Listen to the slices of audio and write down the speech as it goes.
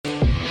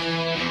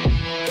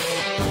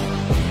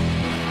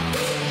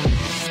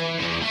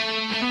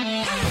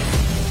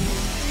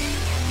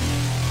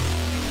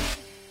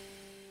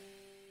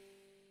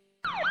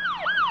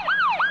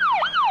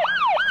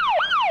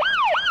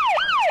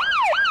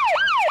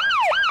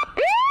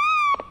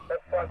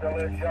You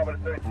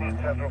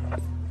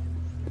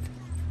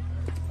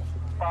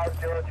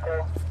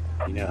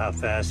know how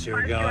fast you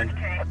were going?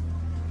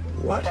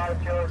 What?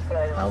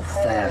 How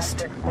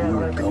fast you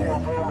were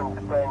going?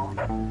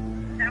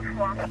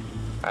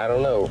 I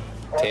don't know.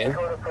 10?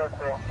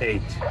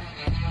 8.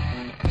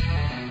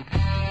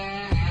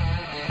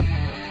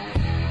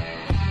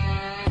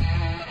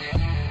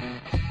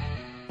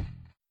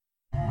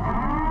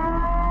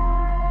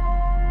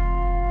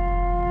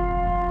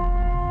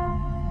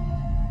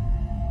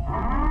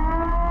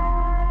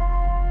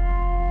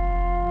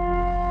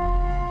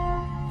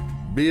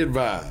 Be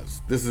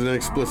advised, this is an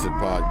explicit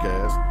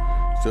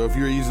podcast, so if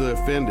you're easily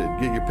offended,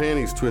 get your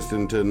panties twisted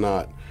into a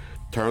knot,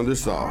 turn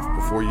this off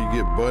before you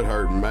get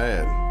butthurt and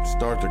mad,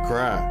 start to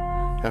cry,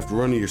 have to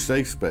run to your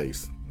safe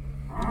space.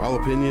 All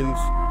opinions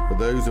are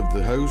those of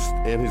the host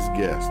and his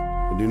guest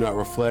and do not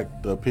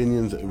reflect the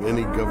opinions of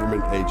any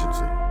government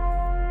agency.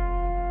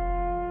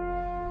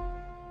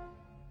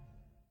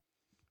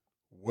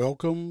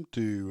 Welcome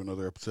to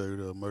another episode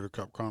of Motor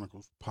Cop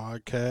Chronicles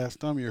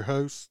podcast. I'm your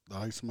host, the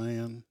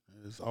Iceman,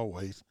 as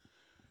always.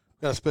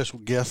 Got a special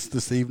guest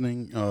this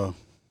evening. Gonna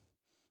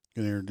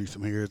introduce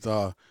him here. It's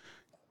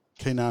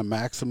K9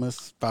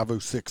 Maximus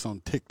 506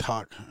 on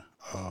TikTok.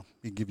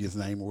 He can give you his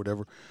name or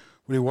whatever.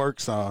 When he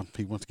works,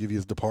 he wants to give you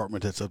his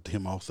department. That's up to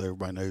him also.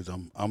 Everybody knows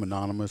I'm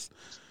anonymous.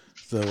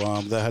 So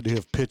that I do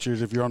have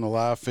pictures. If you're on the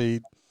live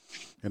feed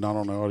and not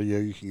on the audio,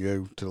 you can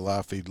go to the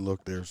live feed and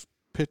look. There's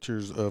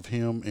pictures of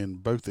him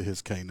and both of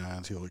his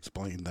canines. He'll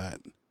explain that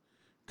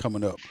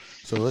coming up.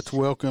 So let's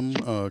welcome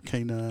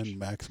K9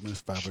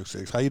 Maximus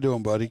 506. How you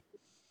doing, buddy?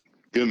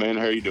 Good, man.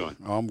 How are you doing?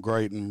 I'm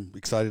great and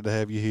excited to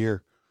have you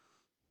here.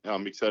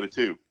 I'm excited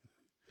too.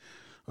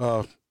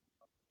 I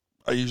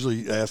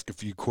usually ask a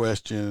few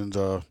questions.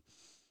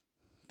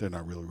 They're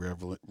not really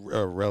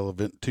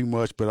relevant too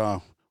much,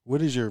 but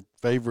what is your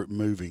favorite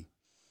movie?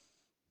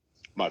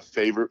 My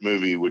favorite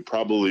movie would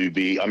probably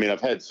be, I mean,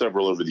 I've had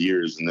several over the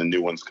years and then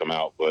new ones come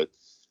out, but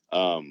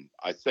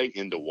I say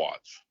End of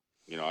Watch.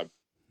 You know, I've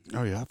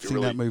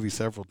seen that movie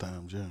several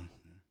times, yeah.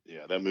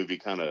 Yeah, that movie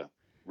kind of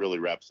really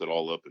wraps it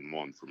all up in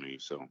one for me,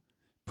 so.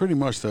 Pretty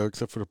much so,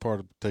 except for the part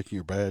of taking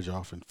your badge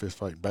off and fist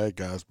fighting bad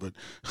guys, but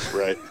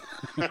right.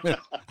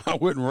 I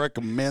wouldn't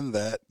recommend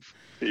that.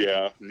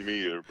 Yeah,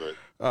 me either, but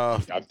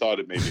I've thought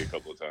it maybe a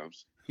couple of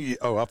times. Yeah,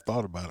 I've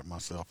thought about it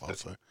myself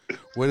also.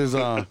 What is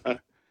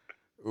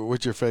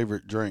what's your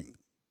favorite drink?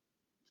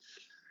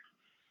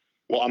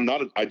 Well,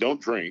 I don't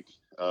drink.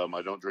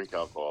 I don't drink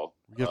alcohol.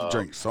 You have to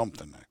drink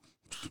something.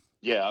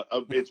 Yeah,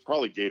 it's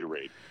probably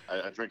Gatorade.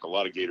 I drink a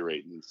lot of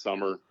Gatorade in the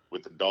summer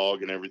with the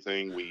dog and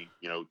everything. We,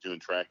 doing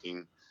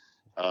tracking.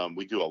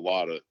 We do a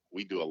lot of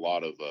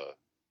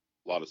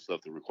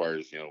stuff that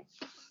requires,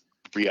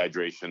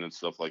 rehydration and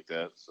stuff like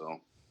that.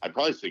 So I'd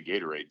probably say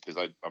Gatorade because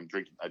I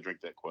drink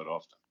that quite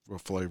often.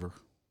 What flavor?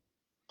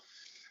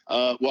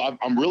 Well,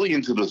 I'm really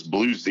into this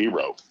Blue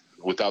Zero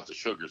without the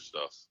sugar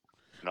stuff.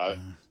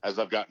 As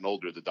I've gotten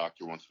older, the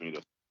doctor wants me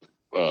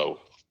to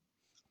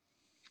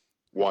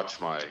watch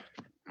my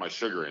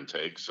sugar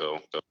intake. So,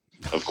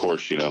 of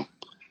course, you got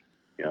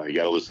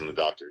to listen to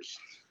doctors.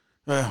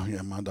 Well,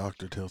 yeah, my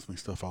doctor tells me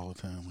stuff all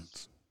the time.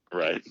 It's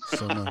right.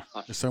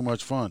 It's so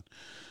much fun.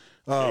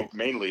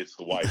 Mainly, it's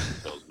the wife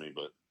that tells me,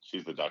 but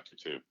she's the doctor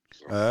too.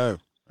 So. Oh,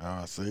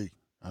 I see.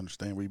 I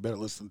understand. We better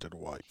listen to the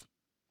wife.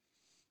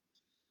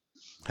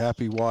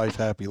 Happy wife,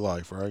 happy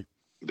life, right?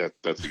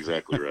 That's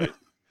exactly right.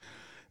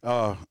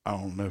 I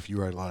don't know if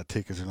you write a lot of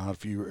tickets or not,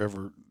 if you were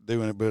ever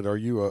doing it, but are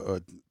you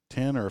a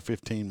 10 or a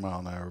 15 mile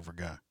an hour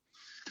guy?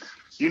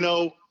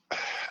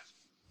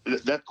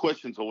 That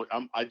question's always,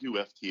 I do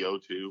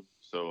FTO too,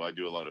 so I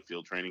do a lot of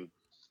field training,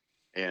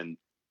 and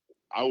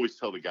I always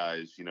tell the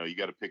guys, you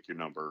got to pick your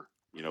number.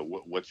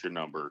 What's your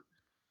number?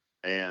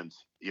 And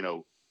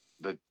the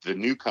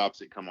new cops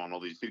that come on, all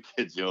these new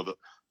kids,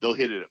 they'll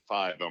hit it at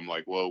 5. I'm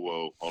like,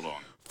 whoa, hold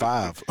on.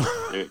 5.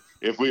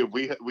 If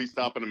we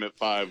stopping them at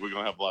 5, we're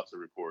gonna have lots of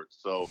reports.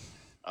 So,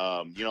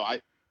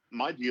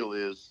 my deal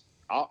is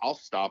I'll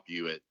stop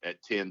you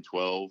at 10,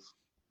 12.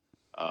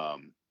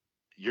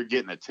 You're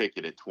getting a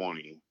ticket at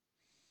 20,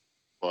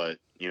 but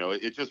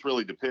it just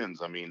really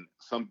depends. I mean,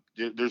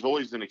 there's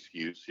always an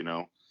excuse.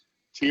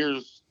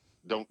 Tears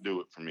don't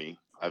do it for me.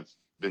 I've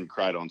been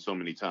cried on so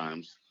many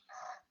times,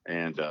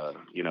 and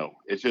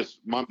it's just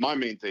my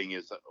main thing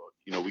is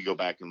we go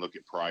back and look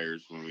at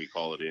priors when we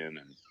call it in,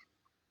 and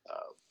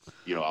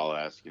I'll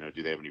ask,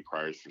 do they have any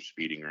priors for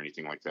speeding or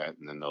anything like that?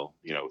 And then they'll,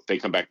 if they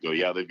come back and go,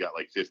 yeah, they've got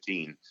like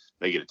 15,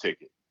 they get a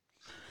ticket.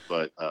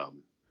 But,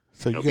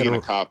 being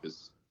a cop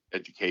is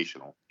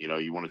educational.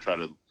 You want to try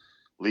to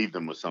leave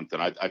them with something.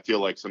 I feel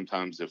like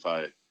sometimes if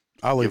I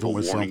leave them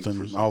with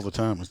something all the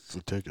time, it's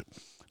a ticket.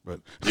 But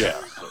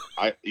yeah, so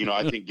I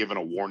think giving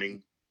a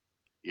warning,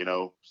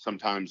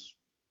 sometimes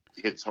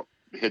hits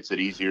it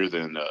easier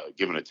than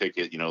giving a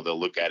ticket. They'll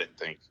look at it and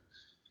think,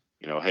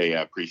 hey,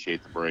 I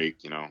appreciate the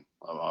break.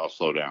 I'll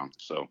slow down.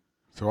 So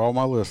all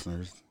my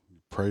listeners,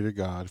 pray to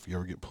God if you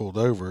ever get pulled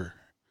over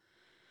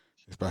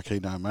It's by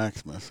K9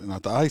 Maximus and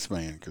not the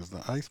Iceman, because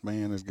the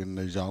Iceman is going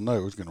to, as y'all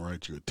know, is going to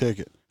write you a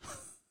ticket.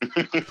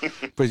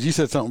 But you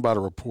said something about a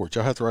report.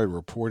 Y'all have to write a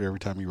report every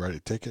time you write a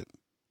ticket?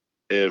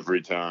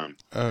 Every time.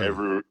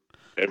 Oh.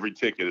 Every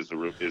ticket is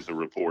a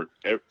report.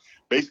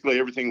 Basically,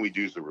 everything we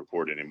do is a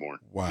report anymore.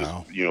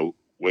 Wow. Just,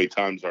 way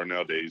times are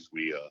nowadays,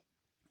 we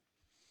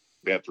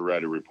have to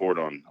write a report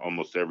on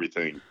almost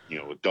everything,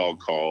 a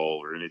dog call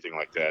or anything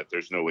like that.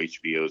 There's no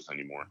HBOs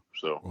anymore.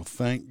 So, well,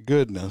 thank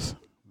goodness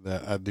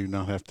that I do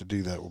not have to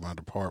do that with my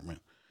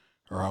department,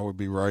 or I would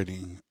be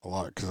writing a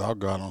lot, because I'll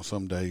go out on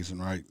some days and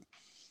write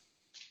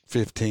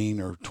 15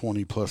 or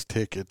 20 plus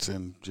tickets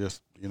in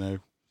just,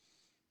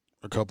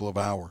 a couple of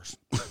hours.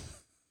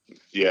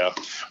 Yeah.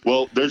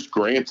 Well, there's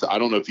grants. I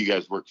don't know if you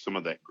guys work some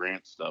of that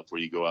grant stuff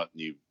where you go out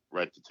and you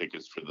write the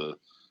tickets for the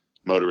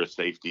motorist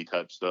safety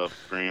type stuff,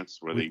 grants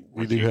where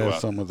we do have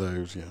some of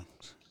those. Yeah.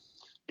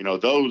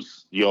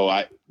 Those,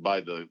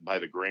 by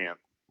the grant,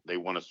 they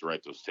want us to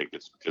write those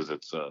tickets because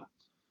it's,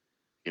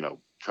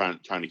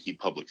 trying to keep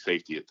public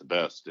safety at the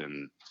best.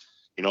 And,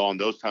 on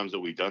those times that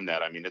we've done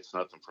that, I mean, it's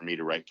nothing for me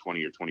to write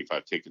 20 or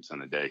 25 tickets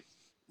in a day.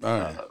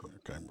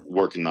 Okay.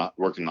 Working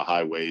the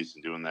highways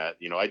and doing that.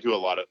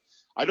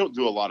 I don't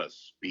do a lot of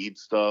speed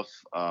stuff.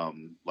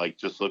 Like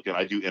just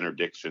I do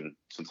interdiction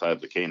since I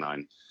have the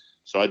K9.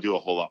 So I do a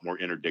whole lot more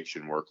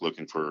interdiction work,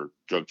 looking for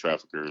drug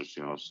traffickers,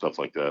 stuff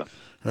like that.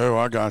 Oh,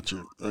 I got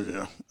you.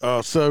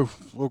 Yeah. So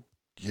we'll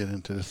get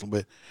into this a little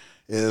bit.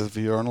 If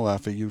you're on the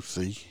left, you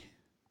see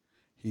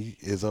he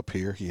is up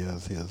here. He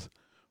has his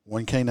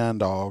one K9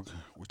 dog,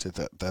 which is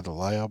that a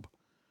lab.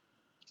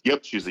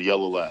 Yep, she's a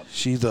yellow lab.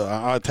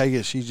 I take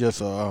it she's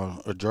just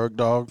a drug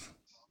dog.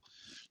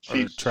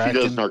 She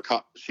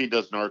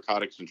does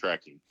narcotics and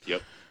tracking.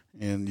 Yep.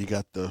 And you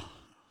got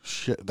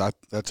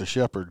that's a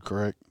shepherd,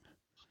 correct?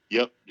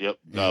 Yep.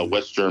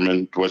 West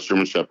German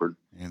Shepherd.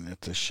 And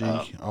it's a she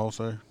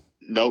also?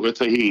 No, it's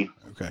a he.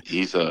 Okay.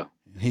 He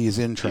is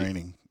in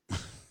training.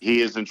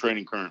 He is in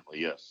training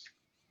currently, yes.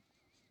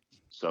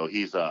 So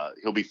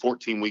he'll be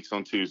 14 weeks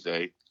on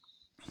Tuesday.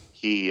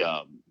 He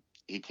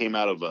came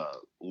out of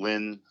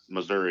Lynn,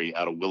 Missouri,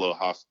 out of Willow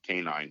Haas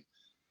Canine.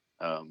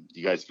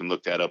 You guys can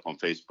look that up on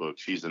Facebook.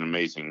 She's an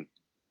amazing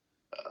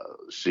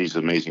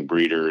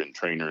breeder and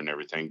trainer and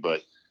everything.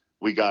 But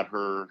we got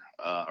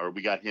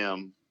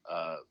him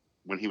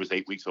when he was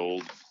 8 weeks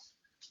old.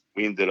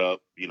 We ended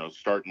up,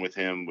 starting with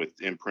him with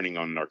imprinting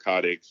on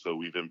narcotics. So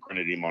we've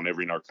imprinted him on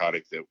every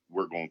narcotic that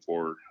we're going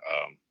for.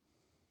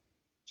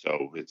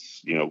 So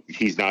it's,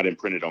 he's not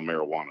imprinted on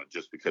marijuana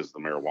just because of the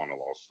marijuana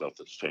law stuff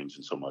that's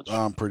changing so much.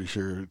 I'm pretty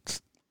sure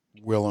it's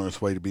well on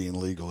its way to being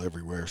legal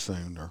everywhere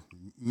soon, or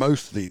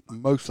mostly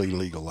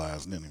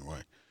legalized anyway.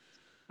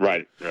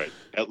 Right.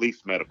 At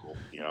least medical,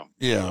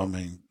 Yeah, I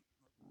mean,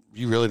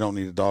 you really don't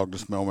need a dog to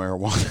smell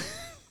marijuana.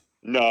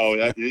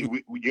 No,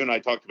 you and I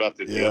talked about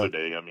this the other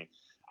day. I mean,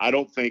 I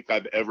don't think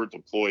I've ever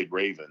deployed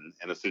Raven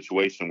in a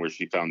situation where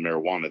she found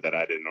marijuana that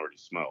I didn't already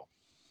smell.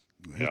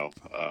 They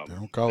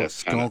don't call it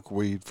skunk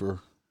weed for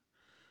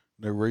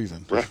no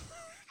reason.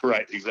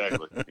 Right.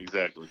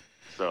 Exactly.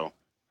 So,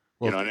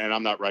 and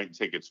I'm not writing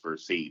tickets for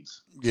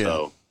seeds. Yeah.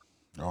 So,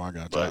 I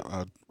got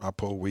you. I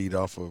pull weed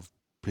off of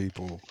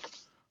people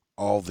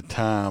all the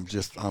time.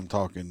 I'm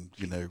talking,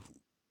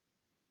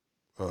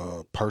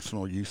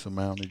 personal use of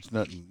mountage,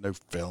 nothing, no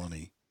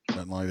felony,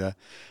 nothing like that.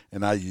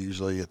 And I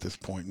usually, at this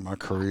point in my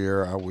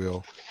career, I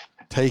will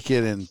take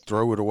it and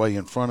throw it away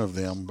in front of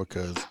them,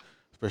 because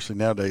especially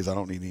nowadays, I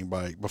don't need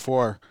anybody.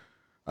 Before,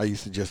 I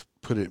used to just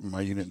put it in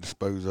my unit and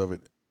dispose of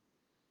it,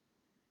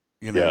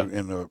 in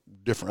a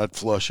different, I'd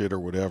flush it or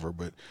whatever,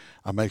 but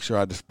I make sure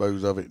I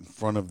dispose of it in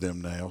front of them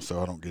now, so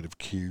I don't get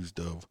accused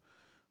of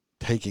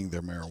taking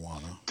their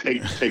marijuana,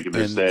 taking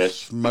their stash,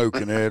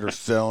 smoking it or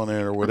selling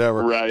it or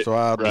whatever. Right. So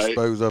I'll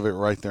dispose of it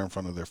right there in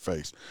front of their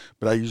face.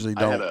 But I usually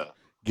don't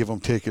give them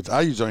tickets.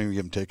 I usually don't even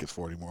give them tickets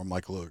for it anymore. I'm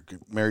like, look,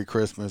 Merry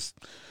Christmas.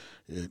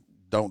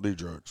 Don't do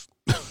drugs.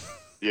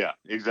 Yeah,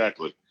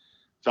 exactly.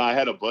 So I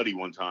had a buddy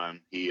one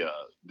time. He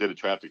did a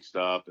traffic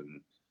stop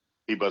and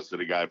he busted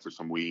a guy for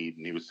some weed,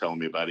 and he was telling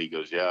me about it. He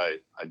goes, yeah,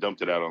 I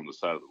dumped it out on the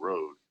side of the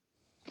road,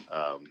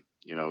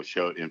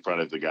 showed in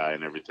front of the guy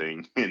and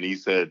everything. And he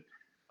said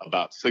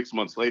about 6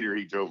 months later,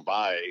 he drove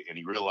by and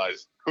he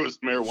realized there was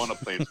marijuana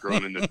plants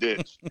growing in the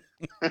ditch.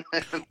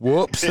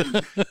 Whoops.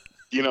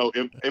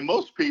 And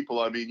most people,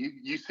 I mean,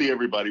 you see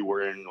everybody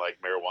wearing like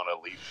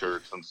marijuana leaf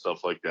shirts and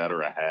stuff like that,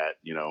 or a hat,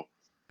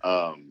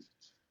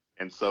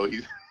 and so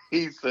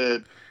he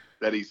said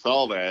that he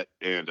saw that,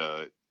 and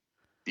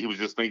he was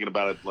just thinking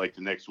about it like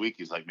the next week.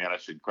 He's like, man, I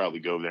should probably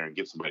go there and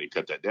get somebody to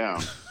cut that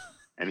down.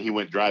 And he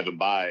went driving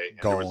by, and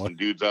there were some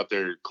dudes out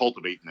there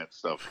cultivating that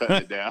stuff, cutting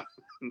it down.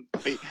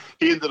 He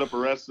ended up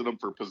arresting them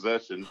for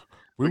possession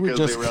they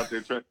were out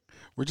there trying.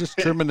 We're just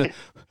trimming it.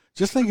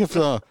 Just think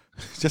how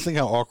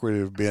awkward it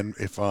would have been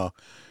if, how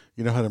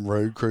them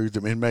road crews,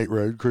 them inmate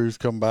road crews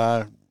come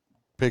by,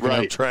 picking up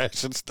Right.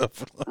 trash and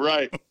stuff.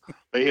 Right.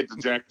 They hit the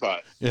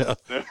jackpot. Yeah.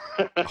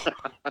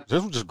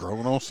 This was just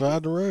growing on the side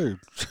of the road.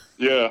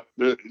 Yeah.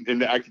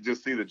 And I could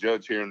just see the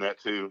judge hearing that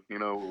too. You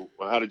know,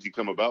 well, how did you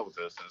come about with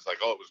this? And it's like,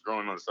 oh, it was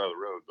growing on the side of the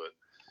road.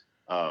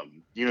 But,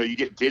 you know, you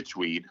get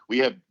ditchweed. We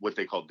have what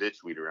they call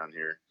ditchweed around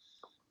here.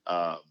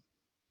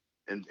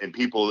 And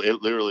people,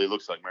 it literally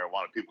looks like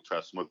marijuana. People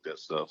try to smoke that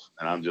stuff.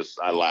 And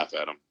I laugh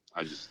at them.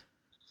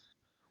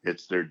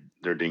 It's their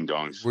ding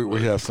dongs.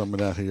 We have some of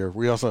that here.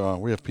 We also,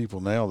 we have people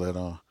now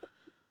that,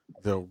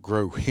 they'll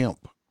grow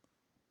hemp.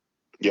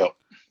 Yep.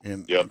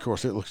 And Yep. of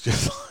course it looks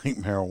just like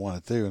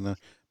marijuana too. And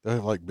they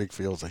have like big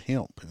fields of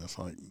hemp. And it's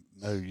like,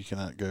 no, you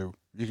cannot go,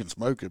 you can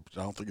smoke it,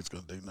 but I don't think it's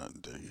going to do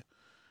nothing to you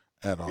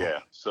at all. Yeah.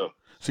 So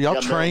y'all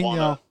yeah, train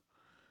marijuana.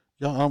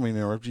 y'all, I don't mean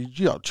to interrupt you.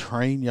 Y'all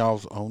train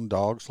y'all's own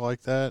dogs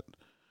like that?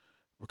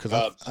 Because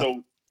I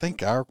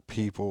think our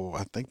people,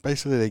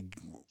 basically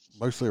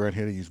mostly around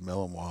here they use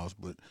Malinois,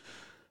 but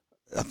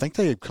I think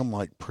they had come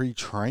like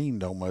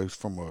pre-trained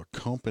almost from a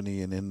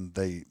company, and then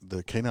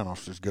the canine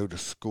officers go to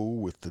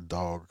school with the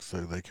dogs so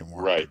they can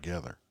work Right.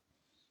 together.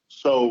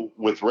 So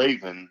with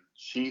Raven,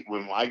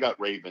 when I got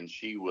Raven,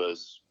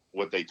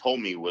 what they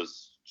told me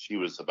was she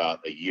was about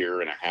a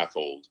year and a half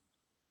old.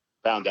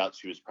 Found out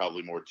she was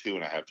probably more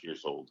 2.5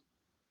 years old,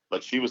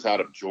 but she was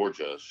out of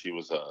Georgia. She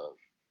was a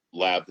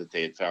lab that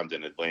they had found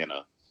in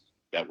Atlanta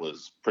that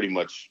was pretty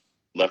much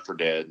left for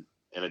dead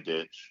in a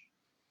ditch.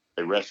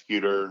 They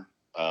rescued her.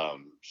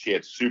 She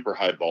had super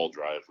high ball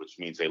drive, which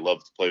means they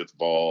love to play with the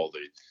ball.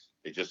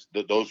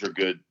 Those are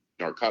good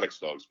narcotics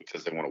dogs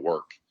because they want to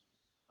work.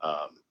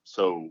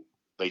 So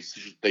they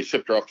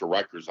shipped her off to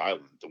Rikers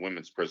Island, the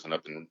women's prison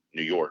up in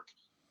New York.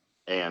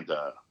 And,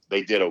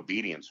 they did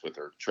obedience with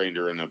her, trained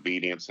her in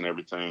obedience and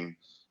everything.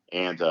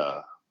 And,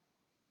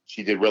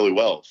 she did really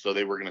well. So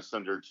they were going to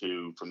send her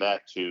to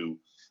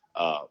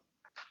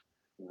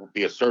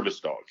be a service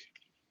dog,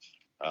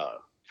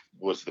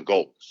 was the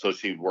goal. So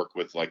she'd work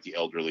with like the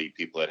elderly,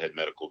 people that had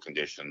medical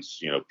conditions,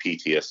 you know,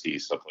 PTSD,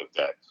 stuff like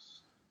that.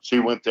 She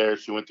went there,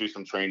 she went through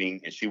some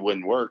training, and she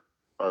didn't work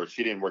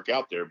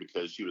out there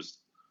because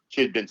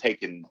she had been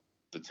taking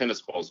the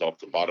tennis balls off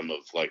the bottom of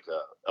like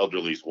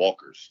elderly's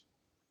walkers.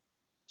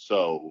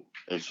 So,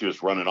 and she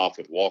was running off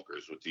with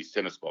walkers with these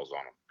tennis balls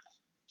on them.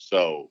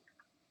 So,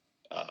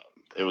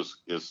 it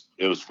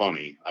was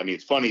funny. I mean,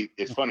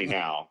 it's funny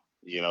now,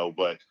 you know,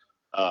 but,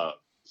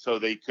 so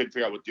they couldn't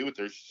figure out what to do with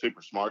her. She's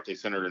super smart. They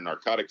sent her to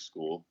narcotics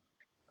school.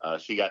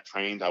 She got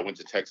trained. I went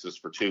to Texas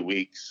for 2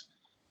 weeks.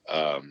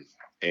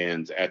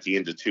 And at the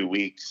end of 2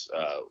 weeks,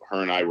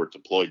 her and I were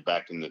deployed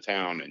back in the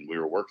town and we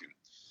were working.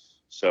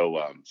 So,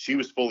 she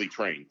was fully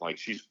trained, like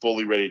she's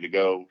fully ready to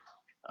go.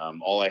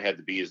 All I had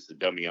to be is the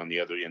dummy on the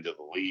other end of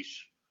the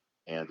leash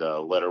and,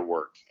 let her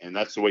work. And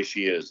that's the way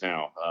she is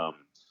now.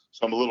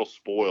 So I'm a little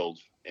spoiled.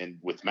 And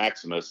with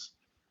Maximus,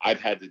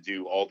 I've had to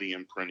do all the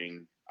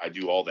imprinting. I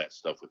do all that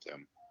stuff with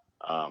him.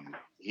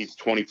 He's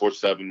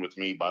 24/7 with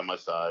me by my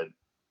side.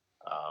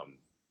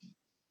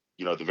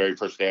 You know, the very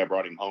first day I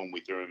brought him home,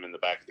 we threw him in the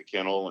back of the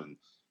kennel and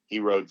he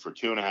rode for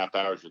 2.5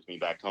 hours with me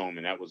back home.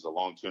 And that was a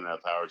long 2.5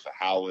 hours of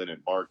howling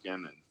and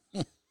barking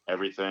and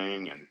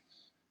everything.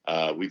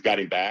 And we've got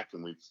him back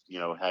and we've, you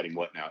know, had him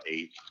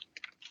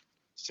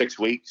 6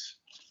 weeks,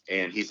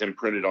 and he's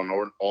imprinted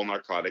on all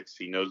narcotics.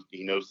 He knows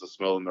the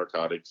smell of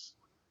narcotics.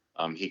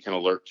 He can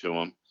alert to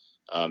them.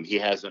 He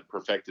hasn't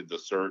perfected the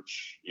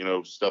search, you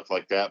know, stuff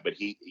like that, but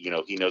he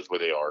knows where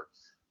they are.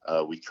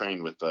 We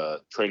train with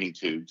training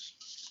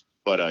tubes,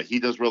 but he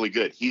does really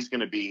good. He's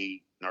going to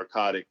be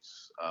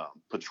narcotics,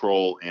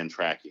 patrol, and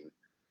tracking.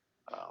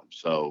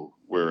 So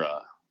we're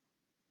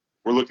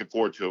looking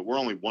forward to it. We're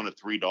only one of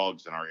 3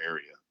 dogs in our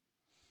area.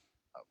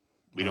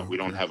 We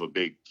don't have a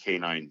big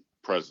canine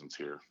presence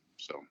here.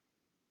 So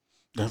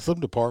There's some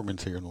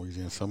departments here in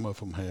Louisiana. Some of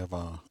them have,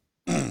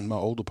 my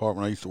old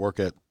department I used to work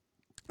at,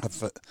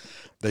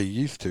 they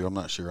used to, I'm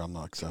not sure,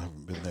 cause I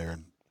haven't been there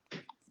in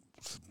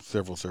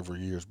several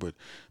years, but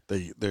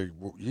there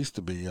used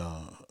to be a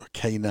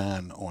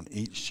canine on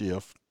each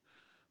shift,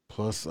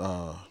 plus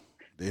the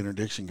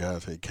interdiction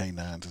guys had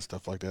canines and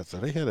stuff like that. So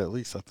they had at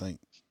least, I think,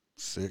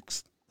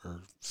 6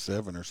 or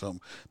 7 or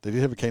something. They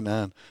did have a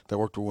canine that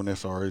worked with one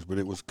SRAs, but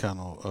it was kind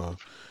of,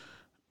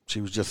 she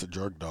was just a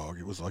jerk dog.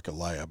 It was like a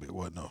lab. It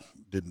wasn't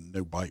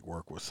no bite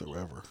work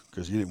whatsoever,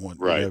 because you didn't want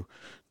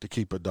to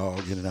keep a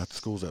dog in and out of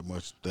schools that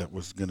much that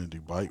was going to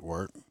do bite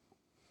work.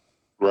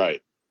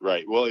 Right.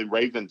 Well, and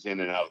Raven's in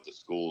and out of the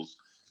schools.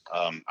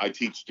 I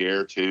teach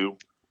DARE too,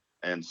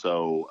 and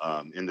so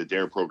in the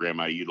DARE program,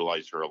 I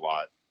utilize her a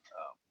lot.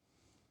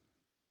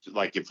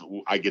 Like if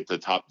I get the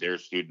top DARE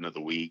student of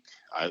the week,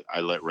 I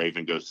let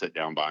Raven go sit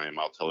down by him.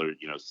 I'll tell her,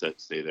 you know,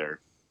 stay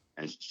there,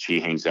 and she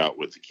hangs out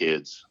with the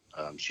kids.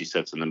 She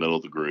sits in the middle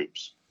of the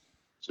groups,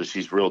 so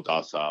she's real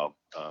docile.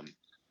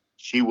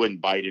 She wouldn't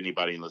bite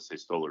anybody unless they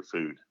stole her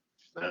food.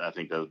 I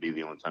think that would be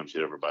the only time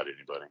she'd ever bite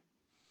anybody.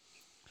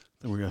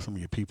 Then we got some of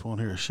your people on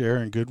here.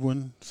 Sharon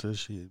Goodwin says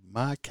she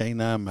my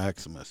canine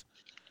Maximus.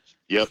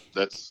 Yep,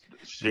 that's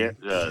Sharon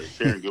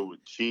Goodwin.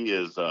 She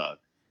is.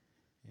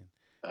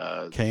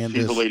 Candace.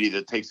 She's a lady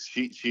that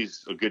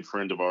she's a good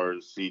friend of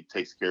ours. She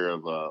takes care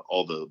of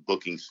all the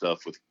booking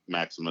stuff with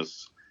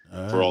Maximus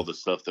for all the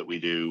stuff that we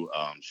do.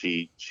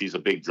 She's a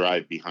big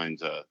drive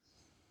behind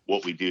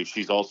what we do.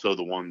 She's also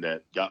the one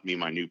that got me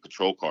my new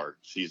patrol car.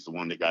 She's the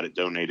one that got it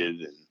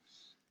donated and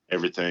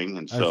everything.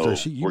 And so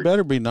you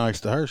better be nice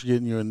to her. She's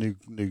getting you a new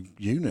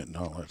unit and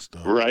all that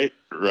stuff. Right.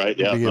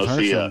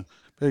 Yeah.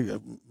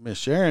 No, Miss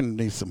Sharon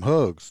needs some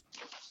hugs.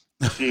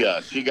 She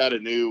got a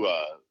new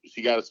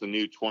she got us a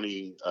new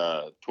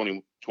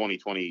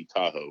 2020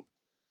 Tahoe.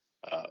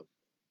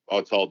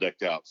 It's all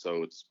decked out,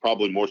 so it's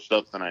probably more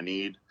stuff than I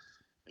need.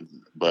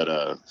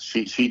 But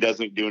she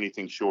doesn't do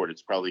anything short.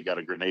 It's probably got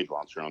a grenade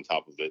launcher on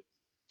top of it.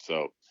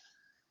 So,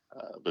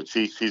 but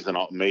she's an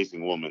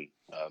amazing woman.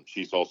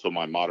 She's also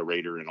my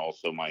moderator and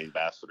also my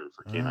ambassador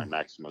for Canine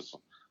Maximus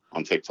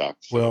on TikTok.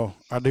 So. Well,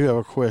 I do have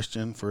a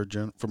question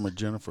from a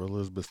Jennifer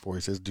Elizabeth for you.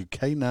 It says, do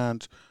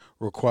canines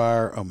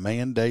require a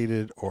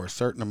mandated or a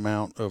certain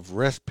amount of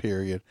rest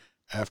period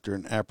after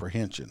an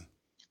apprehension?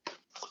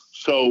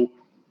 So,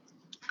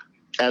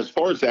 as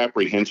far as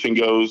apprehension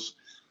goes,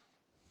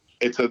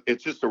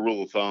 it's just a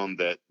rule of thumb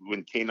that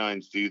when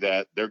canines do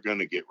that, they're going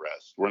to get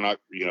rest. We're not,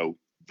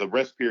 the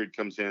rest period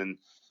comes in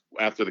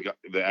after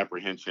the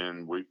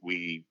apprehension.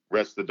 We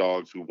rest the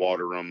dogs, we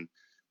water them,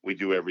 we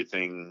do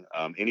everything.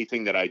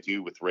 Anything that I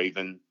do with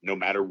Raven, no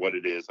matter what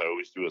it is, I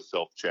always do a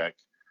self check.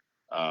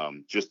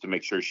 Just to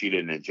make sure she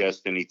didn't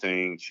ingest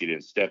anything, she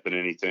didn't step in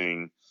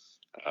anything,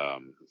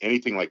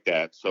 anything like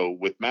that. So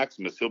with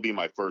Maximus, he'll be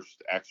my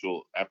first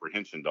actual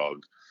apprehension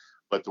dog.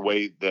 But the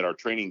way that our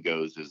training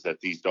goes is that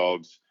these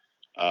dogs,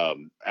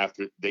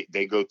 after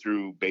they go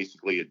through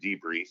basically a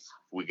debrief,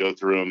 we go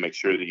through them, make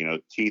sure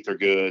that, teeth are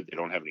good, they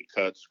don't have any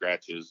cuts,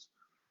 scratches,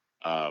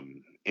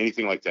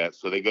 anything like that.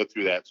 So they go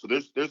through that. So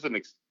there's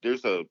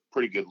a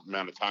pretty good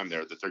amount of time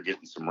there that they're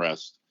getting some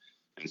rest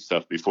and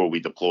stuff before we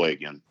deploy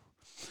again.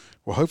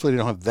 Well, hopefully they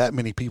don't have that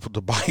many people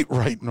to bite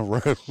right in a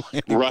row.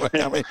 Anyway, right.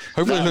 I mean,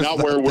 hopefully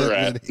not where we're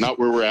at. Not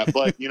where we're at.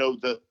 But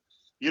the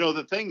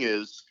thing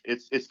is,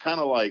 it's kind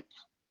of like,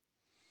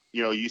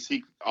 you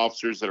see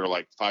officers that are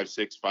like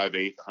 5'6",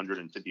 5'8",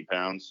 150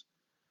 pounds.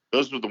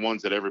 Those are the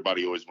ones that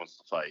everybody always wants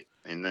to fight.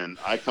 And then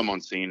I come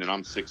on scene and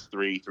I'm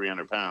 6'3",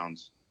 300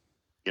 pounds.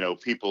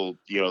 People,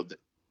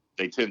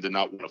 they tend to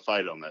not want to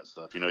fight on that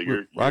stuff.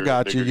 I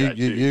got you.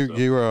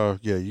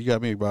 You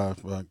got me by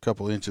a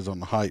couple of inches on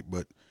the height,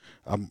 but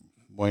I'm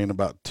weighing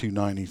about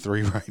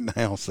 293 right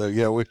now. So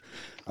yeah,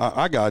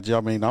 I got you.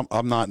 I mean,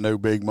 I'm not no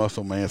big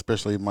muscle man,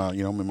 especially I'm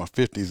in my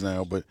 50s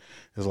now, but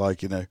it's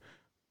like,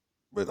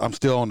 but I'm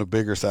still on the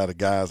bigger side of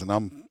guys and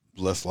I'm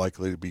less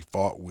likely to be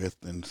fought with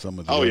than some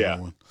of the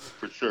other ones.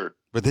 For sure.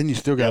 But then you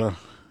still gotta,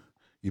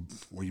 you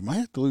might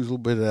have to lose a little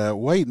bit of that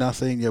weight. Not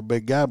saying you're a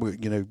big guy,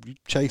 but you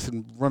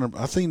chasing, running.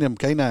 I seen them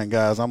canine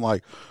guys. I'm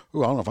like,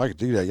 oh, I don't know if I could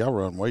do that. Y'all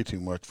run way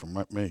too much for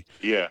me.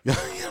 Yeah.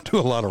 Y'all do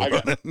a lot of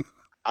running.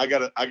 I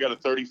got a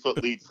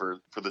 30-foot lead for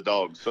the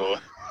dogs, so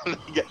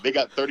they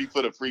got 30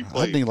 foot of free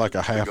play. I need like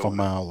a half a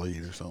mile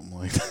lead or something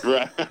like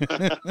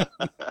that.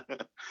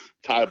 Right.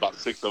 Tie about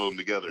 6 of them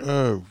together.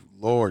 Oh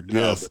Lord,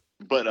 yes.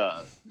 But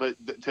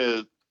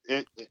to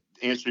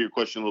answer your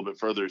question a little bit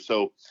further,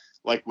 so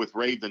like with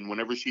Raven,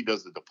 whenever she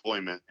does the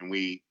deployment and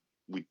we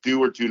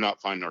do or do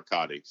not find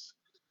narcotics,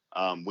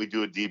 we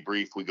do a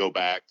debrief. We go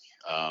back.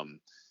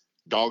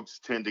 Dogs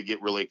tend to get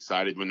really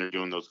excited when they're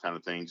doing those kind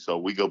of things. So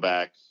we go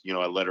back,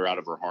 I let her out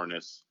of her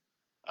harness.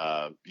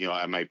 I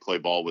might play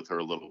ball with her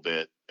a little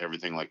bit,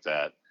 everything like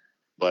that.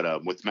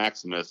 But with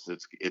Maximus,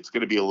 it's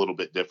going to be a little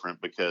bit different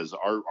because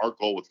our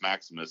goal with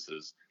Maximus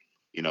is,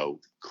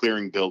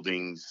 clearing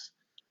buildings,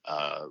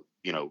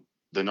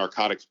 the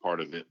narcotics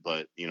part of it.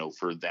 But,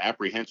 for the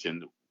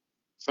apprehension,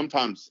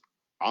 sometimes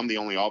I'm the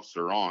only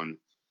officer on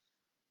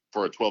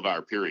for a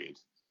 12-hour period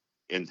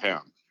in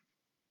town.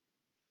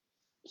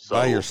 So,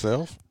 by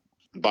yourself?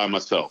 By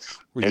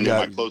myself. Well, and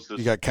my closest.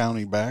 You got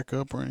county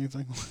backup or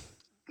anything?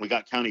 We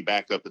got county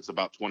backup. It's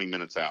about 20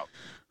 minutes out.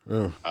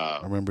 Oh, I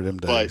remember them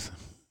days.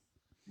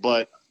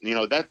 But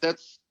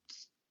that's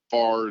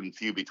far and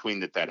few between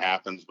that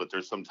happens. But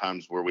there's some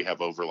times where we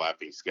have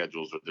overlapping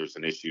schedules or there's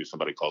an issue,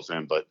 somebody calls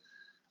in. But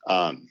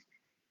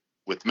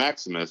with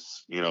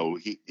Maximus,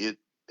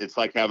 it's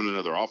like having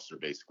another officer,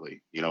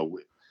 basically.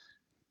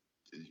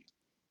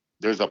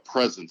 There's a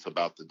presence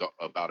about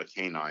a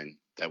canine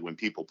that when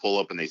people pull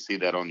up and they see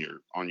that on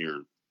your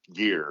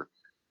gear,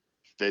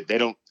 they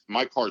don't.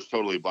 My car's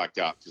totally blacked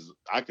out because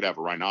I could have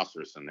a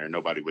rhinoceros in there,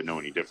 nobody would know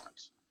any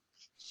difference.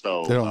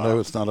 So they don't know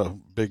it's not a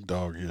big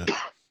dog yet.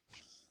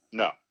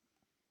 No.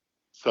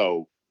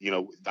 So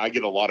I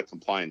get a lot of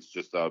compliance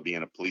just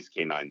being a police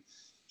canine,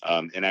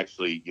 and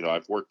actually,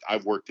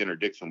 I've worked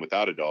interdiction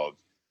without a dog,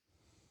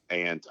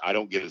 and I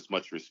don't get as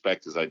much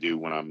respect as I do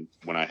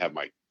when I have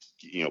my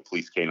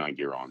police canine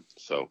gear on.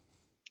 So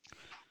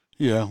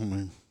yeah, I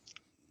mean,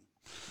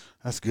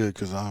 that's good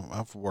because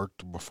I've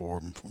worked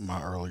before in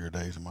my earlier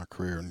days in my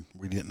career, and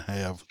we didn't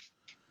have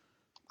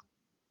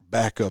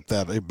backup.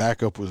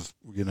 Backup was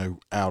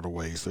out of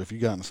way. So if you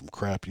got in some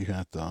crap, you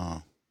had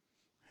to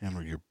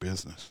handle your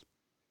business.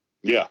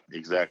 Yeah,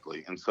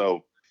 exactly. And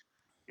so,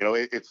 you know,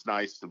 it's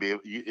nice to be.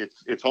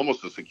 It's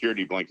almost a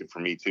security blanket for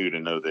me too to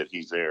know that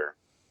he's there.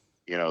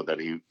 You know that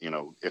he, you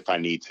know, if I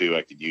need to,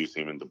 I could use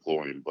him and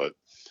deploy him. But,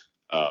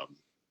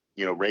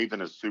 you know,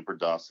 Raven is super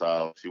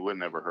docile. She would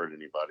never hurt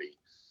anybody.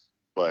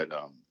 But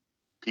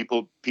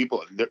people,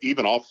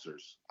 even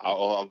officers,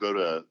 I'll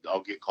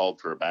get called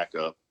for a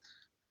backup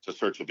to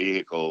search a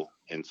vehicle,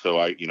 and so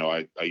I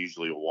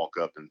usually will walk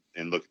up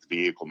and look at the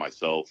vehicle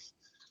myself,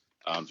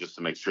 just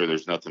to make sure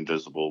there's nothing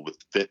visible with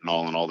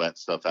fentanyl and all that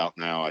stuff out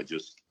now.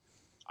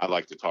 I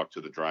like to talk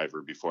to the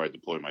driver before I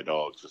deploy my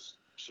dog, just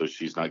so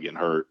she's not getting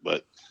hurt.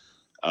 But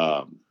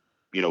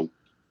you know,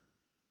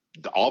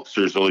 the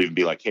officers will even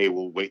be like, "Hey,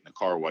 we'll wait in the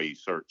car while you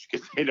search,"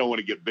 because they don't want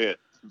to get bit.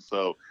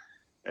 So,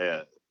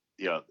 you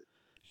know,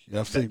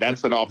 that's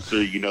an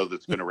officer, you know,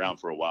 that's been around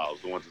for a while.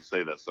 The ones that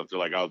say that stuff, they're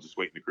like, "I'll just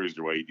wait in the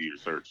cruiser while you do your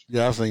search."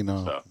 Yeah, I've seen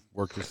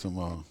worked with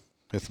some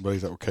had some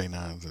buddies that were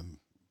canines, and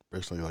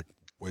especially like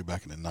way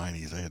back in the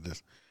 90s, they had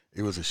this.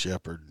 It was a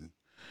shepherd. And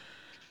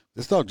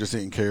this dog just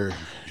didn't care.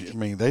 I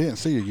mean, they didn't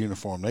see a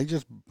uniform. They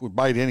just would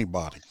bite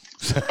anybody.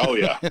 Oh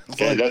yeah,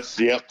 yeah,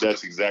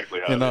 that's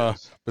exactly how it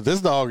is. But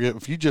this dog,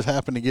 if you just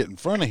happen to get in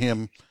front of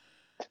him,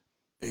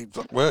 he's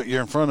like, "Well,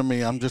 you're in front of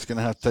me. I'm just going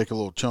to have to take a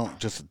little chunk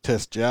just to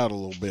test you out a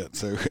little bit."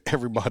 So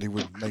everybody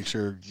would make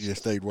sure you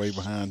stayed way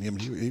behind him.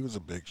 He was a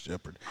big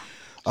shepherd.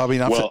 I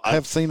mean,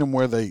 I've seen them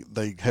where they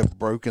have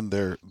broken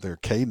their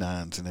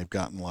canines and they've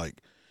gotten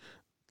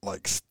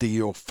like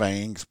steel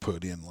fangs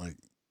put in, like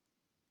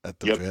at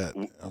the vet.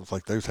 I was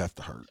like, those have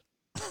to hurt.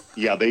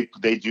 Yeah,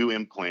 they do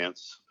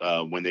implants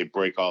when they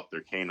break off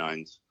their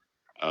canines.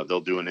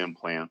 They'll do an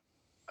implant.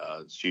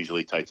 It's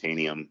usually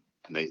titanium.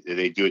 And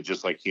they do it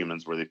just like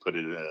humans, where they put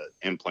an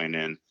implant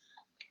in,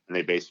 and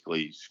they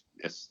basically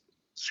it's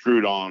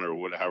screwed on or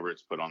whatever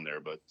it's put on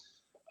there. But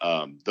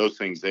those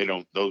things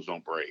those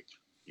don't break,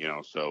 you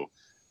know. So,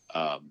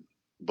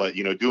 but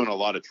you know, doing a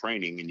lot of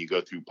training and you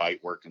go through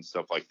bite work and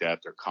stuff like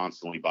that, they're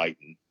constantly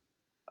biting.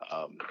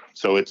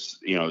 So it's,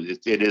 you know,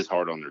 it is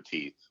hard on their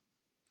teeth.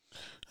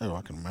 Oh,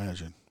 I can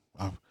imagine.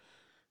 I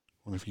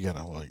wonder if you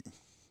gotta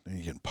then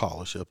you can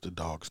polish up the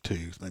dog's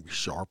tooth, maybe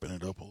sharpen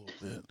it up a little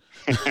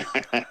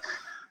bit.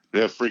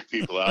 They'll freak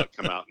people out,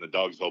 come out, and the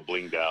dog's all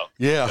blinged out.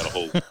 Yeah. He's got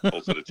a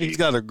whole set of teeth. He's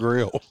got a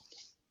grill.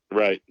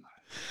 Right.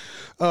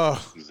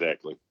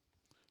 Exactly.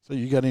 So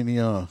you got any,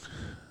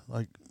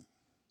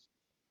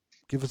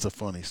 give us a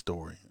funny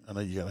story. I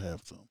know you got to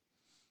have some.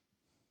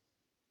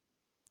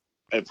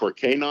 And for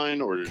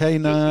canine or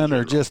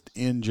just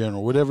in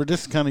general, whatever.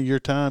 This is kind of your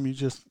time.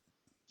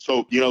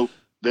 So, you know,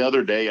 the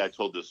other day I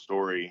told this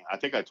story. I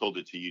think I told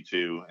it to you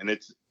too. And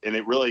it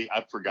really,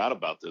 I forgot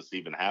about this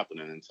even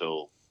happening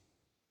until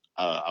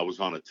I was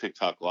on a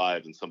TikTok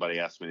live and somebody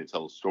asked me to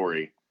tell a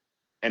story.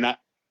 And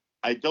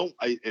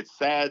it's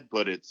sad,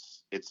 but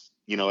it's,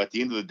 you know, at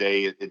the end of the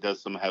day, it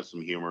does have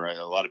some humor.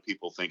 A lot of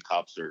people think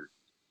cops are,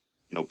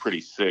 you know,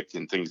 pretty sick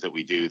and things that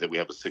we do, that we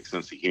have a sick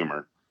sense of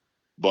humor.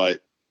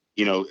 But,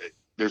 you know,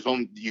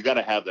 you got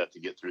to have that to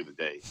get through the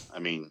day. I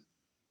mean,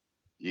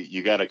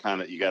 you got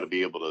to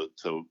be able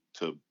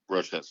to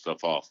brush that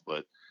stuff off.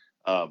 But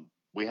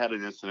we had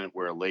an incident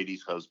where a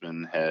lady's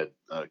husband had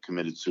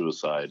committed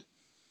suicide.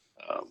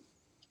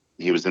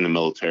 He was in the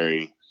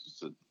military.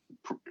 He's a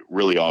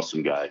really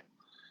awesome guy.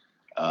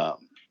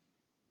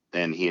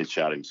 And he had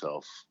shot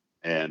himself.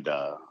 And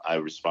I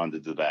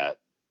responded to that.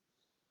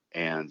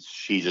 And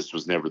she just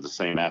was never the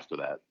same after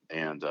that.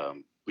 And,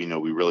 we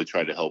really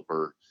tried to help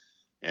her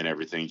and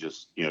everything,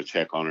 just, you know,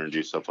 check on her and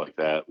do stuff like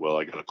that. Well,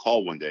 I got a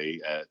call one day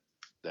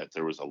that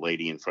there was a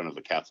lady in front of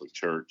a Catholic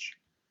church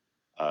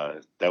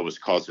that was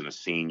causing a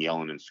scene,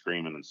 yelling and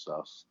screaming and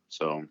stuff.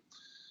 So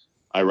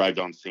I arrived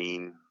on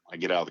scene. I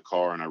get out of the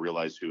car and I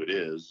realize who it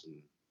is. And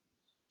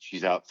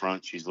she's out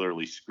front. She's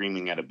literally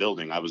screaming at a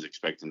building. I was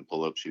expecting to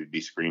pull up. She would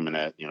be screaming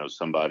at, you know,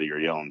 somebody or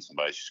yelling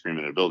somebody. She's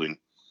screaming at a building.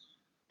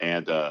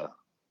 And,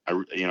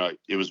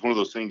 it was one of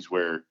those things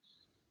where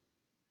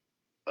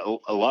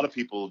a lot of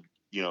people,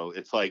 you know,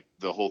 it's like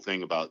the whole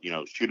thing about, you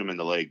know, shoot them in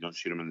the leg, don't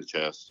shoot them in the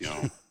chest, you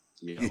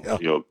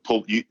know,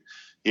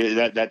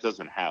 that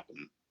doesn't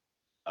happen.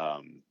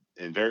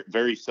 And very,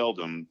 very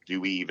seldom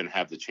do we even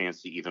have the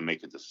chance to even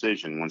make a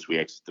decision once we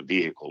exit the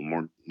vehicle.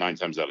 More 9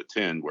 times out of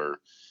 10, we're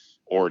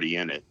already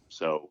in it.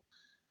 So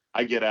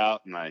I get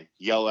out and I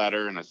yell at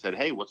her and I said,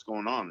 "Hey, what's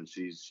going on?" And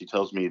she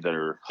tells me that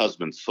her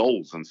husband's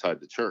soul's inside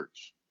the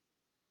church.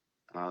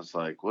 And I was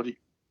like, what?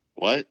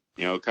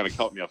 You know, it kind of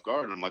caught me off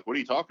guard. And I'm like, "What are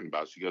you talking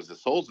about?" She goes, "The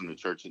soul's in the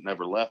church. It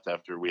never left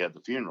after we had the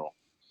funeral."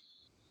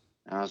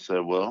 And I said,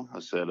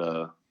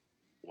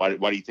 why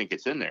do you think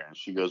it's in there? And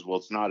she goes, "Well,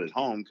 it's not at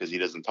home because he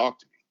doesn't talk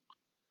to me."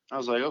 I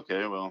was like,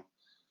 okay, well,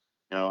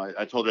 you know,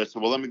 I told her, I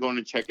said, "Well, let me go in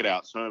and check it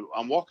out." So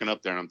I'm walking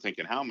up there and I'm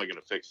thinking, how am I going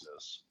to fix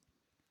this?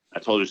 I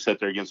told her to sit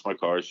there against my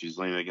car. She's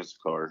leaning against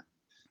the car.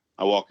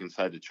 I walk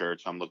inside the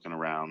church. I'm looking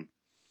around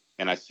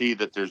and I see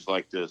that there's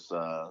like this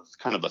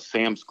kind of a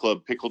Sam's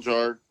Club pickle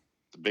jar,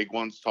 the big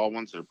ones, tall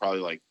ones. They're probably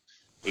like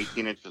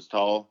 18 inches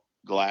tall,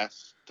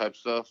 glass type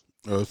stuff.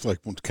 Oh, it's like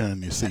one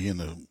kind you see in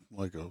a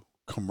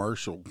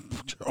commercial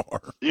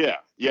jar.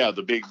 Yeah,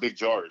 the big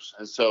jars.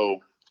 And so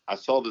I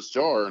saw this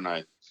jar, and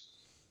I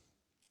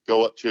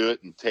go up to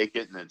it and take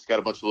it, and it's got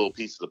a bunch of little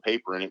pieces of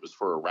paper, and it was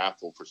for a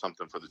raffle for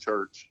something for the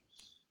church.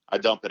 I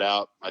dump it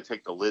out. I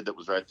take the lid that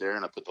was right there,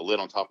 and I put the lid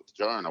on top of the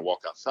jar, and I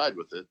walk outside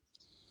with it.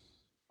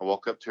 I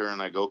walk up to her,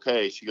 and I go,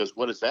 okay. She goes,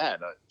 what is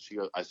that?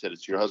 I said,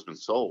 it's your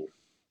husband's soul.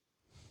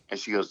 And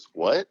she goes,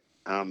 what?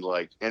 And I'm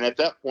like, and at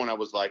that point, I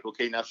was like,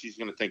 okay, now she's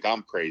going to think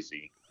I'm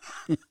crazy,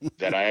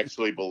 that I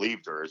actually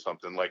believed her or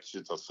something, like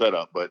it's a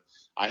setup. But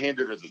I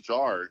handed her the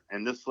jar,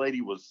 and this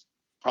lady was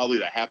probably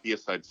the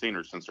happiest I'd seen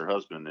her since her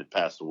husband had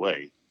passed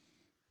away.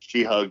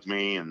 She hugged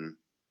me and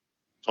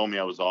told me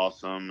I was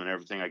awesome and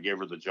everything. I gave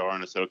her the jar,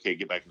 and I said, okay,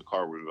 get back in the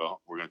car. We're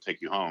going to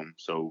take you home.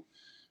 So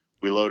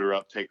we load her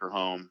up, take her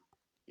home.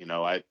 You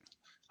know, I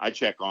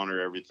check on her,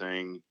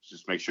 everything,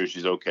 just make sure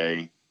she's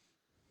okay.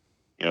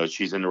 You know,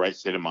 she's in the right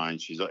state of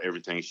mind. She's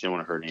everything. She didn't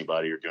want to hurt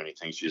anybody or do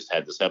anything. She just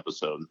had this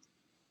episode.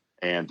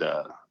 And,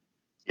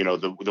 you know,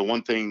 the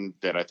one thing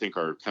that I think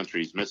our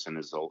country is missing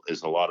is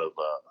a lot of,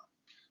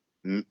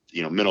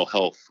 you know, mental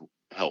health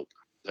help.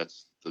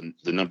 That's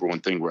the number one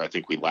thing where I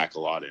think we lack a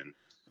lot in.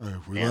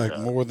 We lack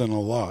more than a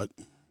lot.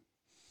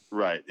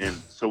 Right. And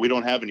so we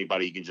don't have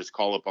anybody you can just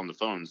call up on the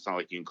phone. It's not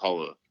like you can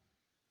call a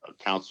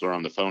counselor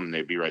on the phone and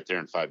they'd be right there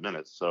in 5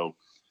 minutes. So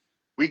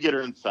we get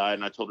her inside,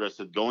 and I told her, I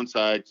said, go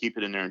inside, keep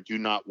it in there, and do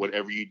not,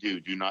 whatever you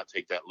do not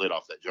take that lid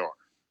off that jar.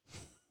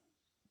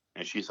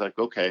 And she's like,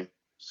 okay.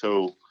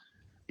 So,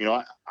 you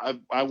know,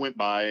 I went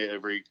by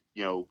every,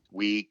 you know,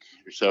 week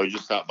or so,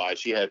 just stopped by.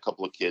 She had a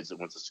couple of kids that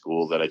went to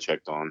school that I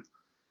checked on.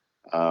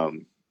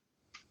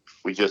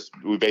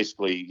 We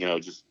basically, you know,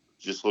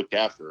 just looked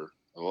after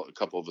her. A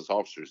couple of us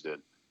officers did.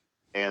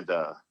 And,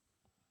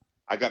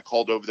 I got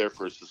called over there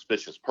for a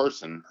suspicious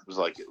person. It was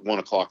like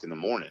 1:00 in the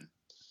morning.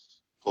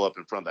 Pull up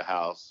in front of the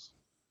house.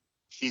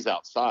 She's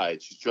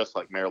outside. She's dressed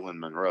like Marilyn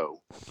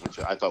Monroe, which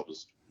I thought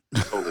was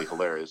totally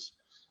hilarious.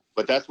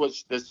 But that's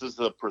this is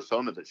the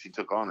persona that she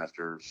took on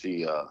after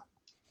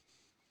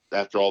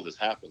after all this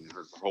happened.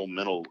 Her whole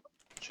mental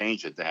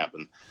change had to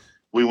happen.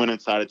 We went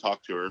inside and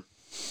talked to her.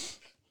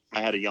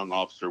 I had a young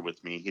officer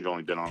with me. He'd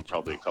only been on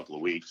probably a couple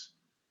of weeks.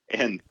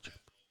 And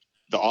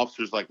the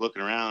officer's like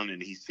looking around,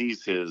 and he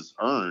sees his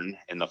urn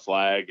and the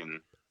flag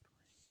and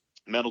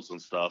medals and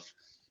stuff.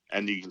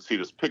 And you can see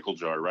this pickle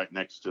jar right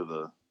next to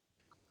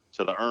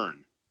the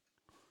urn.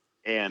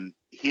 And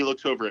he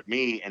looks over at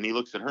me, and he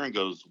looks at her and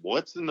goes,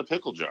 what's in the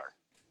pickle jar?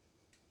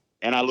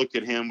 And I looked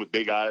at him with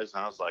big eyes,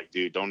 and I was like,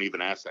 dude, don't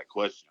even ask that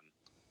question.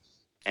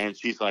 And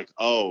she's like,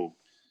 oh,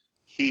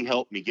 he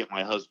helped me get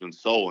my husband's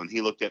soul. And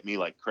he looked at me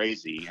like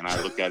crazy. And I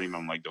looked at him,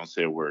 I'm like, don't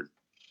say a word,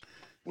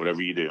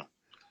 whatever you do.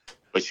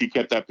 But she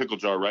kept that pickle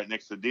jar right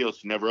next to the deal.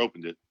 She never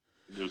opened it.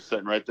 It was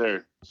sitting right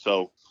there.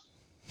 So,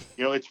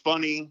 you know, it's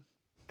funny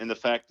in the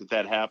fact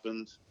that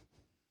happened.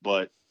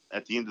 But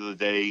at the end of the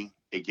day,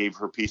 it gave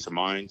her peace of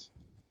mind.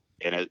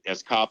 And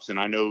as cops, and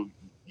I know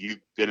you've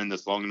been in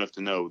this long enough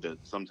to know that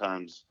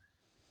sometimes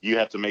you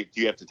have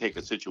to take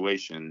a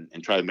situation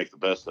and try to make the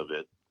best of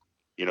it.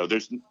 You know,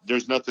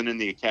 there's nothing in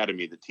the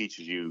academy that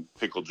teaches you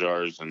pickle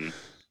jars and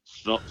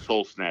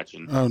soul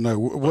snatching. Oh no!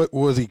 What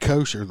was he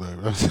kosher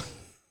though?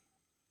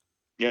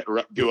 Yeah,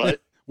 do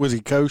what? Was he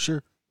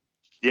kosher?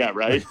 Yeah,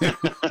 right.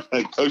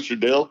 Kosher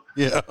dill.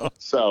 Yeah.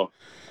 So,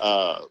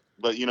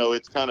 but you know,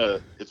 it's one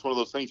of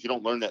those things you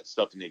don't learn that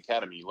stuff in the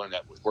academy. You learn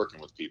that with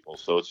working with people.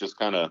 So it's just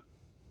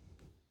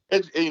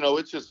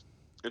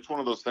it's one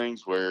of those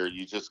things where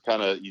you just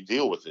you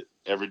deal with it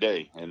every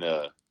day. And,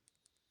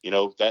 you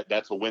know,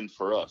 that's a win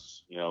for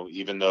us, you know,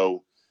 even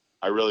though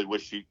I really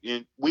wish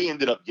we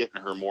ended up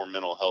getting her more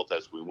mental health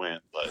as we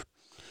went, but,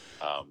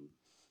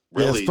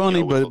 really, yeah, it's funny,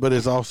 you know, but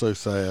it's also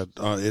sad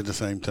at the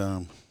same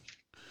time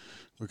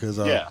because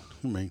I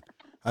mean,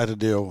 I had to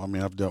deal. I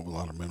mean, I've dealt with a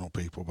lot of mental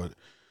people, but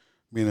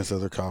me and this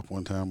other cop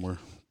one time were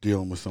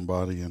dealing with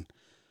somebody, and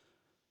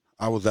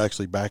I was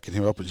actually backing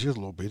him up, and she was a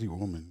little bitty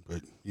woman.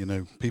 But you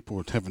know, people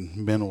with having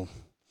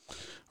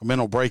a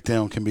mental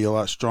breakdown can be a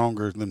lot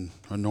stronger than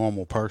a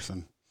normal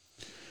person,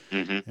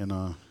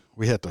 and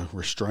we had to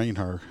restrain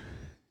her,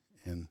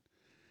 and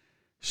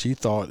she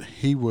thought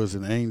he was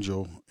an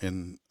angel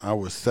and I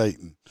was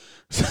Satan.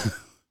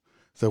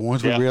 So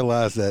once we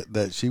realized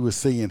that she was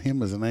seeing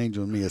him as an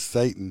angel and me as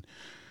Satan,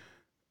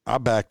 I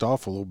backed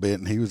off a little bit,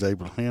 and he was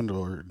able to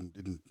handle her.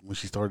 And when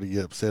she started to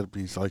get upset,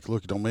 he's like,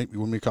 look, don't make me,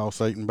 when we call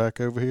Satan back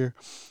over here.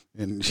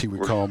 And she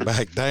would call him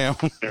back down.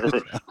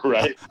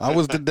 Right. I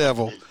was the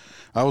devil.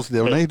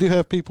 And they do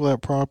have people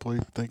that probably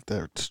think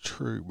that's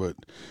true, but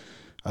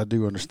I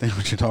do understand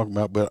what you're talking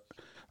about. But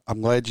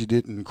I'm glad you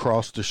didn't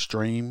cross the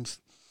streams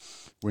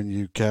when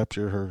you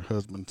capture her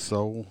husband's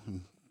soul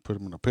and put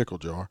him in a pickle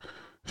jar.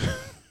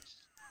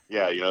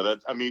 Yeah, you know,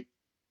 I mean,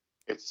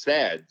 it's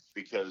sad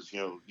because, you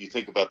know, you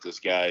think about this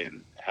guy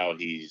and how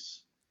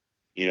he's,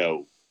 you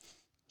know,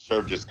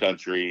 served his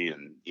country,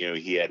 and, you know,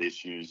 he had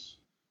issues,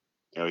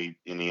 you know, he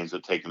ends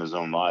up taking his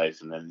own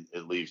life, and then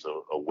it leaves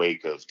a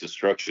wake of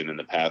destruction in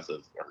the path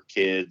of our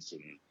kids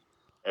and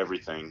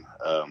everything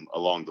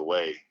along the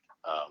way.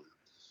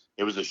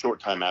 it was a short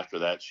time after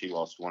that she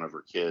lost one of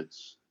her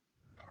kids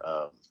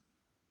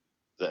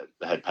that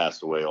had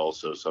passed away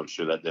also. So I'm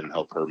sure that didn't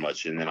help her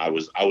much. And then I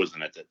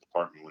wasn't at that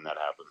department when that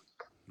happened.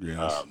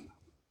 Yes.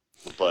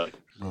 But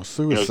well,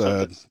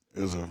 suicide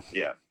you know, is a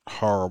yeah,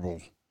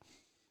 horrible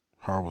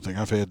thing.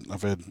 I've had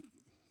a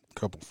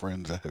couple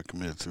friends that have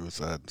committed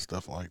suicide and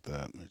stuff like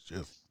that. And it's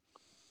just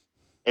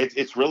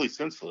it's really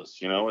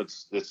senseless. You know,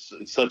 it's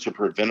such a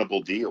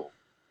preventable deal.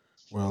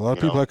 Well, a lot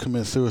of people that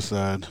commit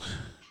suicide,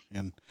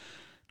 and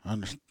I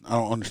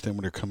don't understand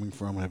where they're coming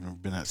from. I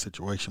haven't been in that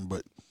situation,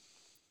 but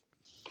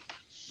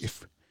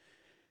if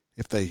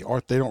they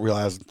don't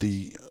realize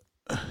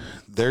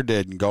they're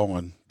dead and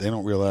gone. They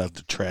don't realize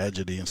the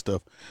tragedy and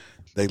stuff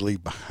they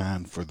leave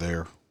behind for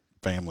their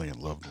family and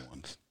loved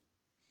ones.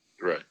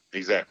 Right,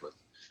 exactly.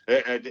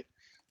 And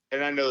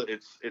I know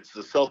it's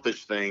the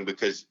selfish thing,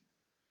 because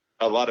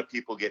a lot of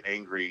people get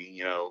angry,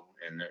 you know,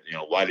 and you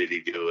know, why did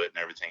he do it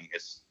and everything.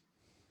 It's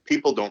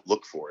people don't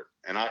look for it,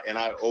 and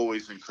I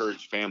always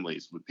encourage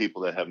families with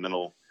people that have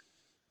mental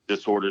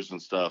disorders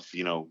and stuff.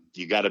 You know,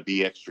 you got to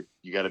be extra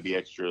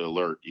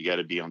alert. You got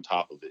to be on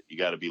top of it. You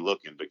got to be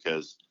looking,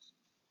 because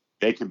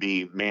they can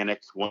be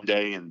manic one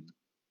day and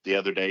the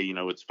other day, you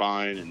know, it's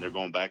fine, and they're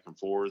going back and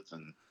forth,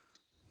 and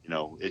you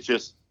know, it's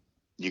just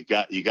you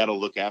got to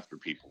look after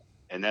people,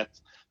 and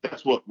that's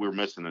what we're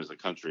missing as a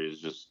country,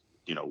 is just,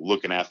 you know,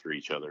 looking after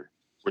each other.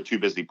 We're too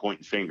busy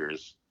pointing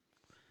fingers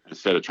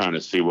instead of trying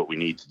to see what we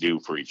need to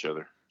do for each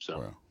other. So,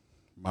 well,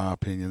 my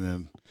opinion,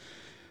 in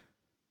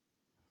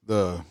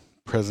the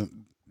present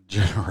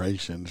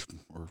generations,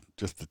 or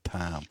just the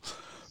time,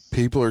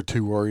 people are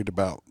too worried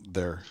about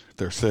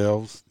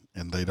themselves,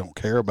 and they don't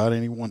care about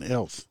anyone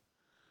else.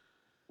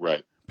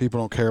 Right. People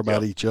don't care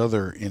about each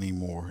other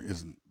anymore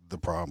is the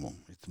problem.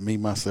 It's me,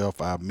 myself,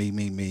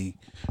 me,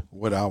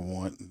 what I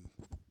want.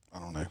 I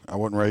don't know. I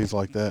wasn't raised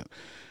like that,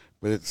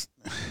 but it's,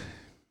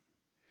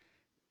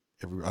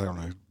 I don't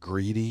know,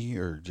 greedy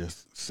or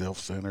just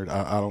self-centered.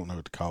 I don't know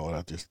what to call it.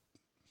 I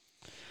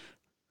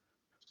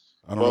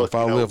don't know if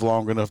I'll live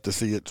long enough to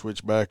see it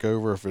switch back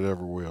over, if it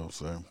ever will.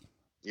 So.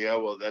 Yeah,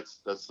 well, that's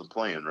the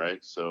plan,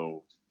 right?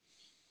 So,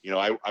 you know,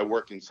 I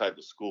work inside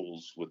the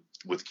schools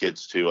with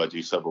kids too. I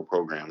do several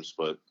programs,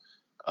 but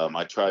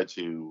I try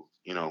to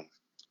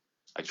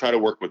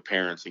work with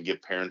parents and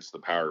give parents the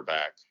power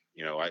back.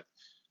 You know, I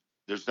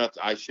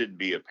shouldn't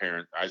be a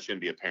parent. I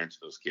shouldn't be a parent to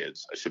those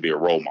kids. I should be a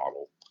role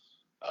model.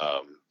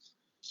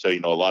 So, you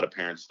know, a lot of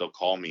parents, they'll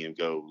call me and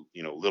go,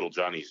 you know, little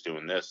Johnny's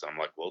doing this. I'm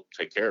like, well,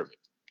 take care of it,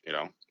 you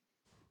know?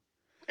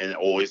 And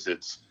always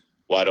it's,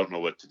 well, I don't know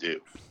what to do.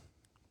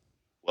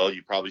 Well,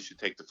 you probably should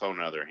take the phone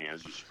out of their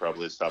hands. You should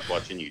probably stop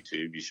watching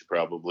YouTube. You should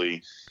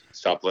probably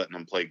stop letting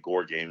them play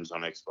gore games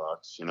on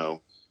Xbox. You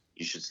know,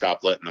 you should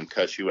stop letting them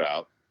cuss you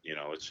out. You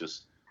know, it's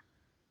just,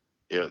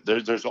 you know,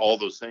 there's all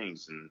those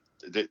things, and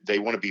they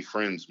want to be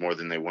friends more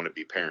than they want to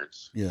be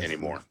parents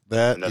anymore.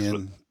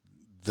 And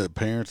the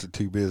parents are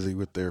too busy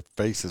with their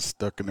faces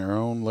stuck in their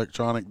own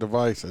electronic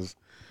devices.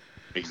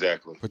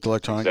 Exactly. Put the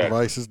electronic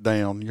devices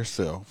down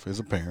yourself as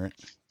a parent.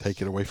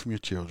 Take it away from your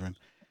children.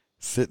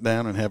 Sit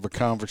down and have a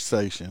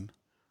conversation,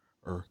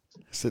 or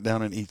sit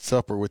down and eat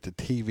supper with the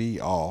TV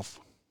off.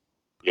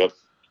 Yep.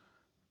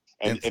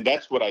 And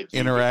that's what I do.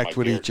 Interact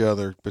with each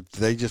other, but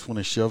they just want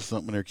to shove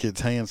something in their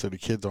kids' hands so the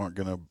kids aren't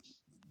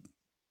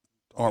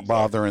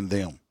bothering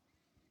them.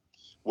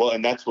 Well,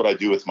 and that's what I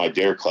do with my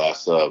DARE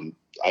class.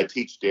 I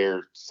teach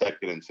DARE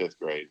 2nd and 5th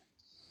grade.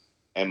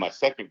 And my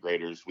 2nd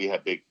graders, we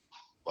have big,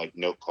 like,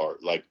 note card,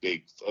 like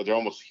big, they're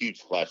almost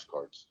huge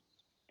flashcards.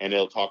 And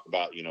they'll talk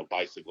about, you know,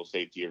 bicycle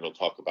safety, or they'll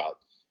talk about,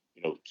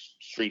 you know,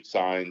 street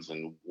signs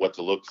and what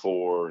to look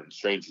for and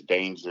stranger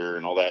danger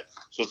and all that.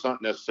 So it's not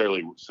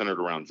necessarily centered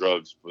around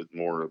drugs, but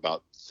more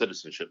about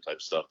citizenship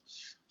type stuff.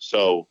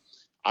 So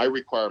I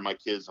require my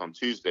kids on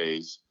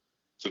Tuesdays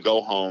to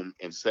go home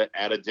and sit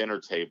at a dinner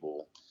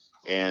table.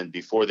 And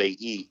before they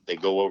eat, they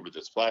go over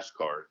this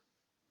flashcard.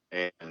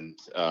 And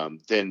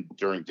then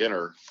during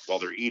dinner, while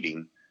they're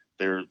eating,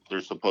 they're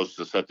supposed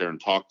to sit there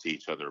and talk to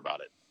each other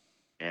about it.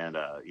 And,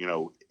 you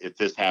know, if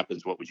this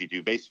happens, what would you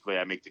do? Basically,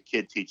 I make the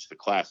kid teach the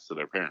class to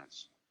their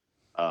parents.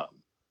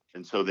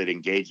 And so that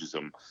engages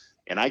them.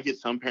 And I get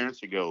some parents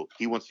who go,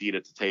 he wants to eat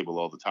at the table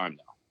all the time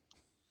now,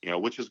 you know,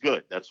 which is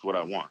good. That's what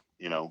I want,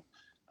 you know.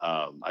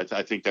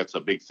 I think that's a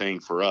big thing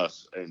for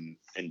us and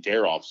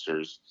DARE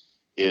officers,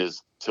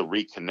 is to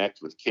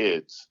reconnect with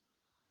kids,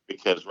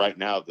 because right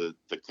now the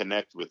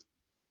connect with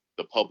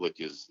the public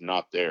is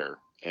not there.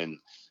 And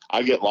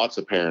I get lots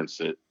of parents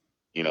that,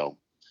 you know,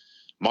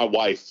 my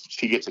wife,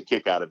 she gets a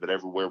kick out of it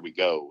everywhere we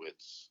go.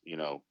 It's, you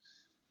know,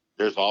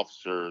 there's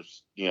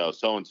officers, you know,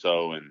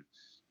 so-and-so, and,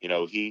 you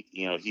know,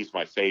 he's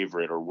my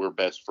favorite, or we're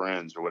best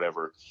friends, or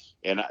whatever.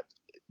 And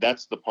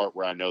that's the part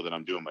where I know that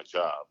I'm doing my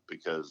job,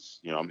 because,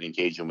 you know, I'm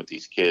engaging with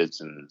these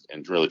kids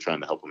and really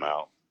trying to help them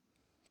out.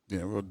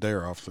 Yeah, well,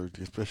 DARE officers,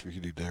 especially if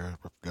you do DARE,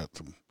 I've got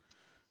some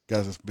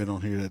guys that's been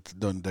on here that's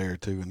done DARE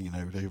too, and, you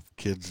know, they have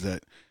kids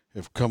that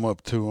have come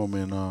up to them,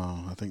 and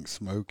I think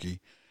Smokey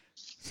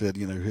said,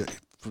 you know,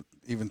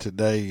 even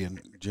today, and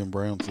Jim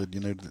Brown said,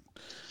 you know, that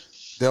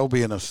they'll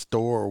be in a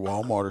store or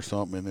Walmart or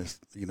something, and it's,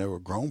 you know, a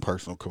grown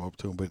person will come up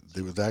to them, but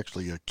it was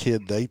actually a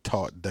kid they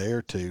taught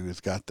Dare to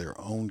has got their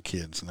own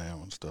kids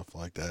now and stuff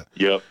like that.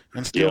 Yep.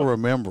 And still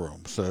remember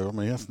them. So, I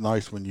mean, that's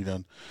nice when you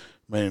done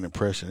made an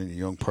impression in a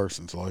young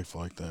person's life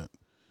like that.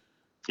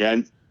 Yeah,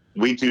 and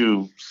we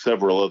do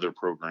several other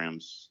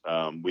programs.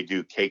 We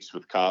do Cakes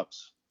with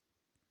Cops.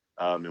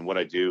 And what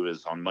I do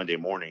is on Monday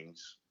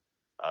mornings,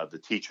 the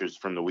teachers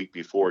from the week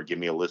before give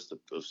me a list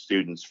of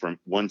students from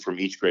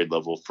each grade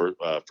level for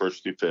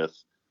first through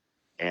fifth.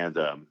 And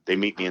they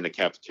meet me in the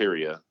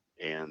cafeteria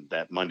and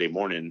that Monday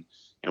morning,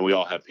 and we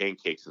all have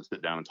pancakes and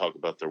sit down and talk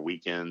about their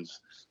weekends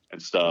and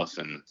stuff.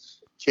 And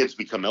kids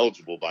become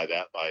eligible by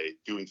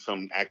doing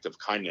some act of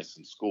kindness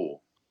in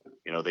school.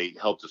 You know, they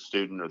helped a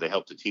student or they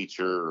helped a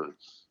teacher, or,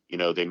 you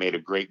know, they made a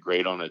great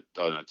grade on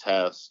a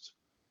test.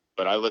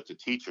 But I let the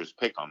teachers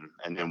pick them,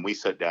 and then we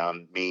sit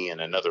down, me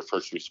and another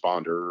first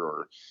responder,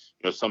 or,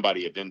 you know,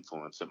 somebody of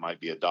influence. It might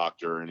be a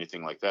doctor or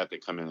anything like that. They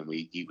come in and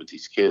we eat with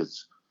these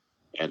kids,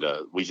 and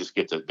we just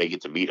they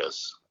get to meet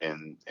us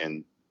and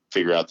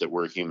figure out that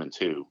we're human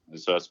too. And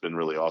so that's been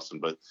really awesome.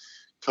 But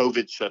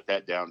COVID shut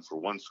that down for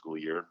one school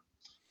year,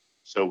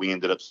 so we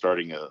ended up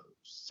starting a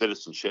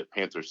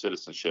Panther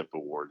Citizenship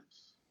Award,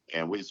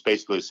 and it's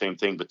basically the same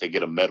thing, but they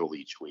get a medal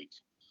each week,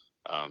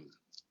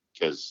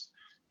 because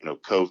you know,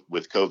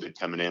 with COVID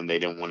coming in, they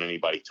didn't want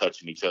anybody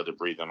touching each other,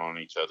 breathing on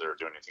each other, or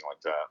doing anything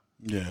like that.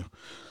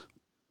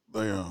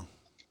 Yeah,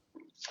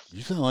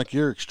 you sound like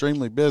you're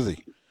extremely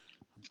busy.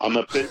 I'm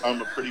a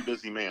pretty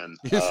busy man.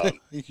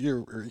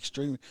 You're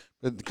extremely,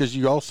 because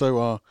you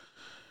also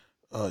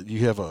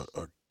you have a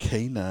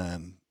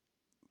canine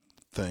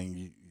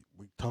thing.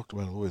 We talked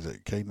about it. What is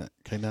it?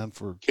 Canine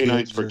for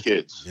Canines kids, for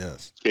kids.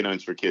 Yes.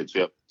 Canines for kids.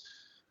 Yep.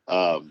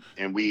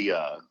 And we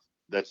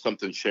that's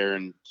something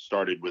Sharon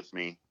started with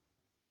me.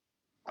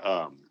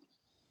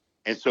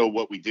 And so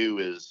what we do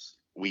is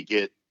we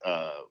get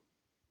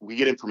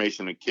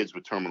information on kids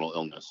with terminal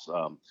illness.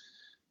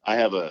 I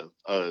have a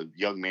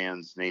young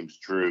man's name's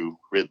Drew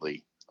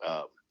Ridley.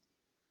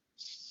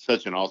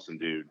 Such an awesome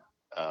dude.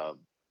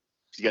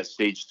 He's got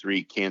stage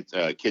 3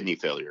 kidney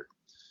failure,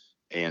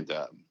 and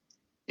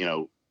you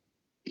know,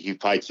 he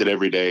fights it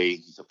every day.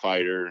 He's a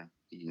fighter.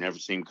 You never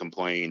see him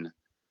complain.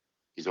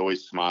 He's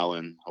always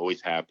smiling, always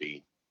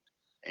happy.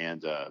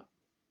 And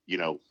you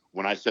know,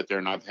 when I sit there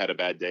and I've had a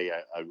bad day,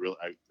 I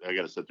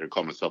got to sit there and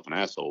call myself an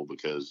asshole,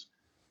 because,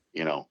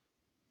 you know,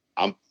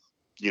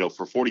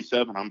 for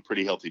 47, I'm a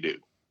pretty healthy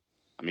dude.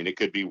 I mean, it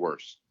could be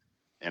worse.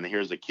 And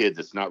here's a kid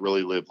that's not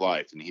really lived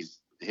life, and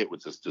he's hit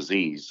with this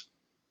disease,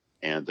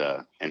 and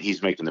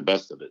he's making the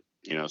best of it,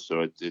 you know.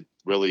 So it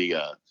really, you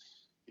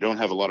don't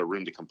have a lot of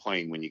room to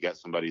complain when you got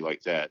somebody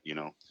like that, you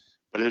know.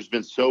 But there's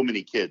been so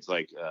many kids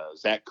like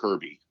Zach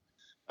Kirby,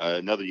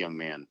 another young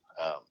man,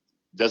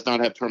 does not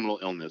have terminal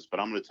illness, but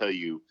I'm going to tell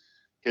you,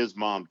 his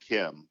mom,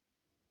 Kim,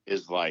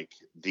 is like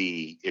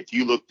if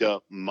you looked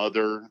up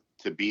mother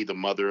to be the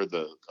mother of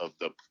the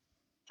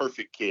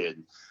perfect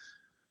kid,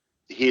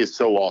 he is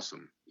so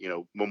awesome. You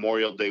know,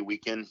 Memorial Day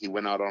weekend, he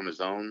went out on his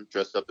own,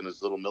 dressed up in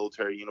his little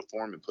military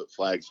uniform, and put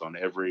flags on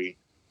every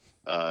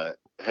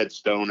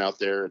headstone out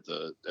there at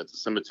the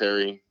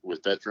cemetery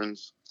with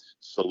veterans,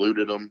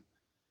 saluted them,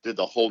 did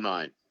the whole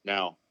nine.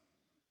 Now,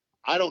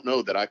 I don't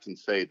know that I can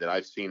say that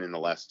I've seen in the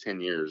last 10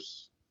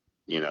 years,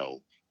 you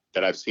know,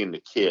 that I've seen the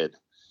kid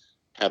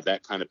have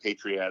that kind of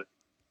patriotic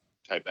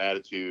type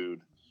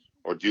attitude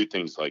or do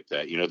things like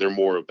that. You know, they're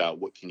more about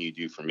what can you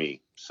do for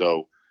me?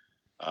 So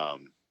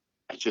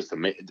it's just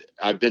amazing.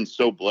 I've been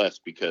so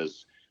blessed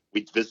because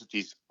we get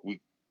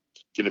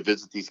to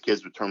visit these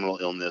kids with terminal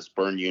illness,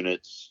 burn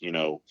units, you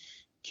know,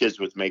 kids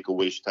with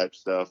Make-A-Wish type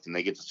stuff, and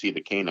they get to see the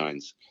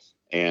canines.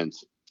 And,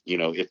 you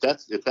know, if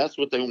that's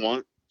what they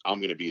want, I'm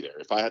going to be there.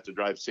 If I have to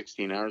drive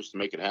 16 hours to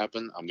make it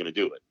happen, I'm going to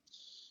do it.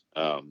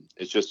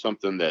 It's just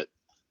something that,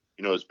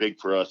 you know, is big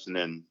for us. And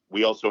then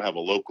we also have a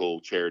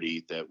local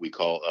charity that we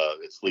call,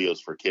 it's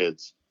Leo's for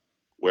Kids,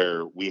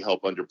 where we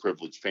help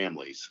underprivileged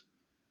families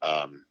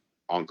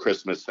on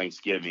Christmas,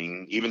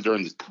 Thanksgiving, even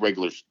during the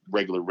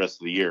regular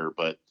rest of the year.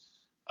 But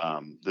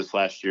this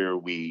last year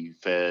we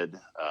fed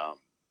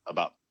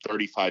about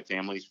 35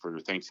 families for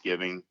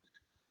Thanksgiving,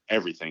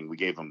 everything. We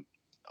gave them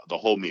the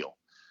whole meal.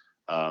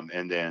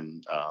 And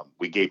then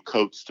we gave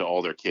coats to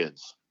all their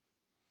kids.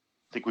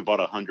 I think we bought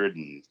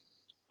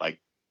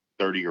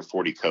 30 or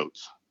 40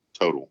 coats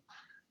total.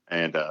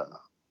 And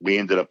we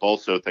ended up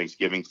also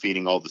Thanksgiving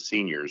feeding all the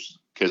seniors,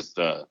 because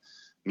the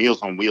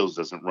Meals on Wheels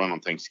doesn't run on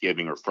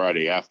Thanksgiving or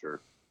Friday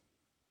after.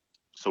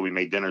 So we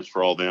made dinners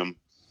for all them.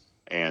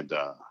 And,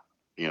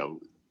 you know,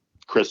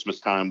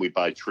 Christmas time, we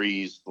buy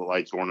trees,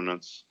 lights,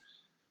 ornaments,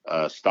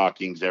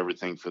 stockings,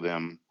 everything for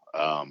them.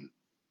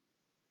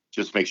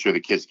 Just make sure the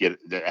kids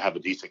have a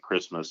decent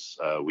Christmas.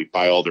 We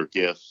buy all their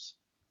gifts,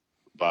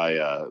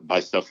 buy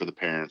stuff for the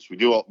parents.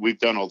 We've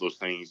done all those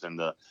things, and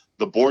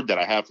the board that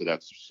I have for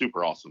that's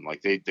super awesome.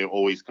 Like they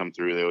always come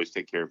through. They always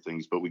take care of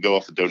things. But we go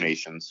off of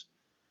donations,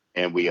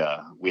 and we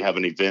have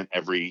an event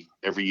every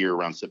year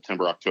around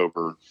September,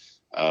 October,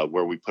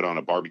 where we put on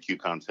a barbecue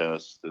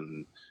contest,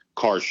 and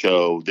car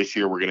show. This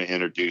year, we're going to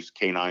introduce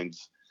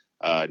canines,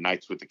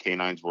 nights with the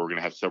canines, where we're going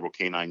to have several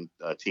canine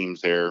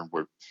teams there,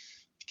 where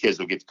kids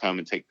will get to come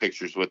and take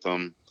pictures with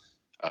them,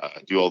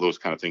 do all those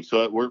kind of things.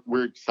 So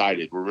we're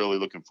excited. We're really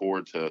looking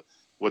forward to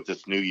what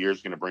this new year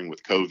is going to bring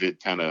with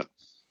COVID kind of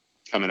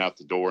coming out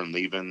the door and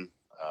leaving.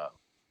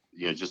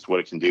 Just what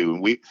it can do.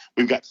 And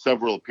we've got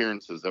several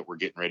appearances that we're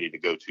getting ready to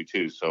go to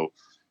too. So,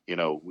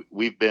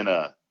 we've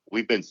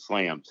been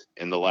slammed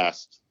in the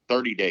last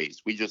 30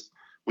 days.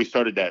 We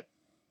started that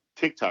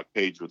TikTok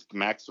page with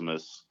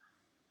Maximus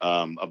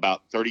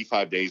about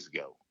 35 days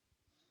ago.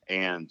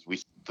 And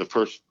the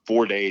first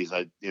 4 days,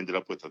 I ended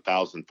up with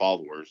 1,000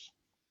 followers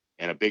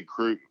and a big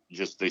crew.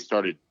 They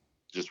started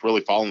just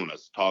really following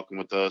us, talking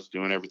with us,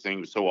 doing everything.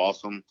 It was so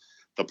awesome.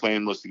 The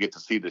plan was to get to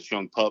see this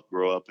young pup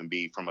grow up and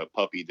be from a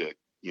puppy to,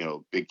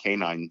 big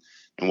canine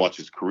and watch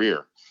his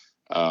career.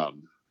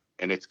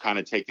 And it's kind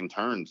of taken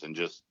turns and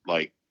just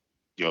like,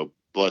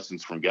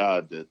 blessings from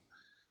God that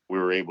we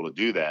were able to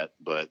do that.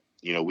 But,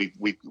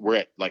 we're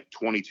at like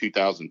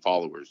 22,000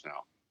 followers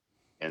now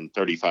in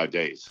 35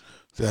 days.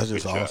 That's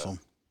just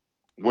awesome.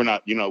 We're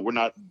not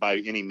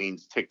by any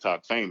means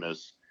TikTok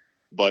famous,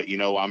 but,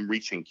 I'm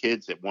reaching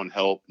kids that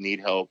need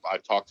help.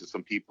 I've talked to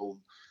some people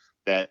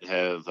that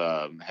have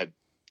had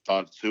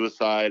thought of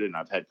suicide, and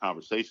I've had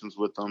conversations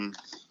with them.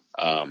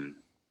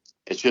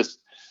 It's just,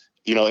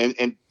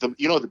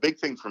 the big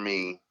thing for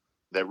me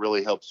that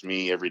really helps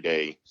me every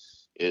day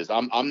is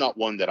I'm not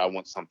one that I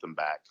want something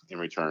back in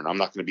return. I'm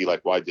not going to be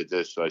like, well, I did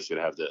this, so I should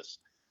have this.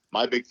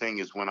 My big thing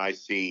is when I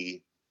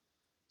see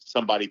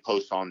somebody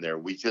post on there,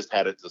 we just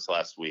had it this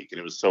last week, and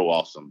it was so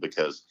awesome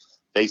because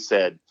they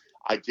said,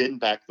 I didn't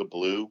back the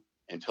blue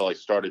until I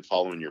started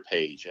following your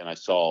page and I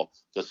saw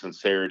the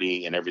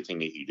sincerity and everything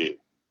that you do.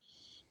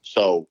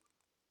 So,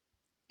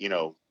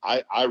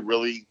 I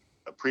really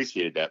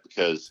appreciated that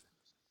because,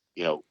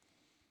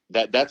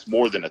 that's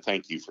more than a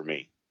thank you for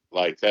me.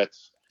 Like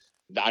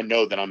I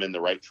know that I'm in the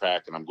right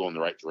track and I'm going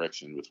the right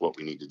direction with what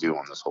we need to do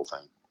on this whole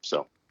thing.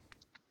 So.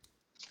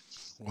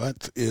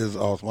 What is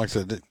awesome. Like I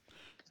said,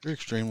 you're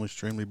extremely,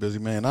 extremely busy,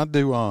 man. I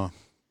do,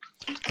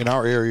 in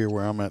our area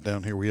where I'm at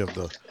down here, we have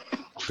the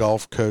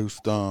Gulf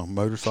Coast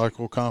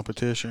motorcycle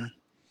competition,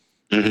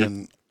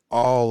 and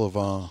all of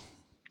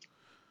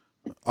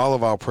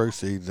our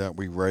proceeds that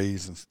we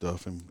raise and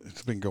stuff, and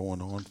it's been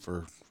going on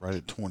for right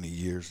at 20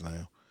 years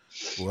now.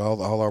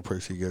 Well, all our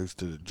proceeds goes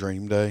to the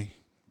Dream Day,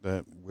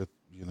 that with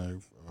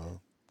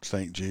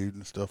St. Jude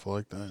and stuff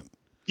like that.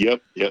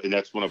 Yep, and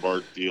that's one of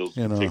our deals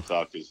with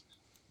TikTok is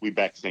we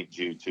back St.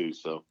 Jude too.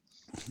 So,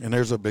 and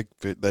there's a big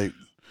there's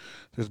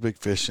a big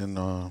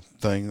fishing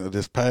thing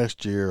this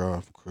past year.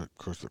 Of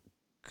course,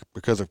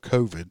 because of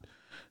COVID,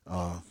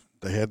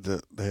 they had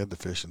the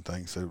fishing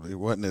thing, so it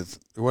wasn't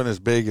as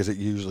big as it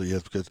usually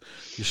is because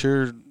you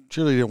surely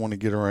didn't want to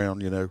get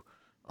around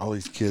all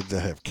these kids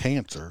that have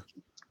cancer,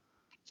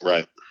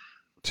 right?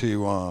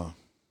 To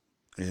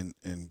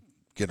and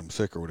get them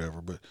sick or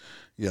whatever. But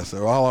yeah,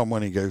 so all our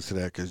money goes to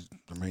that because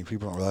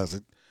people don't realize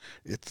it.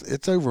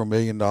 It's over $1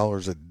 million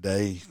a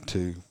day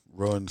to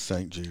run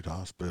St. Jude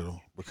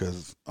Hospital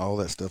because all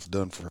that stuff's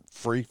done for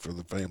free for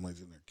the families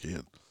and their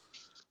kids.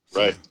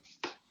 So, right.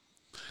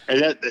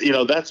 And that,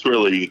 that's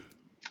really,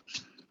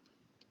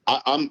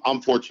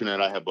 I'm fortunate.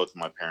 I have both of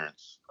my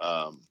parents.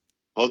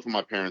 Both of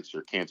my parents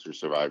are cancer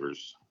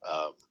survivors,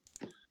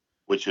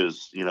 which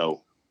is,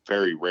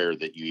 very rare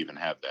that you even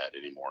have that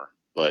anymore.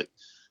 But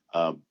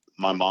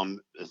my mom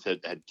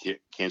had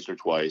cancer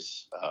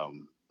twice.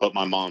 But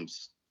my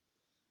mom's,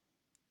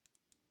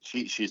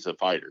 she's a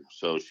fighter.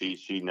 So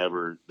she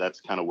never, that's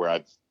kind of where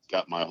I've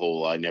got my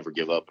whole, I never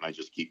give up and I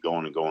just keep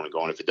going and going and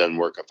going. If it doesn't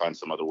work, I find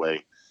some other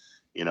way.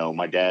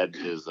 My dad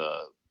is a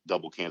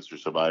double cancer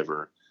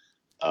survivor.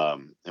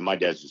 And my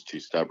dad's just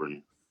too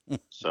stubborn.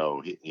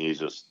 So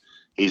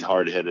he's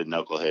hard-headed,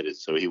 knuckleheaded.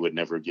 So he would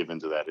never give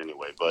into that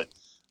anyway. But,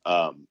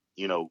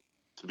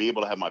 to be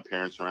able to have my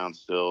parents around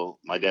still,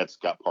 my dad's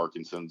got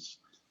Parkinson's,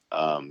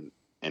 and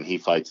he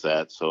fights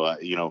that. So,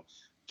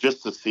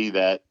 just to see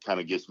that kind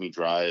of gives me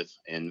drive,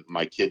 and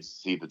my kids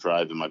see the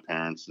drive in my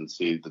parents and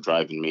see the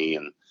drive in me.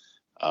 And,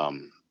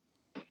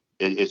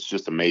 it's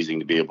just amazing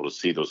to be able to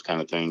see those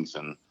kind of things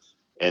and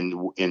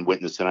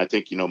witness. And I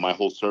think, my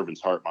whole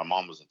servant's heart, my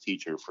mom was a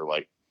teacher for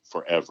like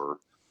forever.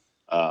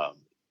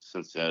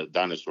 Since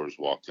dinosaurs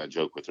walked, I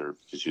joke with her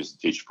because she was a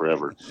teacher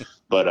forever.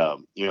 But,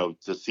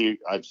 to see,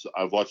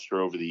 I've watched her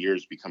over the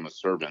years become a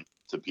servant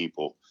to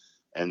people.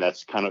 And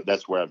that's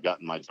where I've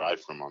gotten my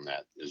drive from on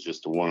that, is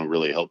just to want to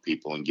really help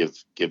people and give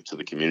to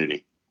the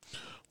community.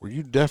 Well,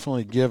 you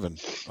definitely given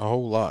a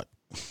whole lot.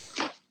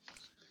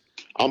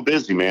 I'm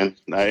busy, man.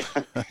 In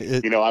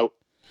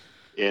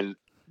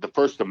the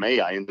 1st of May,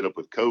 I ended up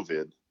with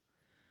COVID,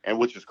 and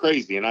which is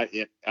crazy. And I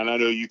know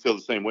you feel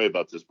the same way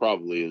about this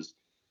probably is,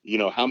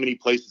 how many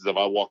places have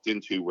I walked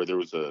into where there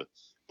was a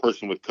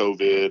person with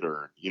COVID,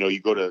 or,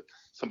 you go to,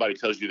 somebody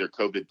tells you they're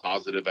COVID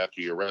positive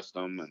after you arrest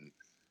them, and,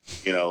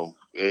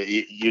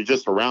 you're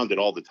just around it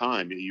all the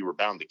time. You were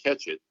bound to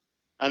catch it.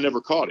 I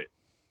never caught it.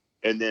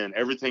 And then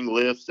everything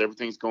lifts,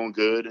 everything's going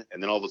good.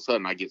 And then all of a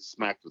sudden I get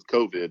smacked with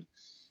COVID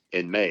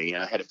in May.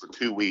 And I had it for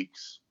 2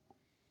 weeks.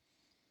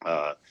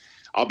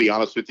 I'll be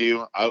honest with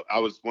you. I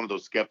was one of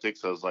those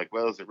skeptics. I was like,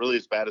 well, is it really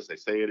as bad as they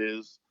say it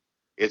is?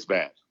 It's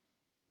bad.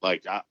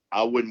 Like,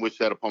 I wouldn't wish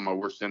that upon my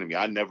worst enemy.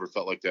 I never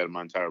felt like that in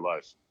my entire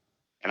life.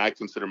 And I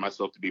consider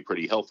myself to be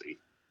pretty healthy.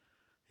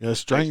 Yeah, it's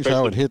strange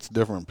how it hits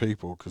different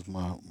people. Cause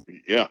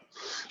yeah,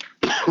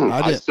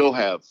 I still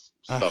have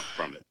stuff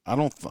from it. I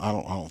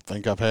don't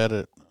think I've had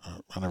it.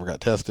 I never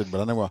got tested,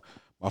 but I know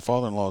my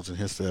father-in-law's in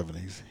his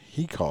 70s.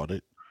 He caught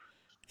it,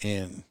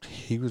 and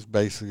he was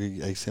basically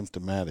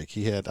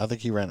asymptomatic. I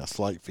think he ran a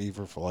slight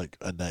fever for like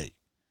a day.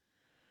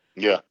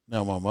 Yeah.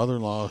 Now my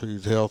mother-in-law,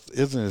 whose health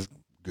isn't as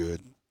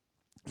good,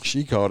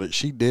 she caught it.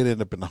 She did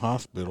end up in the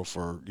hospital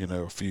for,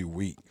 a few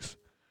weeks.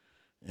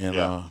 And,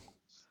 I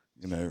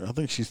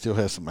think she still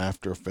has some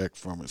after effects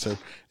from it. So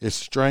it's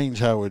strange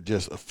how it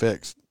just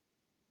affects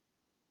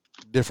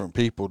different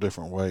people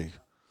different ways.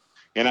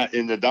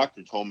 And the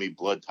doctor told me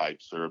blood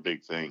types are a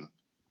big thing,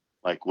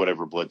 like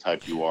whatever blood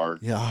type you are.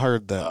 Yeah, I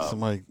heard that.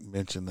 Somebody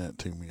mentioned that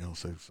to me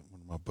also.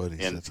 One of my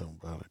buddies said something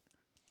about it.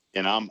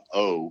 And I'm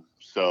O,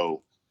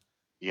 so,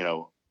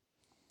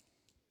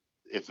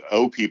 if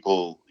O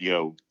people,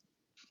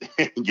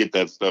 get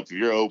that stuff, if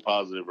you're O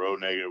positive or O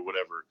negative,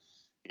 whatever,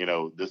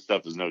 this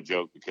stuff is no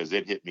joke because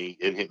it hit me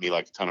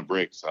like a ton of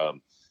bricks.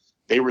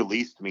 They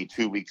released me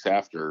 2 weeks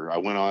after I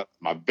went on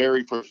my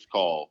very first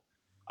call.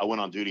 I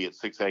went on duty at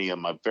 6 a.m.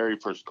 My very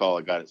first call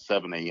I got at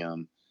 7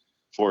 a.m.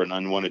 for an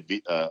unwanted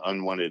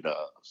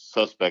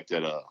suspect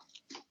at a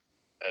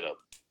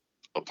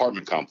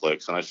apartment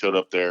complex. And I showed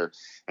up there,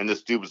 and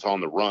this dude was on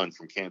the run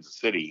from Kansas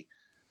City,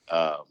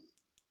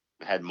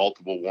 had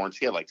multiple warrants.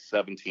 He had like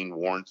 17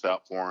 warrants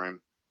out for him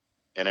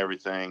and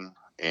everything.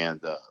 And,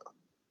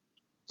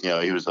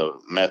 he was a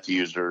meth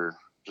user,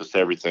 just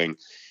everything,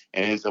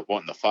 and ends up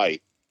wanting to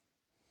fight.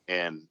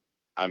 And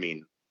I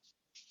mean,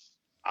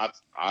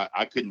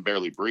 I couldn't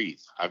barely breathe.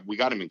 We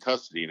got him in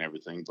custody and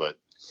everything, but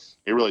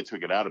it really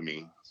took it out of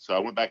me. So I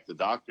went back to the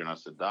doctor and I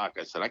said, Doc,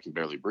 I can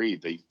barely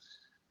breathe. They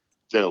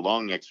did a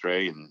lung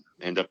x-ray and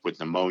ended up with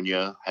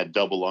pneumonia, had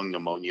double lung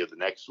pneumonia the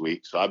next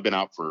week. So I've been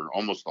out for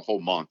almost a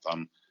whole month.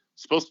 I'm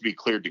supposed to be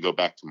cleared to go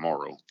back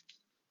tomorrow.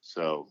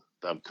 So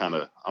I'm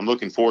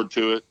looking forward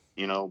to it,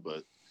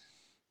 but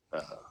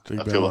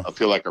I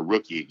feel like a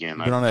rookie again.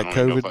 Been on that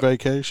COVID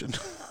vacation?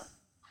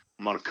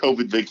 I'm on a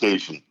COVID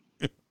vacation.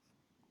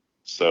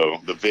 So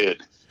the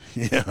vid.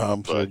 Yeah,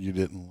 I'm sure you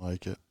didn't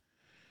like it.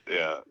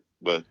 Yeah,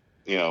 but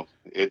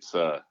if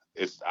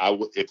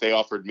they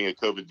offered me a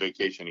COVID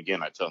vacation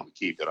again, I'd tell them to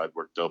keep it. I'd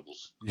work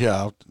doubles.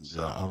 Yeah, I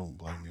don't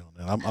blame you on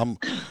that.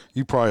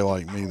 You probably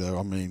like me though.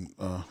 I mean,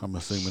 I'm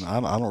assuming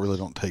I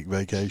don't take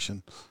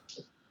vacation.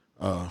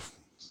 I've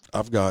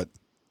got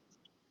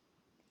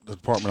the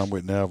department I'm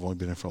with now. I've only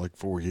been there for like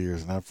 4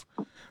 years, and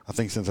I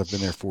think since I've been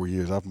there 4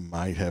 years, I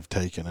might have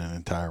taken an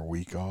entire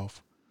week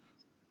off.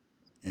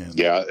 And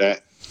yeah,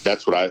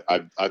 that's what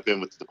I've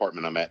been with the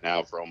department I'm at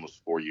now for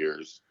almost 4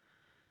 years.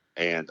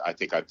 And I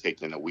think I've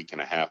taken a week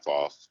and a half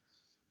off.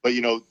 But,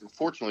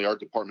 fortunately, our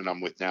department I'm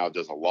with now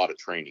does a lot of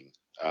training.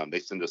 They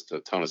send us a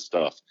ton of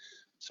stuff.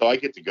 So I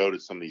get to go to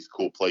some of these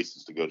cool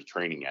places to go to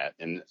training at.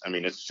 And, I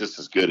mean, it's just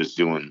as good as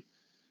doing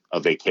a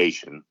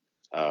vacation.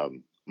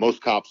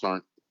 Most cops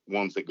aren't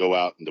ones that go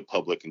out into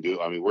public and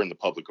we're in the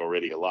public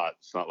already a lot.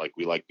 It's not like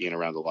we like being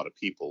around a lot of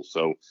people.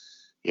 So,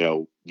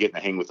 getting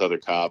to hang with other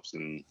cops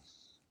and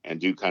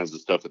do kinds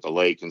of stuff at the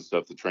lake and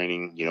stuff, the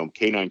training,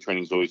 canine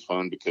training is always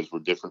fun because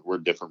we're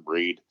a different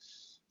breed,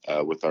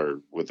 with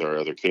our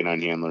other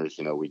canine handlers.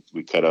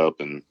 We cut up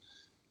and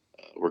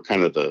we're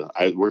kind of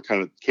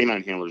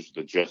canine handlers,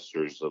 the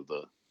jesters of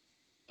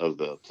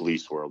the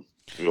police world.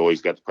 We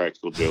always got the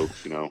practical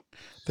jokes, I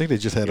think they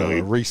just had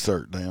a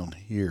recert down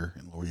here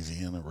in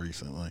Louisiana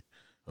recently,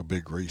 a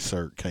big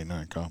recert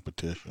canine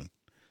competition.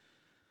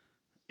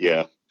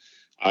 Yeah.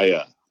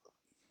 I,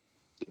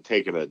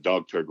 taken a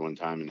dog turd one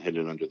time and hit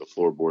it under the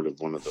floorboard of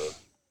one of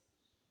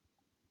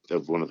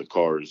the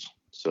cars.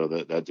 So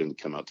that didn't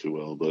come out too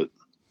well, but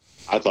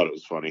I thought it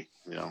was funny.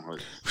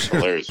 It's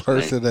hilarious.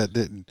 Person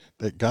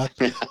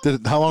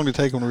how long did it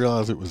take them to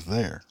realize it was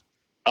there?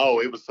 Oh,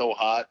 it was so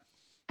hot.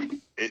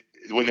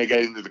 When they got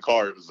into the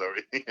car, it was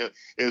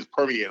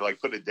permeated, like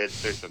putting a dead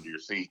fish under your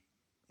seat.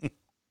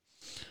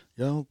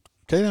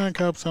 Canine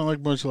cops sound like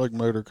a bunch of like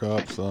motor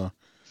cops.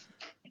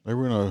 They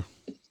were in a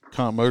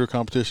motor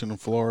competition in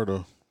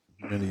Florida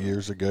many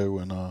years ago,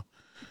 and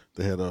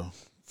they had a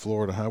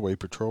Florida Highway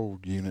Patrol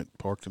unit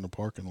parked in the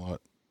parking lot,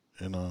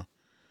 and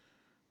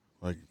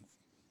like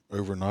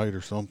overnight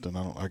or something.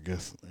 I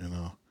guess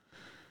a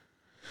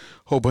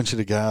whole bunch of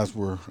the guys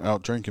were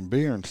out drinking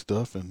beer and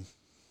stuff, and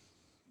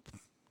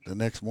the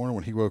next morning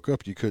when he woke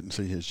up, you couldn't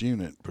see his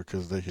unit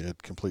because they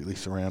had completely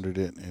surrounded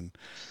it and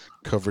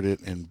covered it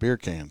in beer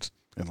cans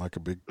in like a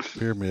big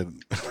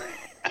pyramid.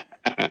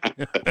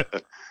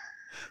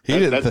 He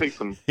didn't think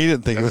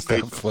it was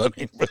that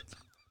funny, but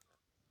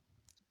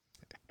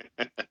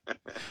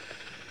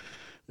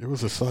it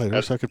was a sight. I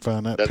wish I could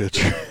find that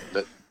picture.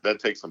 that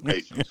takes some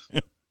patience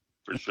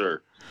for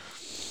sure.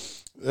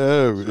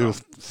 Oh, it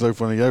was so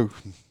funny. Oh,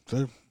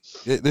 so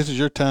this is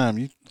your time.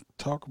 You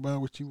talk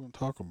about what you want to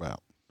talk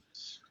about.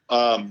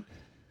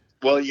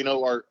 Well, you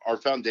know, our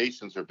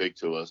foundations are big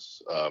to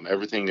us.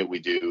 Everything that we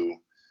do,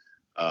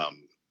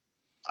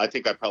 I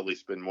think I probably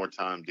spend more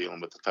time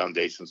dealing with the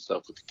foundation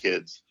stuff with the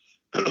kids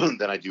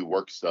than I do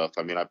work stuff.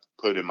 I mean, I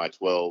put in my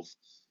 12.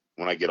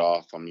 When I get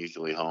off, I'm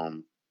usually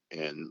home,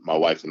 and my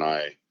wife and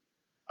I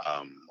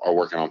are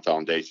working on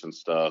foundation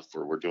stuff,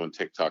 or we're doing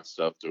TikTok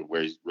stuff to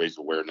raise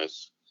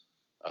awareness.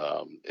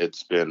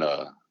 It's been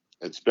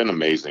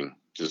amazing,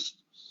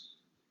 just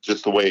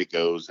the way it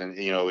goes. And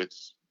you know,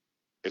 it's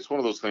one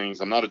of those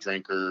things. I'm not a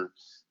drinker.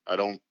 I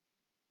don't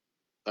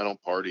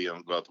party. I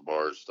don't go out to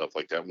bars, stuff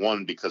like that.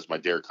 One, because my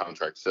DARE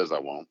contract says I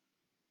won't.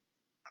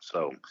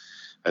 So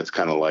that's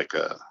kind of like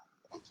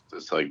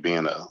it's like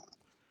being a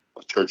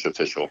church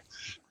official.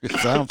 It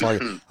sounds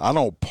like I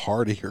don't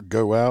party or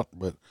go out,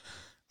 but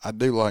I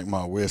do like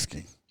my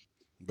whiskey.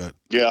 But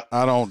yeah,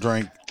 I don't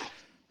drink.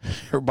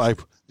 Everybody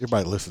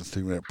listens to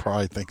me that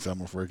probably thinks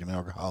I'm a freaking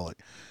alcoholic.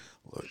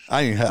 Look,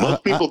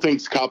 most people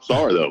think cops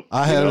are though.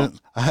 I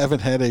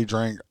haven't had a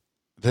drink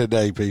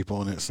today,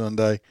 people, and it's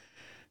Sunday.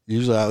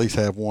 Usually I at least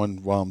have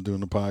one while I'm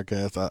doing the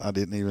podcast. I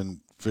didn't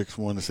even fix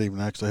one this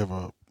evening. I actually have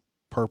a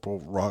purple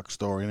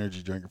Rockstar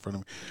energy drink in front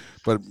of me.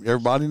 But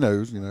everybody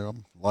knows, you know,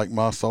 I'm like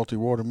my salty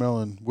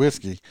watermelon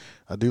whiskey.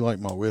 I do like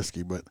my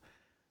whiskey, but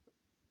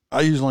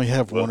I usually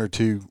have one or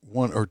two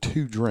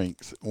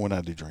drinks when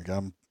I do drink.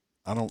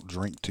 I don't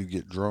drink to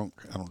get drunk.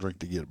 I don't drink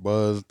to get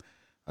buzzed.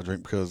 I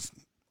drink because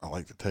I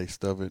like the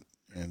taste of it.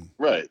 And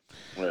right.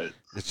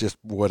 It's just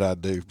what I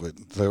do. But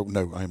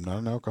no, I'm not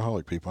an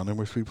alcoholic, people. I know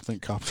most people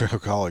think cops are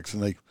alcoholics,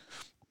 and they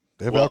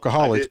have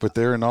alcoholics, but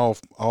they're in all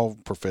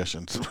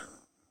professions.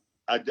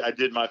 I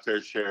did my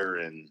fair share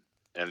in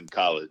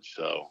college,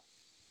 so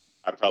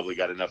I probably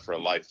got enough for a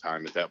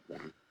lifetime at that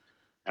point.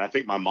 And I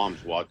think my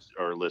mom's watched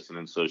or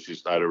listening, so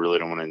I really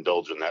don't want to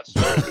indulge in that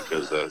story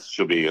because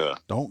she'll be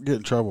don't get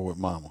in trouble with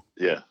mama.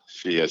 Yeah,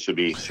 she'll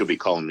be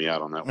calling me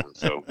out on that one.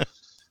 So,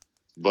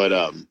 but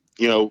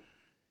you know,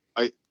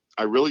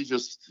 I really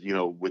just, you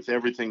know, with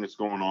everything that's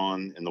going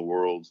on in the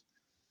world,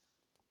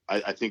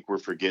 I think we're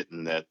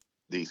forgetting that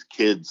these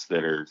kids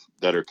that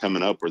are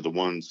coming up are the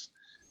ones.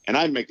 And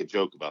I make a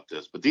joke about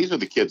this, but these are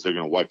the kids that are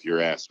going to wipe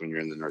your ass when you're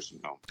in the nursing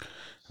home.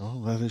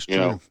 Oh, that is true.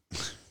 You know?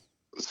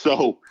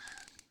 So,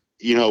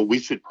 you know, we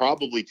should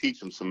probably teach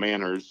them some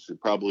manners. Should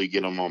probably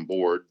get them on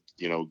board.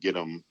 You know, get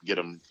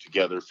them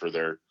together for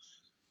their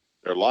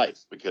life,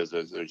 because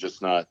they're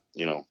just not.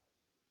 You know,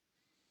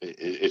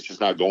 it's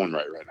just not going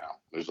right now.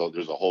 There's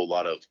a whole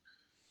lot of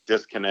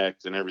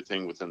disconnect and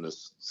everything within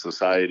this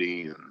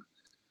society,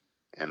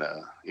 and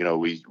you know,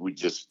 we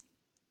just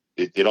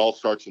it all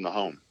starts in the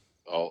home.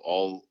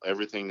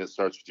 Everything that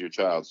starts with your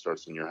child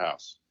starts in your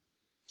house.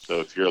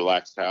 So if you're a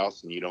lax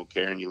house and you don't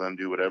care and you let them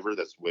do whatever,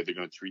 that's the way they're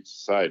going to treat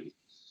society.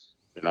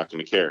 They're not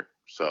going to care.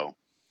 So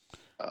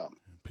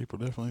people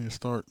definitely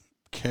start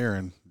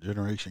caring.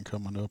 Generation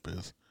coming up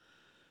is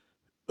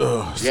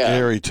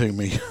scary to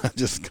me. I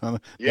just kind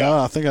of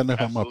I think I know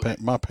how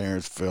my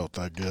parents felt.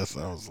 I guess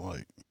I was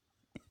like,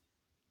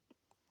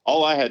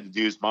 all I had to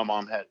do is my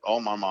mom had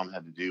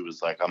to do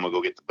was like, I'm gonna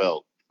go get the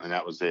belt, and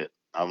that was it.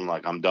 I'm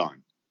like, I'm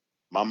done.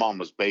 My mom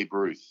was Babe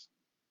Ruth.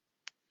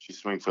 She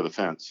swing for the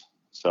fence.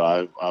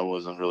 So I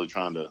wasn't really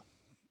trying to,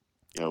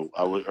 you know,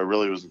 I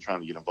really wasn't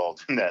trying to get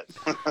involved in that.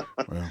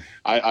 Well,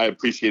 I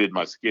appreciated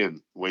my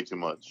skin way too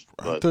much.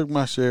 But I took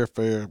my share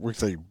fair. We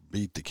say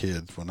beat the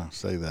kids. When I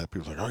say that,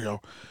 people are like, oh,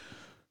 yo.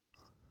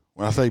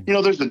 When I say, you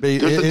know, there's a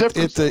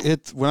difference.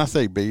 It's when I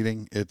say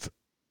beating,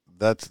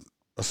 that's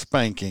a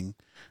spanking.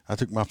 I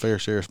took my fair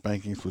share of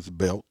spankings with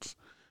belts,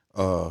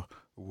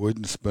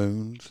 wooden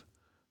spoons,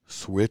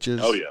 switches.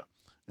 Oh yeah.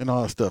 And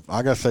all that stuff.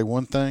 I got to say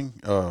one thing.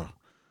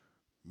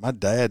 My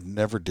dad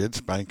never did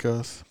spank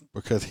us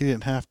because he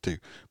didn't have to.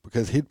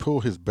 Because he'd pull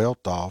his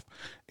belt off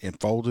and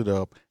fold it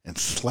up and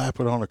slap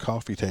it on a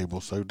coffee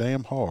table so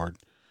damn hard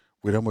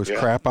we'd almost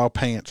crap our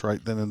pants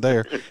right then and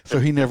there. So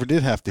he never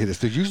did have to hit us.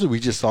 Because usually we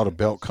just saw the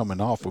belt coming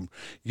off him.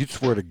 You'd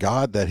swear to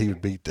God that he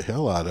would beat the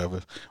hell out of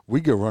us.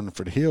 We'd go running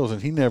for the hills,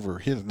 and he never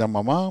hit us. Now,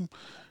 my mom,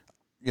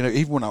 you know,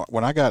 even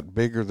when I got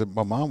bigger,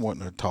 my mom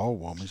wasn't a tall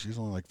woman. She was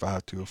only like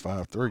 5'2" or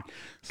 5'3".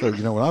 So,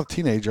 you know, when I was a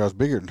teenager, I was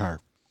bigger than her.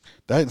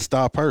 That didn't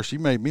stop her. She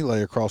made me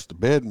lay across the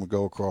bed and would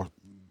go across,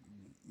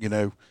 you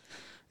know,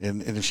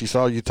 and if she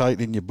saw you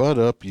tightening your butt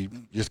up,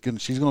 she's going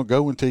to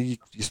go until you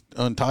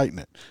untighten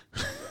it.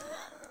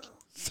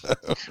 So.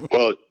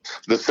 Well,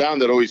 the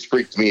sound that always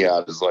freaked me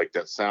out is like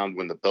that sound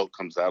when the belt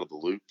comes out of the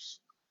loops.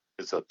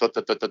 It's a thut,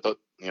 thut, thut, thut, thut,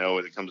 you know,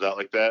 when it comes out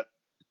like that.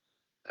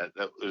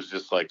 That was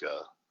just like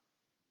a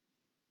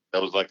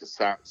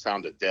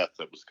sound of death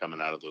that was coming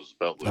out of those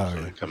belt loops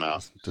when they come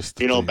out.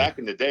 You know, back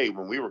in the day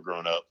when we were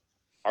growing up,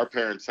 our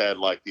parents had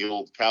like the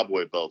old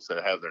cowboy belts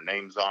that have their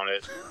names on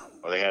it,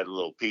 or they had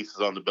little pieces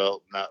on the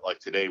belt, not like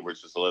today where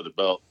it's just a leather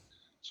belt.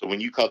 So when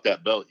you cut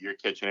that belt, you're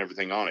catching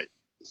everything on it.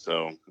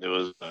 So it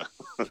was.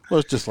 Well,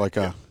 it's just like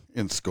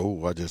in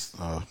school. I just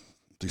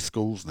these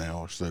schools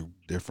now are so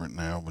different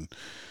now. And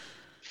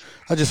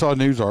I just saw a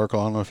news article.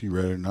 I don't know if you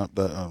read it or not.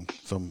 That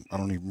I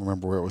don't even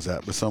remember where it was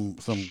at, but some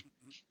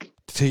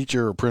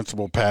teacher or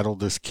principal paddled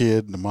this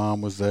kid, and the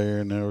mom was there,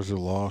 and there was a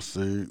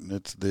lawsuit, and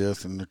it's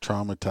this, and they're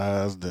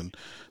traumatized, and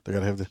they got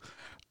to have this.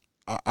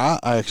 I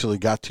actually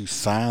got to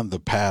sign the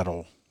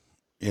paddle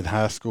in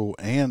high school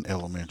and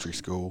elementary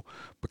school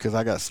because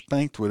I got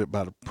spanked with it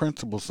by the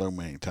principal so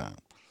many times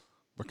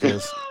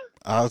because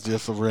I was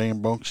just a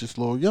rambunctious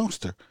little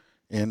youngster,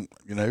 and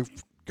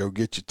go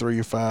get your 3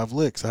 or 5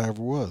 licks, however it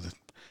was.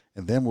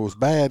 And then what was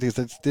bad is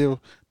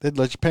they'd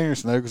let your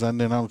parents know because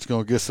then I was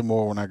going to get some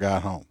more when I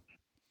got home.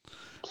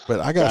 But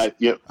I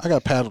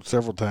got paddled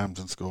several times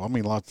in school. I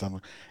mean, lots of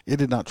times. It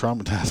did not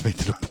traumatize me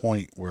to the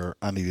point where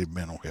I needed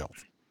mental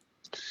health.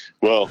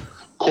 Well,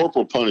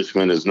 corporal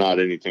punishment is not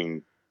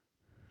anything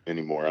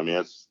anymore. I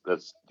mean,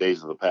 that's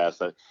days of the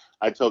past.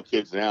 I tell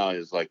kids now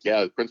is like,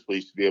 yeah, the principal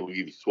used to be able to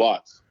give you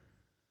swats,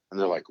 and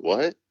they're like,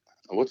 what?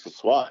 What's a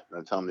swat? And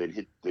I tell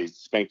them they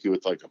spank you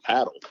with like a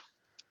paddle,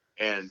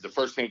 and the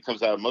first thing that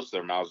comes out of most of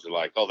their mouths are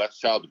like, oh, that's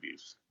child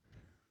abuse,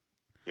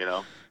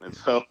 And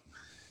so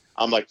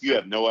I'm like, you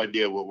have no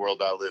idea what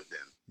world I lived in.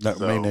 No,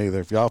 me neither.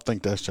 If y'all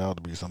think that's child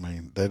abuse, I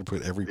mean, they'd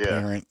put every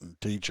parent and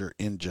teacher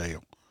in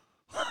jail.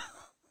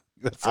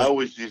 I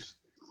always just,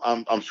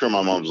 I'm sure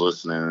my mom's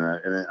listening,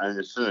 and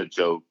it's in a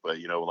joke, but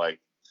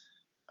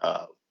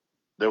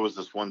there was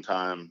this one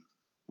time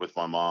with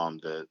my mom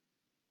that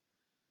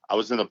I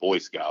was in the Boy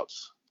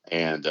Scouts,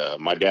 and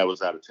my dad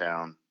was out of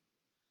town,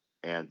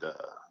 and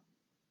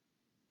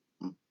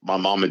my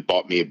mom had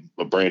bought me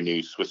a brand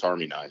new Swiss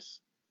Army knife,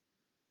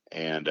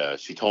 and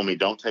she told me,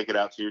 don't take it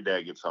out till your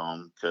dad gets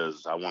home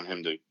because I want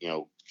him to,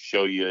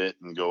 show you it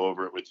and go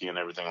over it with you and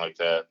everything like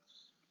that.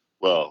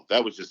 Well,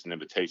 that was just an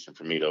invitation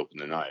for me to open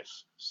the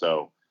knife.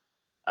 So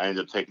I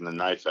ended up taking the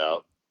knife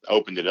out,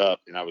 opened it up,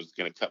 and I was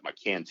going to cut my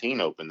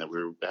canteen open that we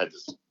had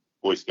this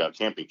Boy Scout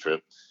camping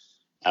trip.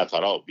 I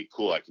thought, oh, it'd be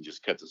cool. I can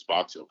just cut this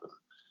box open.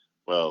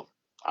 Well,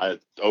 I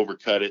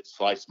overcut it,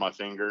 sliced my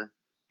finger,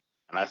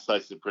 and I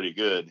sliced it pretty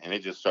good, and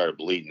it just started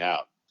bleeding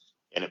out.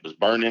 And it was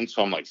burning,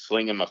 so I'm like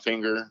slinging my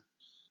finger.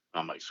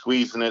 I'm like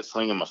squeezing it,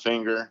 slinging my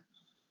finger,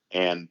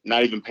 and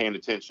not even paying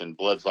attention.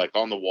 Blood's like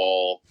on the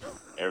wall.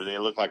 Everything.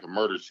 It looked like a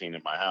murder scene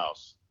at my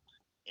house.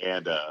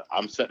 And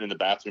I'm sitting in the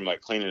bathroom,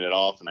 like cleaning it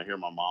off, and I hear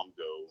my mom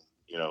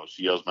go,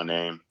 she yells my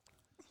name.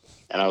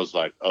 And I was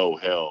like, oh,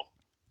 hell.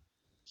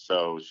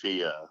 So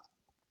she,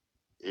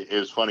 it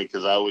was funny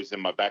because I always,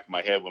 in my back of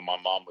my head, when my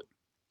mom would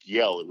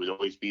yell, it would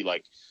always be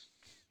like,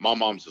 my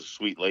mom's a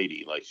sweet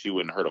lady. Like, she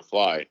wouldn't hurt a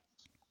fly.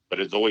 But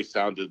it's always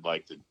sounded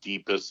like the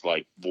deepest,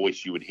 like,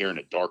 voice you would hear in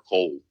a dark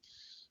hole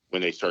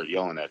when they start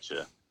yelling at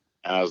you.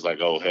 And I was like,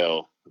 oh,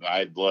 hell. I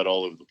had blood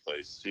all over the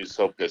place. She was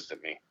so pissed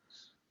at me.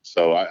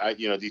 So, I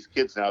these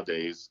kids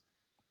nowadays,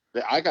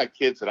 I got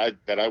kids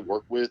that I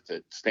work with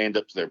that stand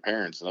up to their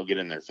parents and they'll get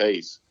in their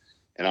face.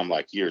 And I'm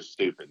like, you're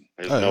stupid.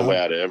 There's no way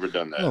I'd have ever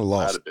done that. I'd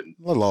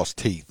lost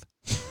teeth.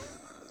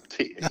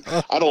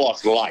 I'd have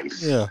lost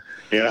life. Yeah.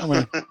 I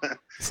mean,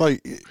 it's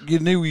like you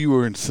knew you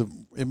were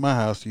in my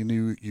house, you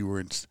knew you were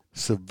in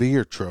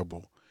severe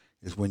trouble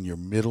is when your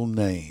middle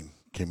name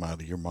came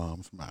out of your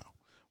mom's mouth.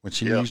 When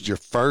she used your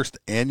first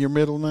and your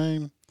middle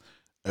name,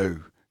 oh,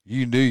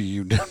 you knew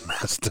you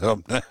messed up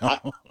now.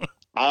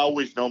 I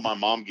always know my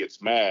mom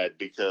gets mad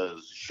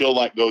because she'll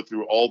like go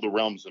through all the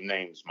realms of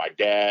names. My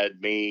dad,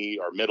 me,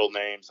 our middle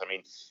names. I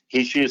mean,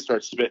 she just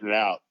starts spitting it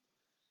out,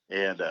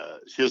 and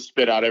she'll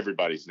spit out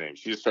everybody's name.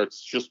 She'll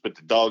spit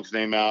the dog's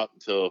name out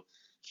until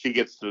she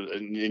gets to,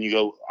 and you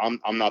go,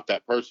 I'm not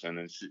that person,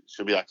 and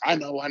she'll be like, I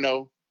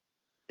know,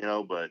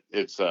 But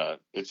it's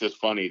just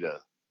funny to,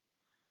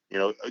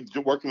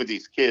 working with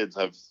these kids.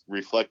 I've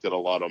reflected a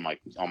lot on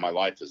my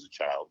life as a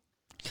child.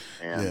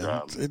 And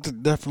it's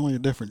definitely a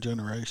different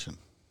generation.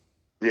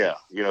 Yeah,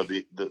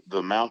 the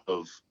amount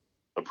of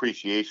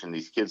appreciation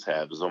these kids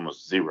have is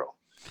almost zero.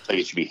 It's like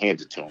it should be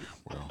handed to them.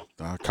 Well,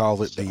 I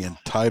call it the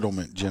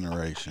entitlement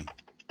generation.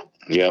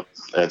 Yep,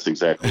 that's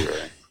exactly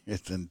right.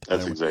 That's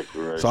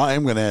exactly right. So I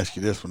am going to ask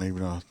you this one,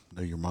 even though I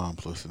know your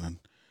mom's listening,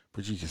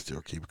 but you can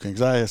still keep it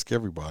because I ask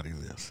everybody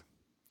this,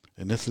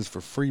 and this is for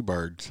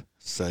Freebird's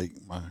sake,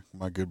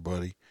 my good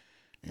buddy,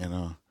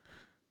 and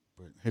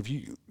but have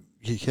you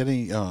had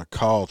any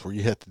calls where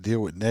you had to deal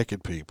with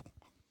naked people?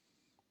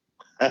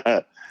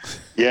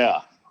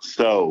 Yeah.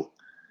 So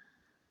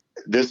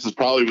this is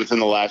probably within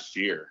the last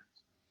year,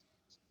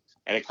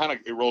 and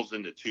it rolls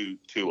into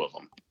two of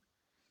them.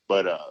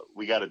 But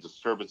we got a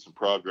disturbance in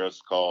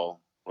progress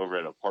call over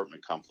at an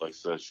apartment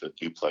complex, a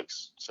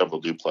duplex,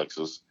 several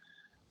duplexes.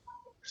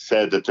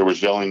 Said that there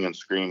was yelling and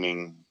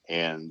screaming,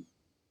 and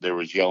there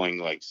was yelling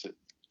like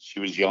she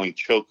was yelling,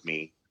 "Choke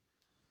me."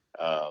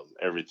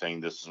 Everything.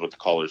 This is what the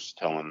caller's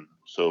telling.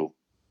 So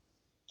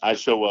I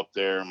show up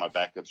there. My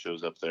backup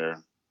shows up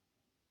there.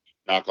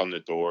 Knock on the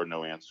door,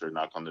 no answer.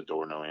 Knock on the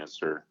door, no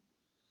answer.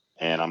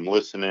 And I'm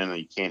listening, and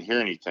you can't hear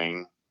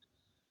anything.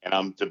 And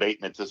I'm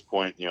debating at this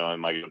point,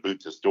 am I going to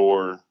boot this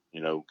door?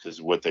 Because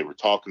of what they were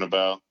talking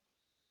about.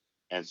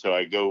 And so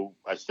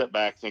I step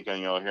back thinking,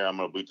 here, I'm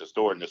going to boot this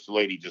door. And this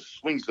lady just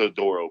swings the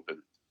door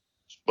open,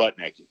 butt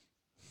naked,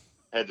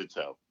 head to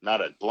toe,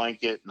 not a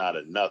blanket, not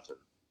a nothing.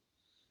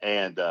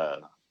 And,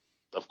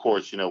 of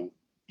course,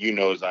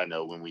 as I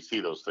know, when we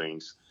see those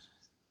things,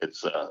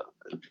 it's,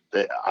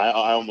 I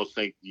almost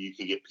think you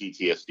can get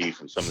PTSD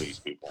from some of these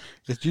people.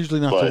 It's usually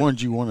not the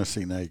ones you want to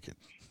see naked.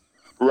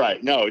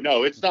 Right. No,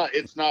 it's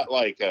not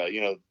like,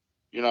 you're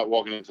not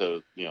walking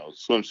into,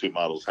 swimsuit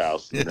model's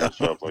house and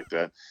stuff like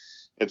that.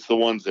 It's the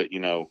ones that,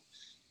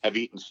 have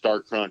eaten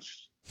Star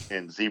Crunch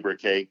and zebra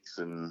cakes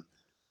and,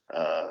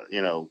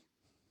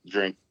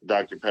 drink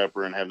Dr.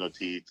 Pepper and have no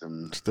teeth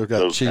and still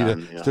got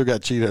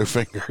Cheeto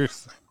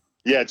fingers.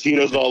 Yeah,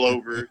 Cheetos all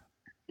over,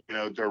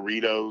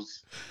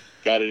 Doritos,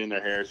 got it in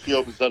their hair. She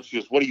opens up, she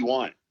goes, "What do you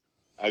want?"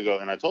 I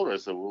told her, I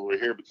said, "Well, we're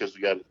here because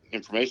we got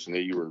information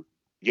that you were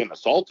getting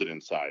assaulted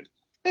inside."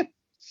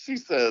 She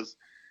says,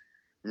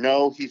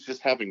 "No, he's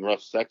just having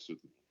rough sex with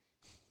me."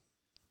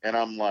 And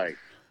I'm like,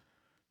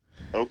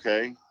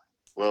 okay,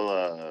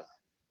 well,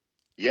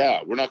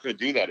 yeah, we're not going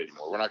to do that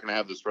anymore. We're not going to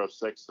have this rough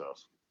sex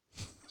stuff.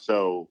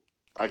 So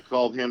I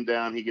called him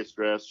down. He gets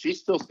dressed.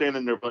 She's still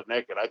standing there butt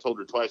naked. I told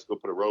her twice, go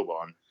put a robe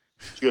on.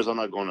 She goes, "I'm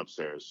not going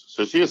upstairs."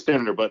 So she is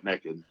standing there butt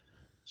naked.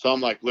 So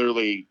I'm like,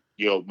 literally,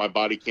 my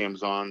body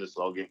cam's on. This is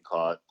all getting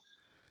caught.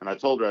 And I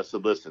told her, I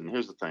said, "Listen,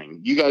 here's the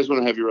thing. You guys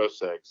want to have your rough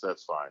sex,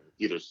 that's fine.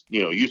 Either,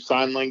 use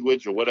sign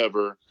language or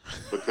whatever,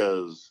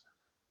 because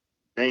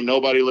ain't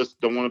nobody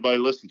don't want anybody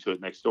to listen to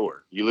it next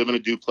door. You live in a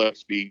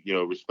duplex, be,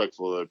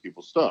 respectful of other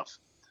people's stuff."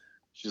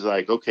 She's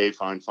like, "Okay,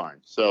 fine."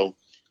 So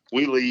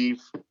we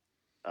leave.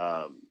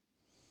 I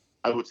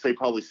would say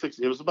probably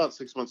it was about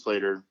 6 months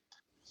later.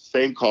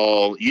 Same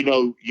call. You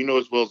know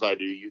as well as I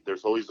do,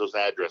 there's always those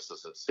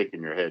addresses that stick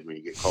in your head when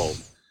you get called.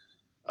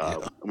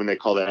 When they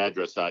call that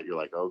address out, you're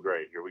like, "Oh,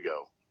 great, here we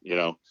go."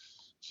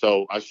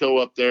 So I show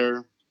up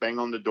there, bang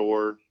on the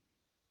door,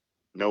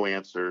 no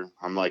answer.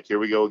 I'm like, "Here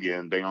we go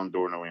again." Bang on the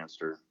door, no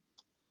answer.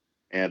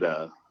 And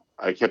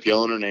I kept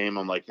yelling her name.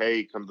 I'm like,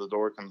 "Hey, come to the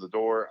door, come to the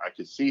door." I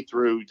could see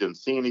through, didn't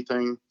see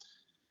anything.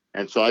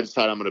 And so I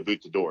decided I'm going to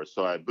boot the door.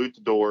 So I boot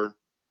the door.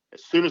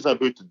 As soon as I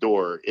boot the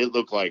door, it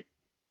looked like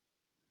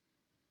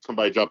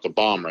somebody dropped a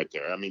bomb right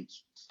there. I mean,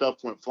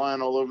 stuff went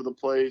flying all over the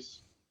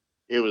place.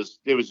 It was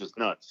just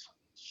nuts.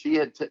 She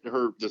had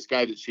this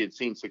guy that she had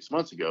seen 6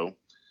 months ago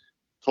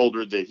told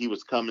her that he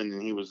was coming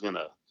and he was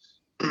gonna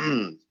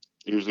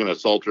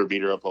assault her,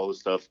 beat her up, all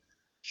this stuff.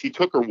 She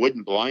took her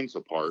wooden blinds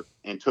apart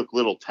and took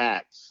little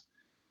tacks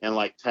and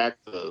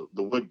tacked the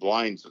wood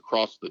blinds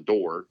across the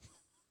door.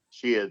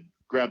 She had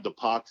grabbed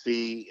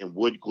epoxy and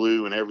wood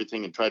glue and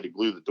everything and tried to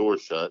glue the door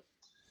shut.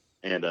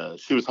 And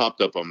she was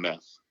hopped up on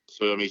meth.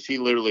 So I mean, she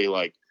literally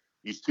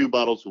used 2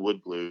 bottles of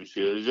wood glue.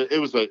 It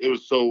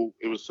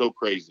was so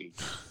crazy.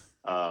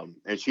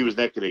 And she was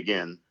naked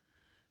again,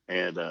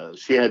 and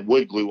she had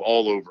wood glue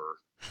all over.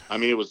 I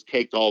mean, it was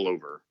caked all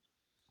over,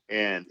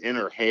 and in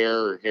her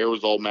hair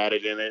was all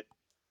matted in it.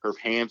 Her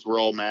hands were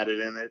all matted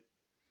in it,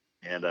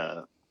 and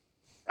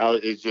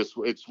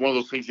it's one of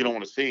those things you don't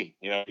want to see.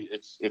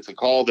 It's a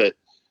call that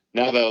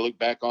now that I look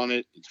back on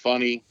it, it's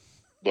funny,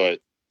 but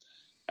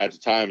at the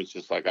time, it's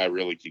just like I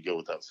really could go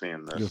without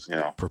seeing this.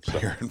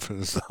 Preparing for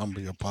the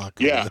zombie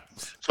apocalypse. Yeah.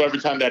 So every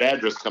time that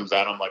address comes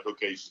out, I'm like,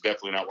 okay, she's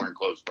definitely not wearing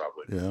clothes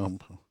probably. Yeah.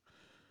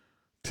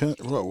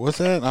 What's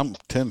that? I'm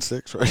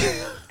 10-6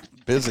 right.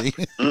 Busy.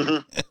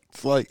 Mm-hmm.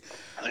 It's like,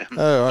 I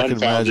can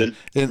imagine.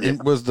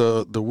 And was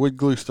the wood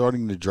glue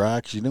starting to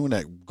dry? Because when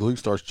that glue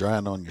starts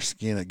drying on your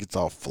skin, it gets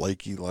all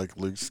flaky like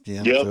loose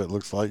skin. Yep. So it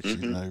looks like it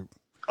was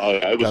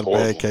got horrible. a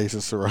bad case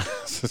of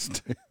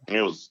psoriasis too.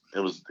 It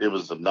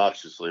was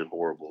obnoxiously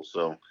horrible.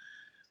 So,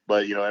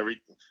 but you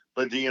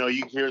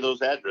hear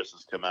those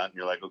addresses come out and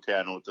you're like, okay,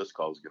 I know what this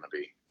call is going to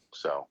be.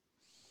 So,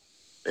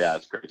 yeah,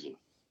 it's crazy.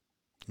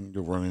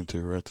 You'll run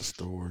into her at the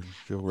store.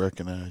 She'll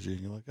recognize you.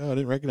 You're like, "Oh, I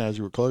didn't recognize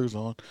you with clothes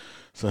on."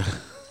 So,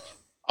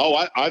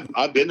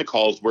 I've been to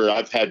calls where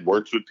I've had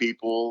words with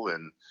people,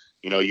 and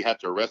you have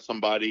to arrest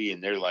somebody,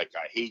 and they're like,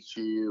 "I hate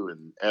you,"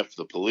 and F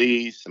the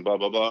police, and blah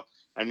blah blah.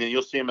 And then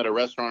you'll see them at a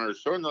restaurant or a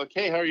store, and they're like,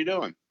 "Hey, how are you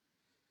doing?"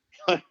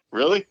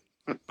 Really?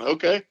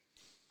 Okay.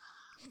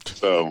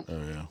 So.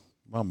 Oh yeah,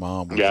 my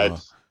mom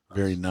was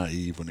very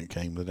naive when it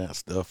came to that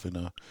stuff, and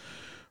I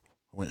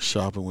went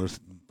shopping with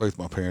both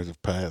my parents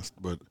have passed,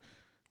 but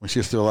when she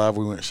was still alive,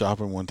 we went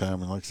shopping one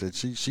time, and like I said,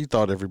 she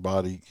thought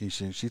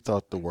she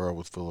thought the world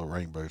was full of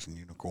rainbows and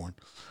unicorns,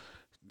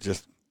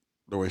 just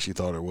the way she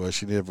thought it was.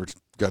 She never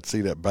got to see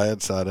that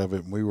bad side of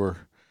it. And we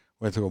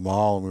went to a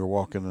mall, and we were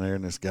walking in there,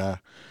 and this guy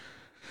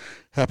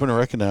happened to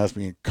recognize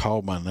me and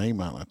called my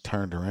name out, and I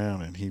turned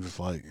around, and he was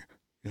like,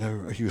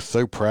 he was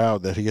so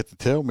proud that he had to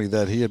tell me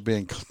that he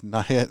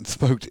hadn't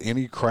smoked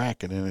any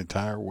crack in an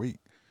entire week.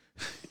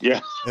 Yeah.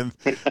 And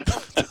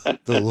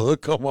the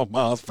look on my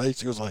mom's face,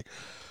 she was like,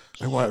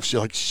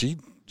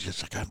 she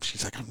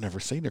she's like, I've never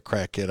seen a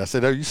crackhead. I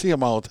said, oh, you see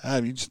them all the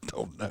time. You just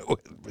don't know it.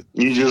 But,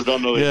 You just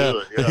don't know they yeah, do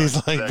it. Yeah, he's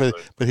like,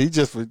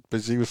 exactly.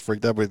 but she was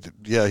freaked out. But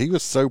yeah, he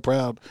was so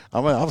proud.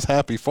 I mean, I was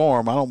happy for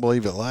him. I don't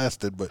believe it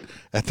lasted, but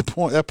at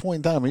that point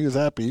in time, he was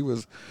happy.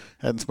 He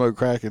hadn't smoked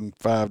crack in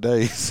 5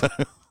 days. So.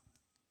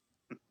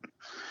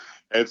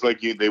 It's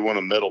like they want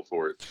a medal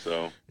for it.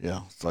 So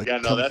Yeah, it's like, yeah,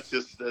 no, that's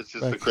just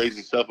the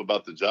crazy stuff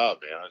about the job,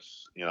 man.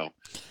 It's,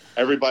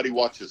 everybody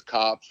watches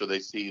Cops or they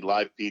see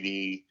Live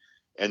PD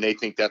and they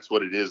think that's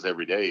what it is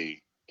every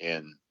day.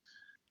 And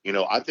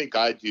I think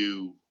I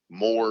do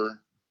more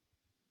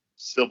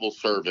civil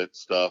servant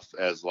stuff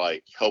as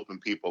like helping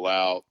people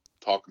out,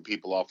 talking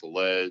people off the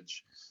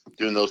ledge,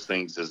 doing those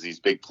things as these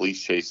big police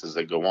chases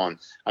that go on.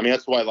 I mean,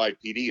 that's why Live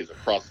PD is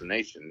across the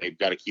nation. They've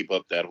got to keep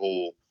up that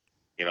whole.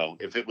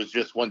 If it was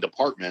just one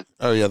department,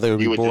 oh yeah, they would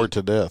be bored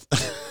to death.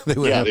 they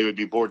would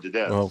be bored to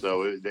death. Well,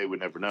 so they would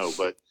never know.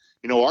 But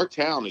our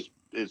town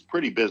is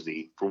pretty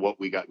busy for what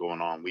we got going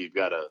on. We've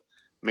got a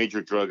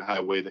major drug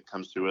highway that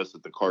comes through us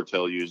that the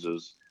cartel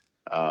uses.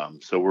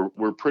 So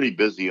we're pretty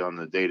busy on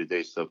the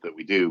day-to-day stuff that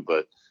we do.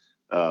 But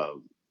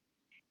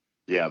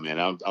yeah,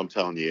 man, I'm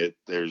telling you,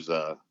 there's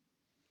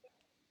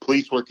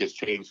police work has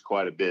changed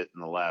quite a bit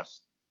in the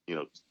last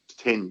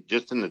 10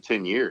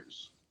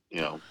 years.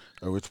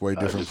 Oh, it's way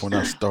different from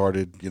when I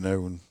started,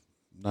 in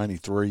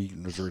 93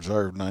 and was a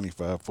reserve,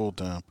 95 full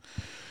time.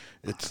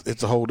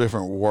 It's a whole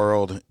different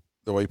world,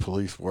 the way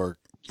police work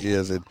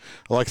is. And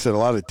like I said, a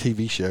lot of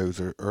TV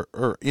shows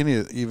or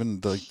even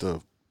like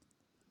the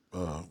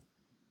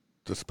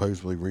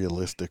supposedly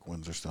realistic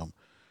ones or something.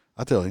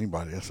 I tell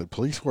anybody, I said,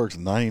 police work's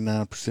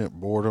 99%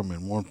 boredom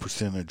and 1%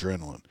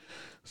 adrenaline.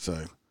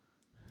 So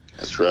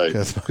that's right.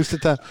 Because most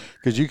of the time,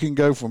 because you can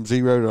go from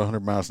 0 to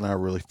 100 miles an hour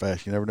really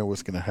fast. You never know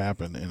what's going to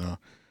happen.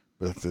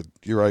 But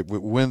you're right.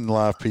 When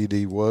Live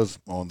PD was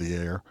on the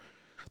air,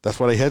 that's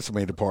why they had so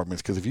many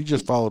departments. Because if you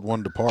just followed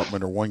one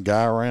department or one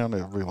guy around,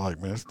 it'd be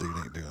like, man, this dude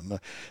ain't doing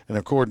nothing. And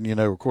according to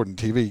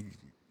TV,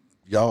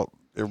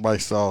 everybody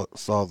saw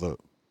the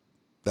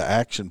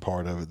action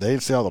part of it. They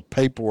didn't see all the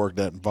paperwork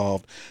that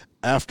involved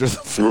after the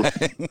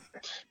fact.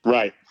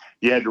 Right.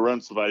 You had to run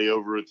somebody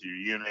over with your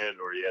unit,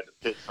 or you had to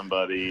pit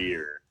somebody,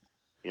 or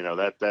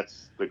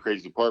that's the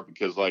crazy part.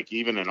 Because like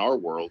even in our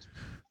world,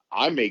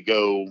 I may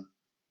go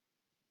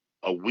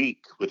a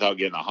week without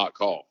getting a hot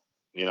call,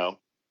 and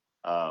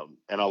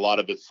a lot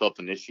of it's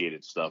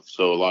self-initiated stuff.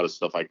 So a lot of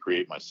stuff I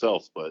create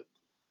myself, but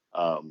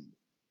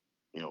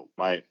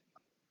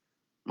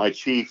my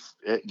chief,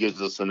 it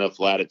gives us enough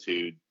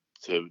latitude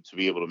to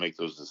be able to make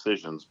those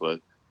decisions.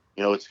 But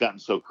it's gotten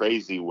so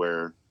crazy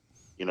where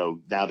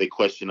now they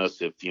question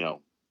us if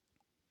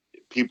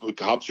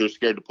cops are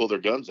scared to pull their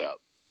guns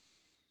out.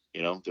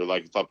 They're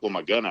like, if I pull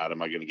my gun out,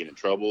 am I going to get in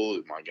trouble?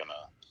 Am I going to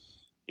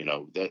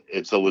that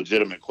it's a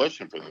legitimate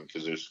question for them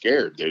because they're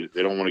scared.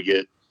 They don't want to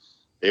get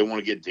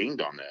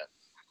dinged on that.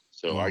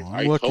 So well,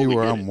 I I'm lucky totally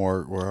where get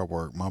I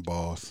work. My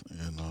boss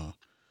and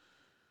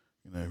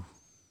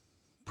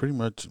pretty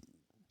much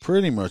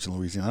in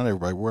Louisiana, not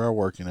everybody where I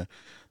work,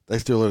 they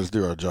still let us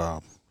do our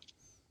job.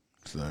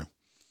 So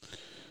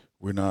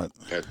we're not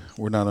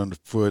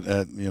underfoot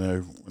at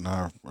and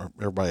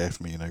everybody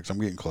asks me because I'm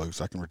getting close.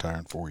 I can retire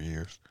in 4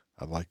 years.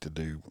 I'd like to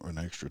do an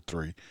extra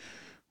 3.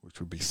 Which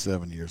would be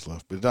 7 years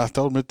left. But I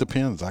told them it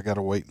depends. I got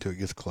to wait until it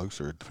gets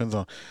closer. It depends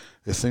on,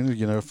 as soon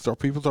as, if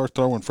people start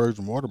throwing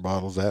frozen water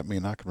bottles at me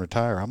and I can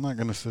retire, I'm not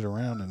going to sit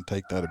around and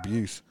take that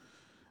abuse.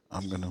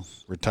 I'm going to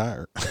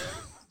retire.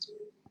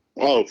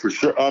 Oh, for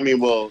sure. I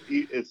mean, well,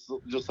 it's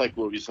just like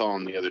what we saw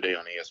on the other day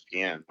on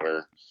ESPN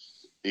where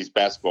these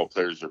basketball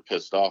players are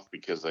pissed off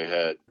because they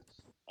had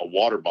a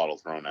water bottle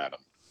thrown at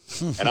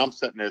them. And I'm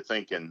sitting there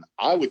thinking,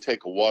 I would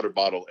take a water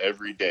bottle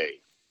every day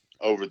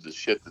over the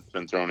shit that's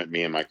been thrown at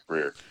me in my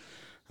career.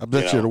 I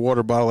bet you the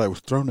water bottle that was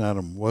thrown at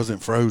him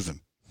wasn't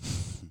frozen.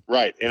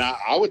 Right. And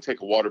I would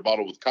take a water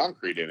bottle with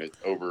concrete in it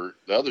over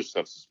the other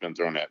stuff that's been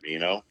thrown at me,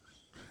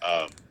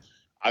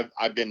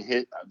 I've been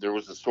hit. There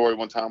was a story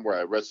one time where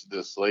I arrested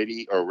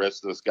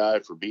this guy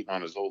for beating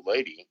on his old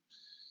lady.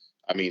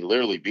 I mean,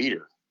 literally beat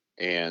her.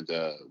 And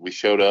we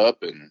showed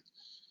up and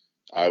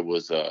I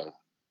was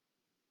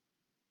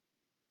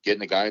getting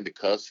the guy into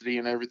custody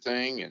and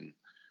everything. And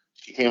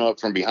she came up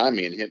from behind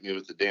me and hit me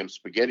with the damn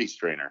spaghetti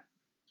strainer.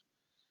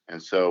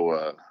 And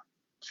so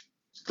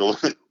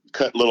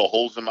cut little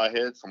holes in my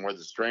head from where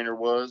the strainer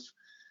was.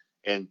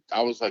 And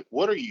I was like,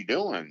 what are you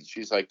doing?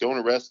 She's like, don't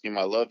arrest him.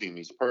 I love him.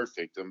 He's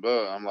perfect. And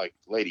I'm like,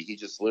 lady, he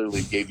just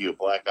literally gave you a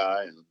black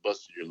eye and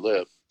busted your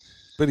lip.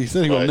 But he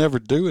said he'll never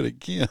do it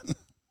again.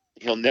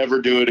 He'll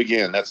never do it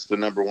again. That's the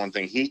number one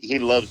thing. He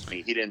loves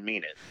me. He didn't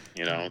mean it.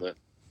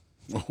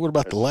 Well, what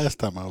about the last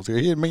time I was here?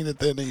 He didn't mean it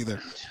then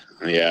either.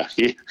 Yeah,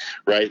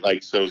 right.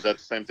 Like, so is that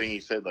the same thing he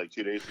said like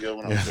 2 days ago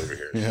when I was over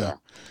here? Yeah. So.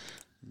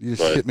 You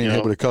just hit me in the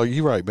head with a call.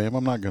 You're right, ma'am.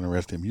 I'm not going to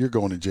arrest him. You're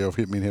going to jail.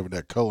 Hit me in the head with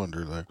that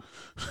colander, though.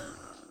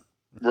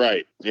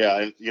 Right. Yeah.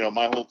 And,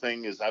 my whole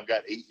thing is I've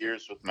got 8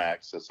 years with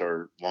Max. That's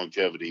our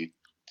longevity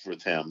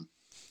with him.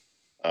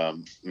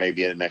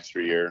 maybe an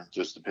extra year.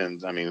 Just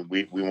depends. I mean,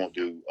 we won't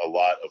do a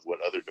lot of what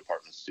other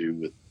departments do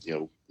with,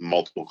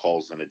 multiple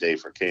calls in a day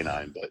for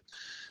canine.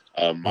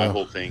 But my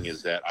whole thing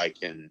is that I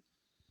can,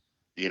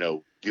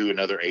 do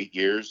another 8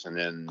 years, and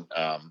then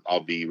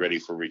I'll be ready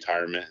for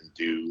retirement and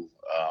do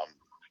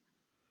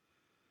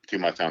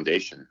my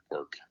foundation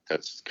work.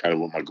 That's kind of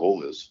what my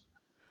goal is,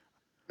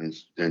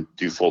 and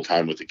do full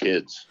time with the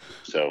kids.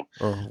 So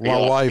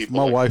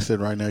my wife said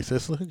right now,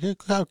 says,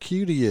 "Look how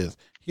cute he is.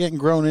 He hadn't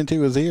grown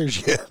into his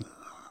ears yet."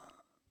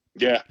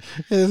 Yeah,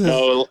 his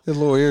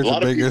little ears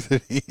are bigger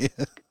than he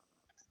is.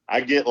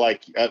 I get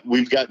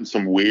we've gotten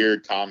some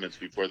weird comments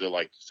before. They're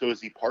like, "So is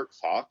he part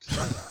fox?"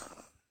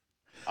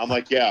 I'm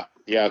like, yeah,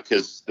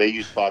 because they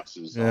use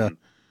foxes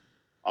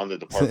on the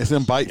department. It's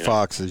them bite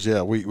foxes.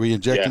 Yeah, we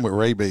inject them with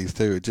rabies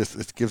too.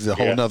 It gives a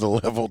whole nother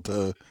level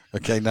to a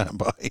canine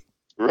bite.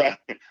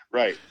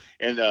 Right.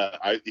 And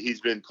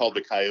he's been called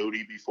a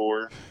coyote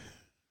before.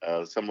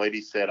 Some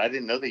lady said, "I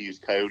didn't know they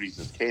used coyotes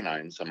as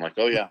canines." I'm like,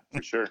 "Oh yeah,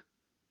 for sure,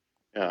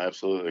 yeah,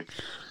 absolutely."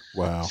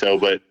 Wow. So,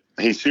 but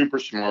he's super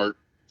smart.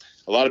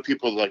 A lot of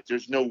people are like,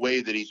 "There's no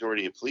way that he's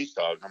already a police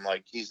dog." I'm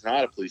like, "He's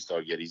not a police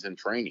dog yet. He's in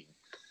training."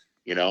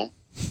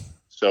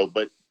 So,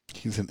 but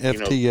he's an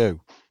FTO.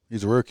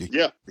 He's a rookie.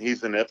 Yeah,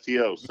 he's an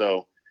FTO.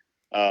 So,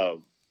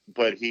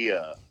 but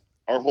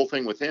our whole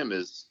thing with him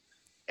is,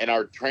 and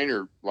our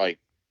trainer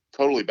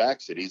totally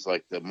backs it. He's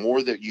like, the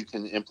more that you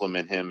can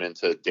implement him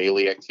into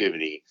daily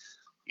activity,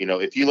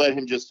 if you let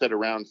him just sit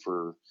around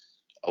for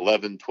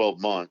 11,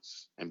 12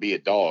 months and be a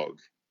dog,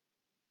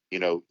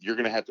 you're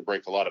going to have to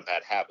break a lot of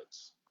bad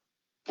habits.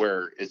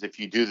 Whereas if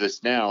you do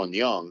this now and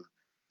young,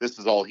 this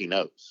is all he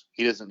knows.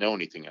 He doesn't know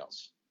anything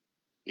else.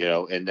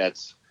 And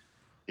that's,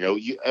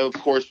 of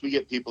course we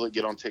get people that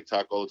get on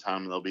TikTok all the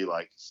time and they'll be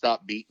like,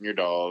 "Stop beating your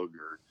dog,"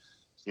 or,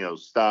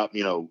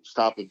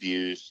 stop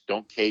abuse,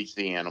 don't cage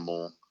the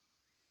animal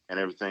and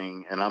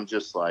everything. And I'm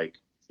just like,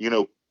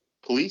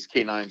 police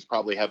canines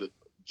probably have it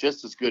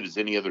just as good as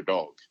any other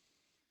dog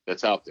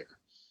that's out there,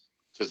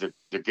 because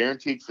they're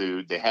guaranteed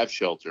food. They have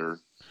shelter.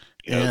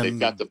 They've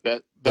got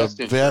the best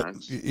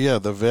insurance.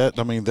 The vet,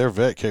 I mean, their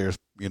vet care is,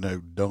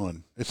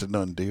 done. It's a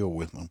done deal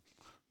with them.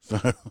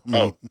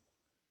 So,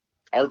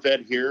 our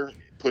vet here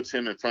puts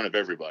him in front of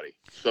everybody.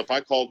 So if I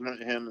called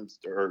him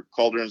or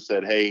called her and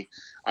said, "Hey,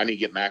 I need to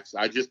get Max,"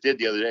 I just did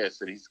the other day. I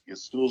said,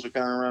 his stools are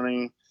kind of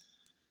running.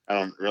 I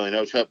don't really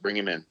know. Chuck, bring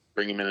him in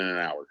in an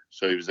hour.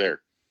 So he was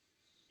there.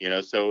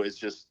 So it's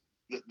just,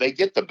 they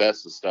get the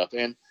best of stuff.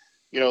 And,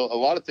 a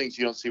lot of things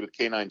you don't see with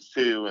canines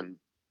too. And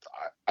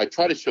I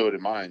try to show it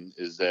in mine,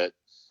 is that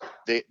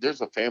there's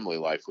a family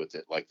life with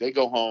it. Like, they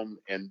go home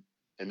and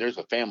there's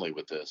a family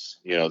with this.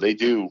 They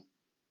do.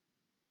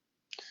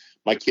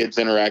 My kids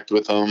interact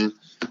with them.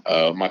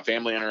 My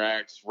family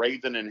interacts.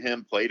 Raven and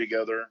him play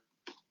together.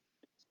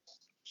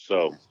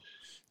 So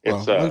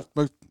it's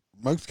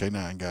most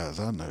canine guys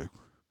I know,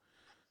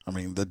 I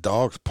mean, the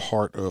dog's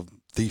part of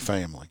the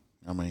family.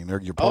 I mean,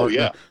 they're your partner. Oh,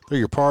 yeah. They're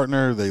your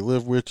partner. They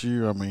live with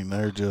you. I mean,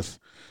 they're just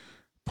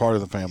part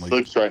of the family.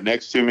 Sleeps right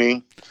next to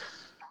me.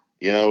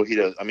 He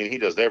does. I mean, he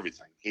does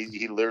everything.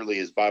 He literally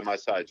is by my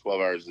side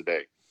 12 hours a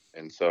day.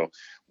 And so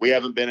we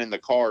haven't been in the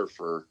car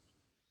for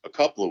a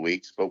couple of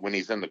weeks, but when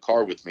he's in the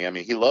car with me, I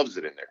mean, he loves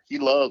it in there. He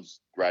loves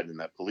riding in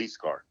that police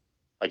car.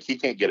 Like, he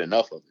can't get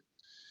enough of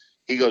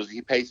it.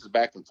 He paces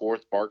back and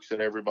forth, barks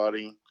at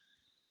everybody.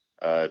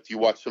 If you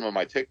watch some of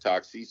my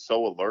TikToks, he's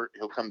so alert.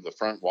 He'll come to the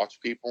front, watch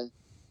people.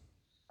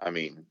 I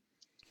mean,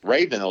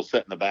 Raven will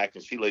sit in the back,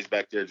 and she lays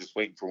back there just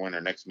waiting for when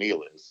her next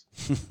meal is.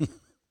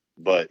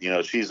 But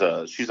she's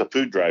a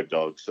food drive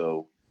dog,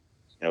 so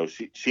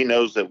she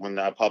knows that when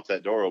I pop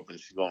that door open,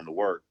 she's going to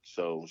work.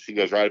 So she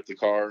goes right up to the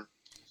car,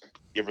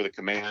 give her the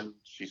command,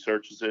 she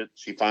searches it,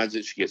 she finds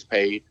it, she gets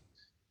paid.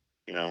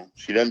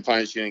 She doesn't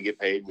find it, she didn't get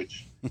paid,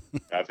 which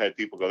I've had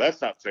people go, "That's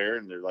not fair,"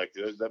 and they're like,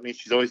 "That means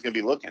she's always going to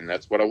be looking.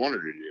 That's what I want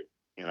her to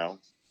do."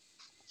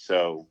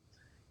 So.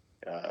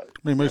 I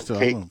mean, most of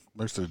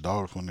the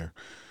dogs, when they're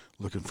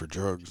looking for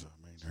drugs,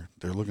 I mean,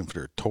 they're looking for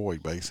their toy,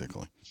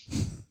 basically.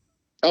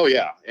 Oh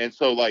yeah, and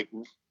so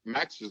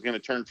Max is going to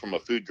turn from a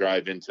food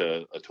drive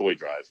into a toy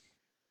drive.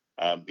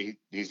 He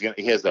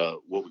has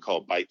what we call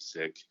a bite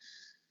stick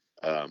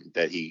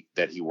that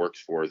he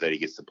works for, that he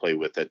gets to play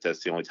with.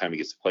 That's the only time he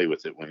gets to play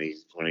with it, when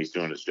he's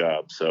doing his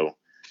job. So,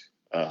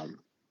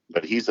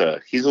 but he's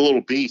a little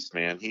beast,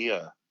 man.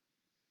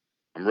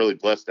 I'm really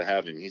blessed to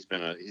have him. He's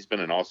been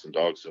an awesome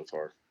dog so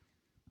far.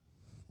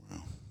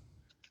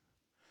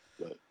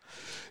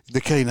 The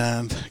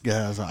canines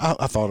guys,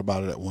 I thought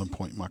about it at one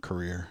point in my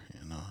career,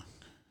 and I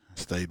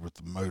stayed with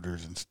the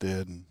motors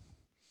instead. And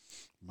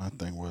my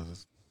thing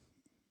was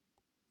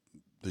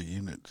the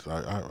units.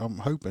 I'm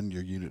hoping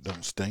your unit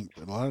doesn't stink,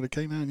 but a lot of the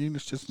canine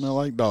units just smell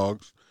like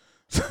dogs.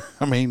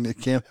 I mean, it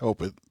can't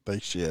help it; they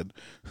shed.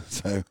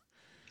 So,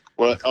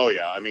 well, oh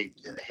yeah, I mean,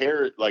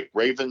 hair, like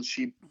Raven,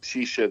 she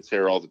sheds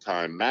hair all the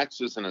time.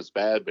 Max isn't as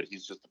bad, but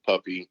he's just a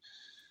puppy,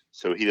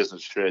 so he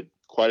doesn't shed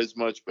quite as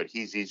much, but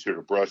he's easier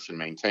to brush and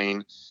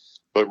maintain.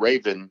 But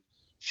Raven,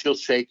 she'll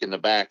shake in the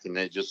back, and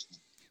then just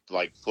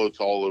like floats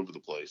all over the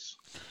place.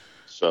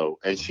 So,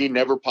 and she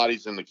never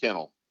potties in the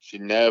kennel. She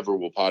never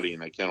will potty in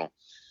that kennel.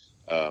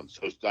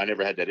 So I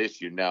never had that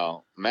issue.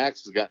 Now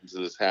Max has gotten to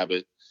this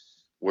habit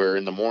where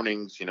in the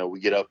mornings, you know, we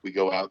get up, we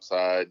go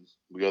outside,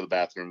 we go to the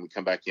bathroom, we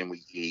come back in,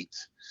 we eat,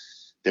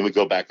 then we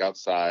go back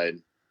outside,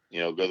 you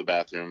know, go to the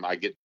bathroom,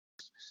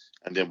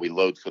 and then we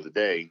load for the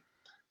day.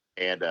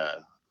 And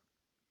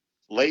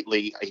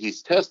lately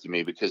he's tested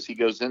me because he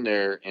goes in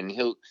there and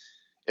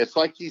it's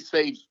like he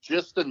saves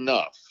just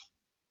enough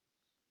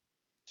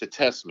to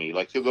test me.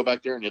 Like he'll go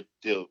back there and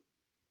he'll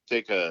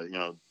take a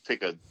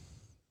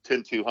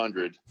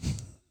 10-200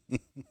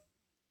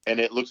 and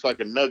it looks like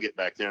a nugget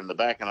back there in the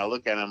back. And I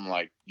look at him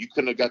like, you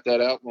couldn't have got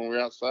that out when we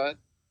were outside,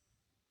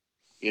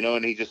 you know?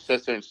 And he just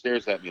sits there and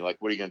stares at me like,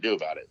 what are you going to do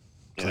about it?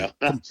 You know,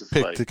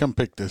 come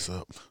pick this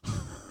up.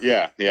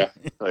 Yeah.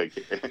 Like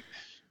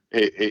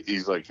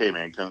he's like, hey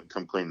man,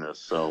 come clean this.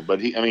 So, but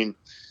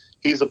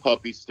he's a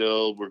puppy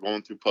still. We're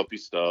going through puppy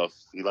stuff.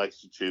 He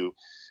likes to chew.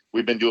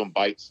 We've been doing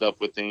bite stuff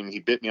with him. He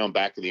bit me on the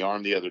back of the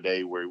arm the other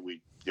day where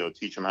we, you know,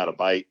 teach him how to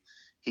bite.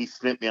 He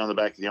snipped me on the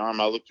back of the arm.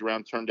 I looked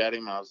around, turned at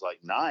him. I was like,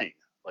 9,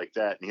 like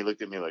that. And he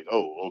looked at me like,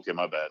 oh, okay,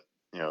 my bad.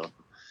 You know,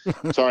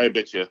 sorry I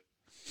bit you.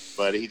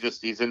 But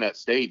he's in that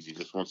stage. He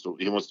wants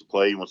to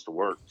play. He wants to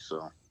work.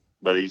 So,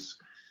 but he's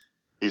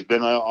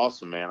been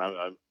awesome, man.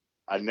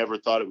 I never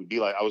thought it would be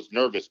like, I was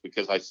nervous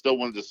because I still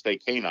wanted to stay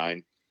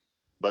canine.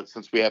 But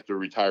since we have to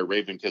retire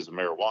Raven because of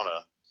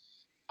marijuana,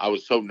 I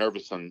was so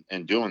nervous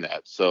in doing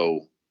that.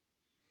 So,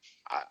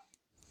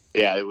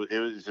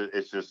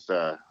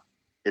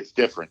 it's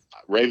different.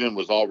 Raven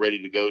was all ready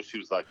to go. She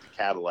was like the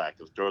Cadillac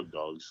of drug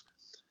dogs.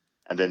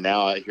 And then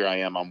now here I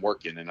am, I'm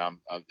working and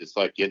I'm it's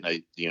like getting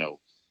a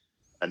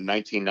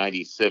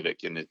 1990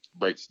 Civic and it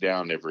breaks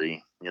down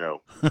every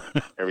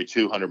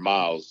 200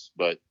 miles,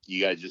 but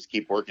you guys just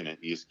keep working it.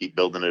 You just keep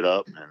building it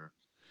up. And,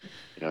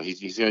 you know,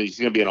 he's going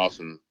to be an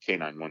awesome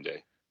canine one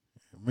day.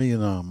 Me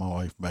and my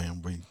wife,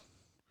 Bam,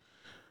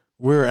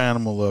 we're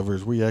animal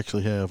lovers. We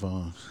actually have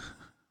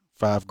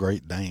 5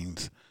 Great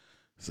Danes.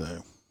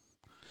 So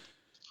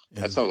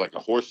that sounds like a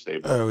horse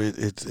stable. Oh,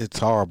 it's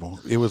horrible.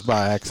 It was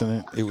by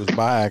accident.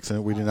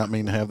 We did not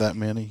mean to have that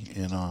many,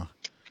 and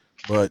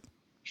but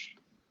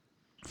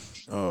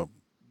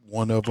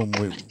one of them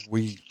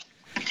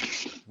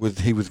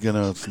he was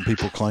gonna. Some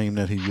people claimed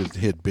that he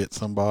had bit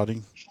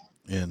somebody,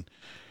 and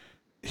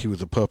he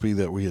was a puppy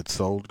that we had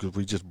sold because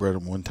we just bred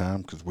him one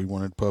time because we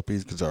wanted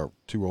puppies because our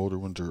 2 older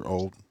ones are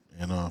old,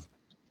 and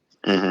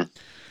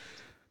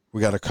we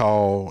got a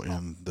call,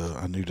 and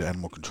I knew the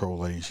animal control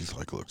lady. She's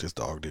like, look, this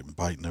dog didn't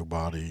bite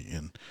nobody,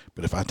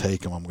 but if I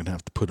take him, I'm going to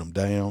have to put him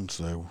down.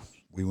 So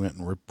we went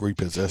and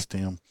repossessed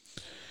him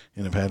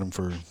and have had him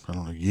for, I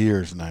don't know,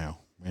 years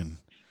now. And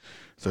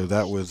so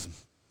that was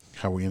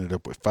how we ended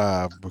up with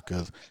 5,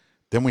 because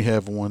then we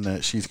have one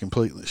that she's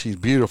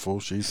beautiful.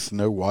 She's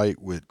snow white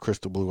with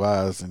crystal blue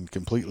eyes and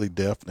completely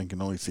deaf and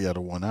can only see out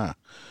of one eye.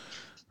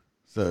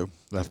 So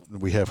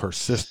we have her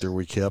sister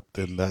we kept,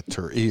 and that's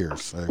her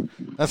ears. So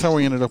that's how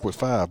we ended up with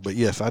 5. But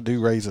yes, I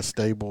do raise a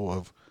stable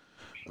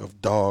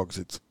of dogs.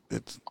 It's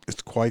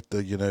quite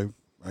the,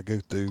 I go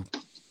through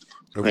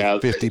over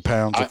 50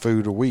 pounds of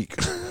food a week.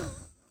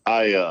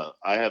 I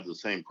have the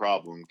same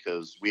problem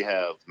because we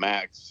have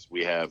Max,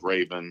 we have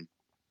Raven,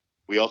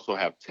 we also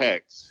have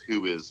Tex,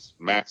 who is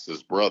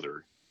Max's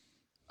brother.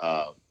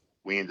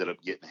 We ended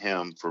up getting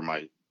him for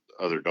my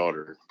other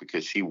daughter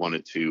because she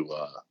wanted to.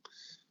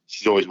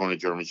 She's always wanted a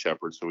German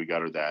Shepherd, so we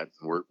got her that.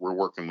 And we're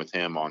working with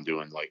him on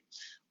doing like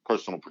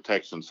personal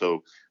protection.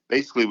 So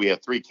basically, we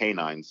have 3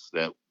 canines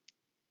that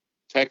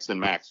Tex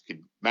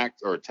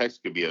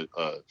could be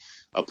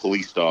a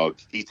police dog.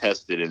 He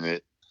tested in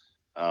it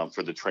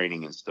for the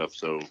training and stuff.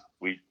 So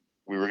we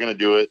were gonna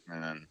do it,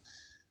 and then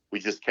we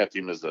just kept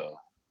him as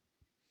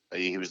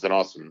he's an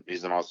awesome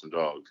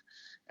dog.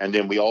 And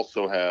then we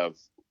also have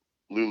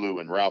Lulu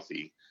and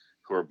Ralphie,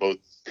 who are both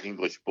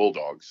English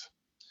bulldogs,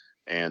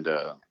 and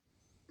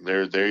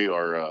they're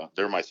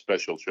my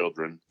special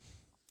children.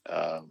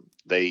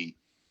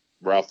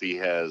 Ralphie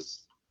has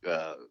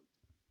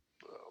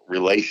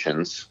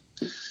relations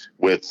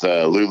with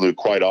Lulu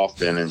quite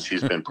often, and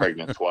she's been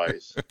pregnant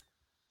twice.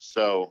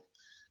 So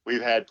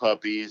we've had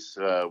puppies.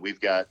 We've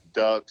got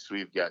ducks.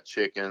 We've got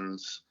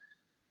chickens.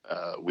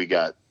 We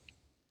got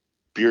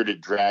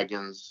bearded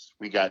dragons.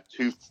 We got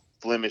 2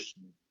 Flemish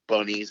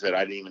bunnies that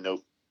I didn't even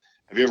know.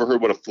 Have you ever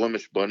heard what a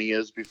Flemish bunny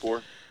is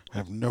before? I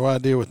have no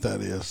idea what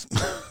that is.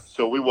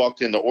 So we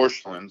walked into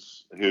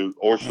Orscheln's, are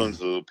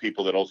the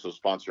people that also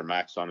sponsor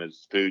Max on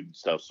his food and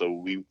stuff. So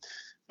we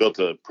built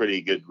a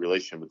pretty good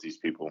relation with these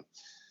people.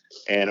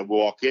 And we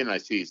walk in and I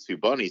see these 2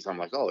 bunnies. I'm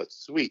like, oh,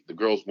 that's sweet. The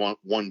girls want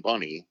 1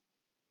 bunny.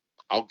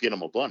 I'll get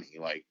them a bunny.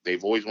 Like,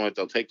 they've always wanted,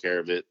 they'll take care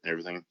of it and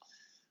everything.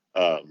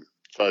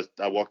 So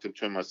I walked up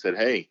to him. I said,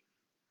 hey,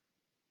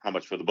 how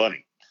much for the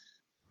bunny?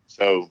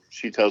 So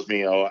she tells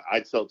me, oh,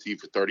 I'd sell it to you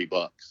for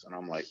 $30. And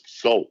I'm like,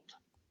 sold.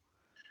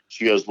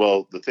 She goes,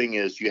 well, the thing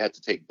is, you have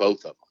to take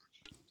both of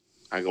them.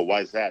 I go,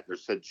 why is that?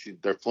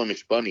 They're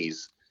Flemish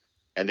bunnies,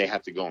 and they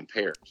have to go in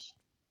pairs.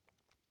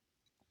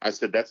 I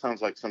said, that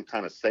sounds like some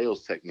kind of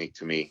sales technique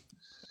to me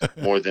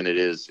more than it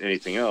is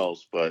anything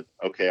else. But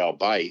okay, I'll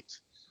bite.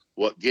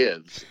 What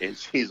gives? And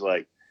she's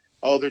like,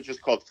 oh, they're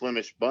just called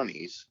Flemish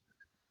bunnies.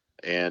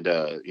 And,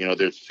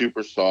 they're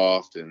super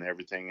soft and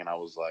everything. And I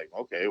was like,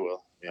 okay,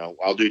 well,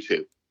 I'll do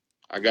 2.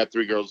 I got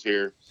 3 girls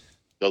here.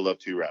 They'll love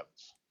 2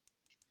 rabbits.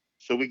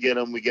 So we get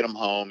them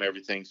home,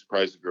 everything,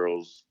 surprise the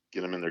girls,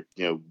 get them in their,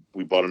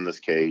 we bought them this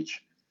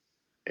cage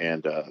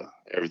and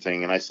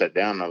everything. And I sat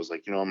down and I was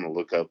like, I'm going to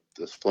look up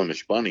this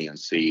Flemish bunny and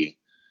see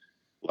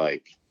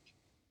like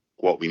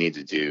what we need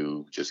to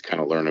do, just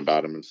kind of learn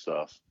about them and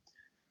stuff.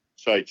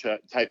 So I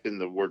type in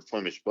the word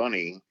Flemish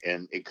bunny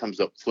and it comes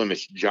up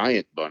Flemish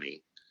giant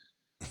bunny.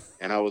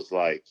 And I was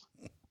like,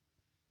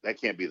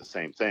 that can't be the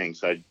same thing.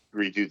 So I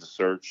redo the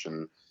search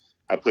and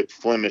I put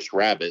Flemish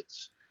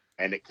rabbits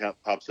and it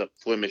pops up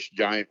Flemish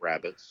giant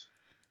rabbits.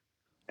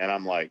 And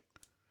I'm like,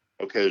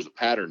 okay, there's a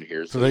pattern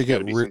here. So they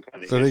get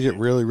they get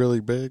really, really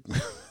big.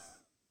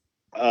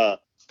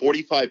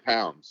 45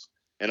 pounds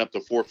and up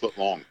to 4 foot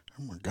long.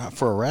 Oh my God,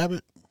 for a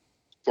rabbit?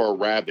 For a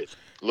rabbit.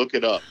 Look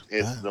it up.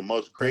 It's the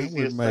most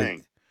craziest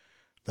thing.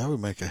 That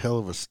would make a hell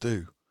of a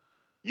stew.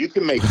 You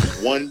can make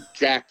one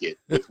jacket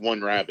with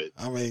one rabbit.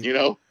 I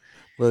mean,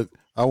 But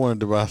I wanted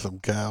to buy some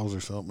cows or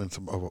something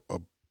and a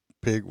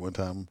pig one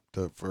time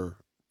for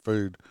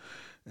food,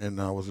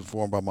 and I was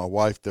informed by my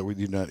wife that we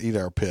do not eat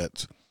our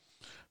pets.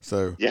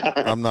 So yeah,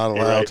 I'm not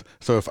allowed. Right.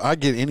 So if I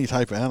get any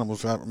type of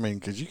animals,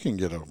 because you can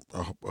get a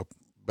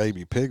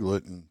baby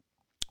piglet and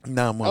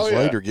 9 months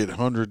later get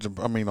hundreds of,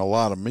 a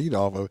lot of meat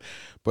off of it.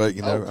 But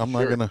I'm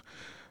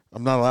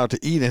not allowed to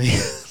eat any.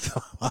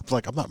 So I was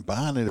like, I'm not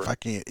buying it if I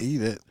can't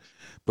eat it.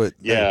 But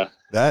yeah,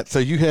 so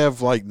you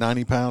have like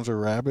 90 pounds of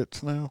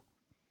rabbits now?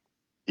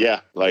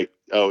 Yeah,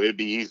 it'd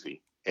be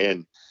easy,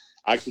 and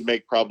I could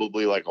make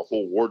probably like a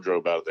whole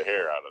wardrobe out of the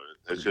hair out of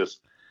it. It's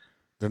just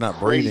they're not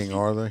crazy. Breeding,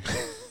 are they?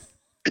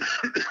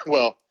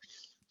 Well,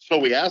 so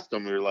we asked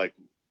them. We were like,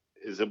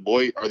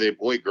 are they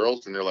boy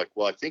girls? And they're like,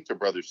 well, I think they're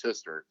brother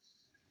sister.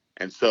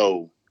 And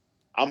so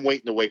I'm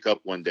waiting to wake up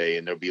one day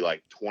and there'll be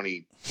like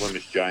 20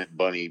 Flemish giant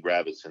bunny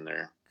rabbits in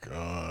there.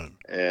 God.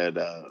 And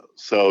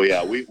so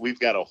yeah, we've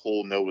got a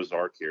whole Noah's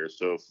Ark here.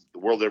 So if the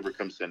world ever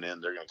comes to an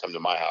end, they're going to come to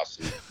my house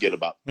and get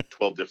about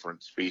 12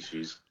 different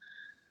species.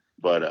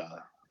 But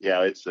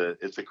yeah, it's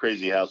a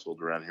crazy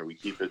household around here. We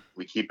keep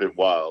it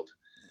wild,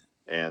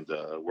 and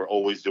we're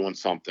always doing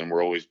something.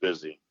 We're always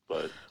busy.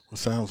 But it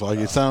sounds like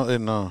it.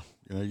 And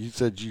you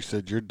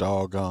said your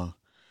dog.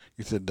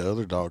 You said the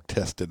other dog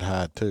tested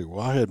high too.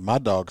 Well, I had my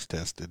dogs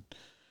tested,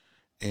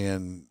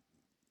 and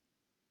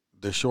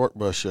the short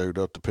bus showed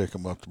up to pick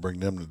them up to bring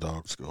them to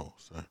dog school.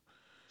 So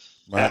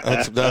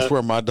that's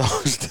where my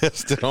dogs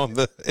tested on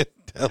the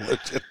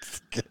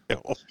intelligence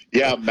scale.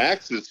 Yeah,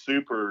 Max is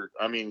super.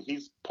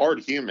 He's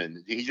part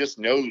human. He just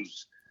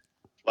knows.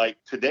 Like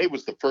today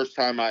was the first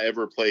time I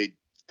ever played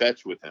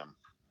fetch with him,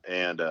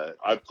 and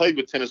I played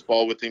with tennis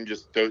ball with him,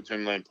 just throw it to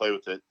him and play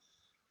with it.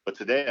 But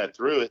today I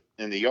threw it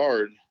in the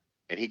yard,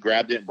 and he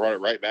grabbed it and brought it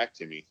right back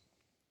to me.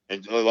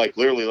 And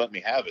literally let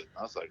me have it.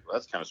 I was like, well,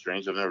 that's kind of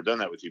strange. I've never done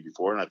that with you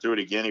before. And I threw it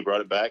again. He brought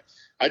it back.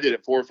 I did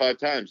it 4 or 5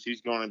 times. He's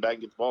going back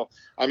and get the ball.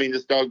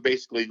 This dog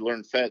basically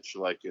learned fetch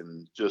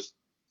in just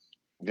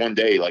one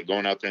day,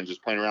 going out there and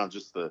just playing around,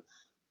 just the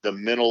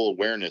mental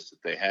awareness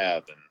that they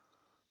have. And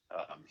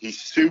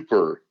he's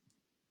super,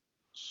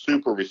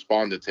 super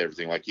responsive to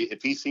everything.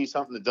 If he sees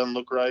something that doesn't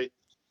look right,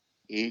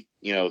 he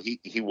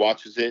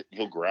watches it.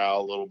 He'll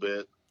growl a little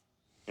bit.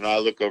 I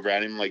look over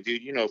at him like,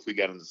 dude, if we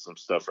got into some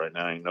stuff right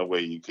now, ain't no way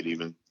you could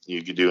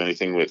do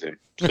anything with him.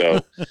 So,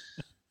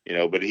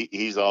 but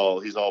he's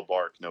all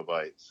bark, no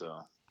bite.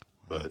 So,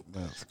 but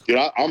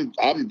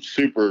I'm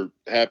super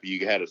happy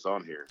you had us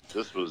on here.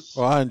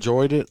 Well, I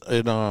enjoyed it.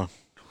 And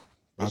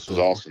this was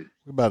awesome.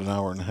 About an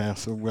hour and a half,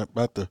 so we're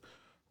about to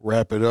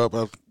wrap it up.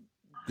 I'm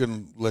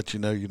gonna let you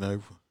know. You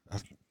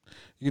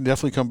can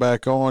definitely come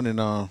back on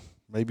and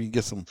maybe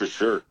get some for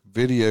sure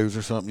videos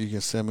or something you can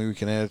send me. We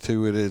can add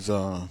to it as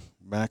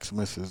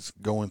Maximus is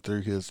going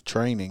through his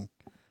training.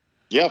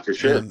 Yeah, for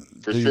sure.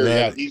 For sure.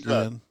 Yeah,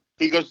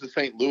 he goes to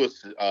St.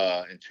 Louis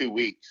in 2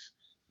 weeks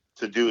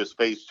to do his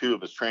phase 2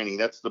 of his training.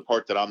 That's the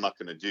part that I'm not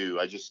going to do.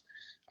 I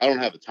don't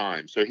have the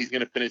time. So he's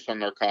going to finish on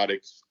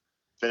narcotics,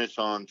 finish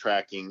on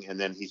tracking, and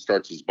then he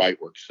starts his bite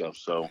work stuff.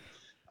 So,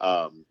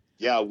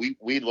 yeah,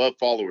 we love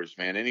followers,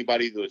 man.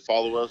 Anybody that would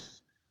follow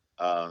us,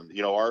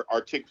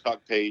 our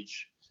TikTok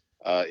page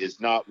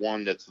is not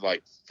one that's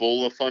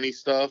full of funny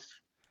stuff,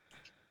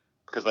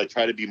 because I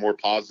try to be more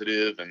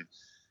positive, and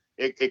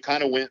it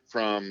kind of went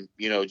from,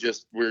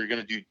 just we're going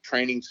to do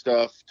training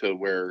stuff to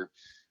where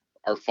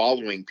our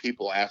following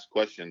people ask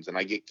questions, and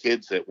I get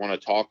kids that want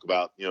to talk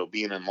about,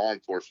 being in law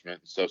enforcement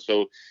and stuff.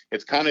 So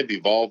it's kind of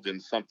evolved in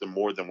something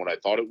more than what I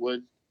thought it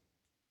would,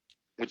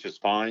 which is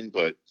fine.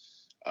 But,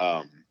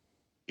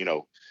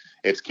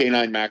 it's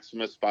K9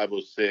 Maximus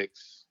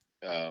 506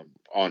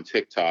 on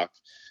TikTok.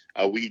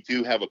 We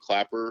do have a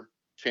Clapper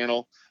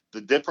channel. The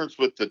difference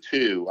with the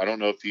two, I don't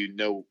know if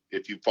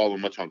you follow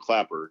much on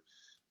Clapper,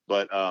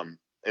 but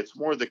it's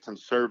more the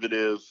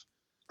conservative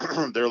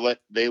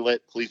they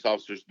let police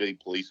officers be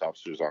police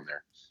officers on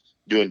there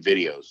doing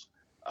videos.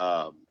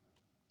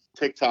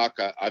 TikTok,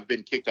 I've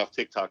been kicked off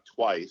TikTok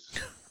twice.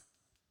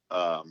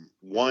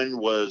 One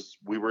was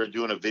we were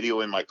doing a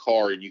video in my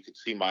car and you could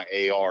see my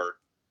AR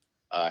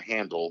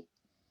handle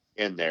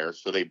in there.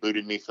 So they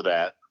booted me for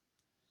that.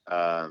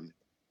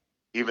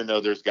 Even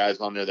though there's guys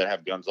on there that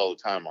have guns all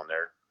the time on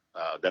there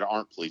that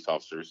aren't police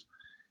officers.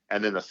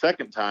 And then the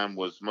second time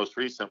most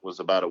recent was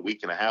about a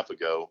week and a half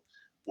ago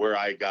where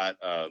I got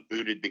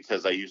booted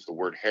because I used the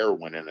word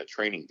heroin in a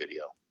training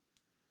video.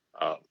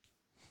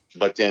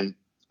 But then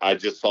I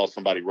just saw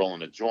somebody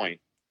rolling a joint,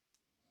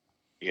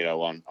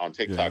 on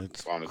TikTok,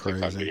 on a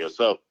TikTok video.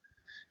 So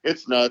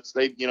it's nuts.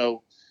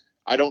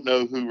 I don't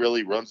know who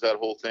really runs that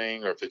whole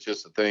thing or if it's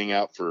just a thing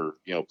out for,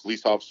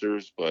 police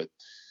officers, but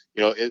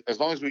as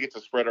long as we get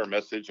to spread our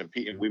message and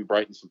we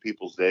brighten some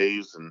people's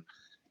days and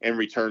in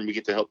return, we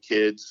get to help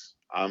kids.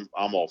 I'm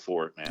all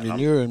for it, man.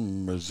 And you're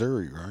in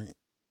Missouri, right?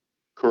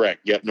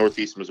 Correct. Yep.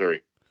 Northeast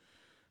Missouri.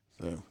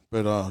 So,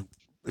 but,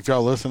 if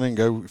y'all listening,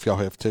 if y'all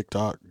have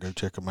TikTok, go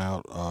check them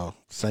out.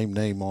 Same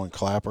name on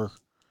Clapper.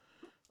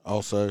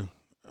 Also,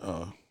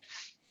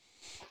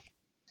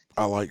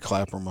 I like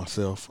Clapper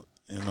myself.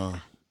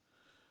 And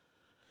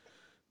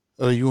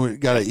you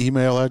got an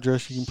email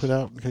address you can put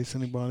out in case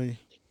anybody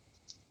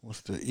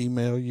wants to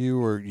email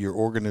you or your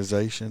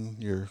organization,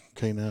 your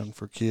K9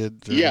 for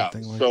Kids or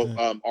anything like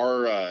that?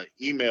 Our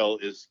email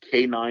is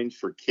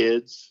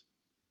K9forkids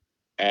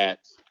at,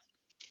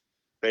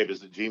 babe,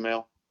 is it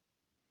Gmail?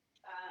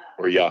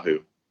 Or Yahoo?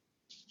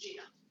 Gmail.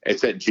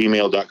 It's at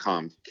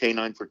gmail.com.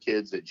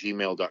 K9forkids at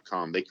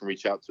gmail.com. They can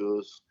reach out to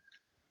us.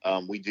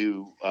 We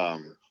do,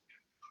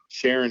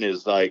 Sharon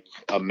is like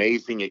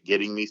amazing at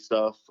getting me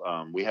stuff.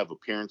 We have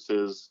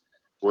appearances.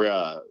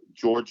 We're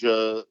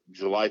Georgia,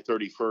 July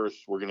 31st.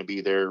 We're going to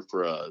be there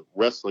for a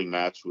wrestling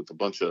match with a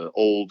bunch of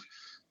old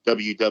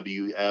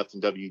WWF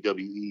and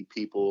WWE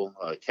people,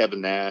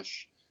 Kevin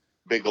Nash,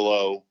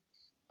 Bigelow.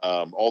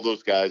 All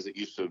those guys that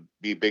used to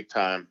be big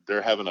time,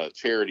 they're having a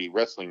charity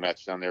wrestling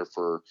match down there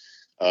for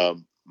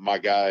my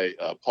guy,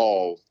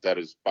 Paul, that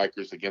is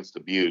Bikers Against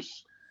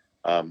Abuse.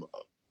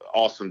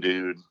 Awesome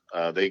dude.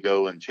 They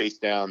go and chase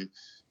down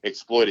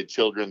exploited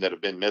children that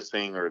have been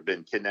missing or have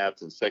been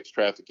kidnapped and sex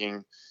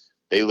trafficking.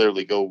 They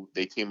literally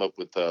they team up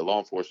with law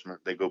enforcement.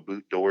 They go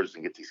boot doors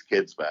and get these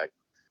kids back.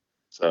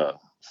 It's a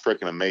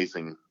freaking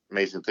amazing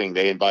thing.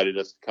 They invited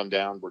us to come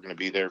down. We're going to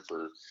be there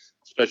for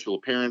special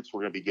appearance. We're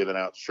going to be giving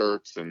out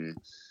shirts and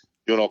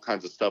doing all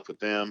kinds of stuff with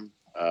them.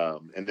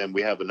 And then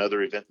we have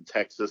another event in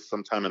Texas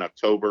sometime in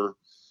October.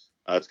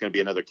 It's going to be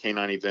another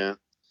K9 event.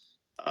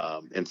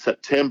 In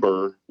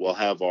September, we'll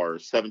have our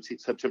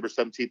September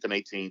 17th and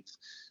 18th.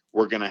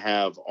 We're going to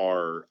have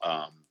our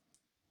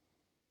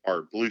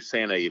Blue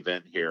Santa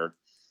event here.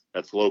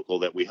 That's local,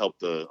 that we help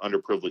the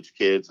underprivileged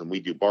kids, and we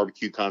do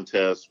barbecue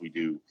contests. We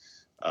do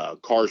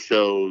car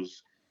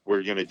shows.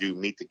 We're going to do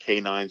Meet the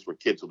K9s, where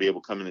kids will be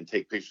able to come in and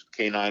take pictures of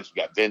K9s.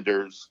 We got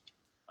vendors.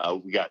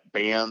 We got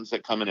bands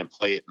that come in and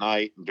play at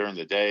night and during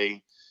the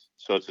day.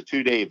 So it's a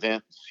 2-day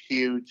event. It's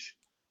huge.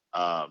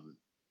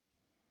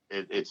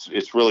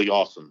 It's really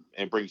awesome.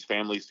 It brings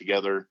families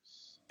together,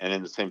 and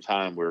at the same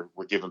time, we're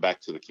giving back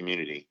to the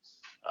community.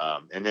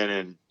 And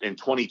then in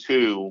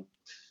 22,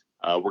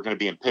 we're going to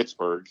be in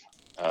Pittsburgh,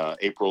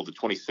 April the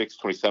 26th,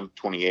 27th,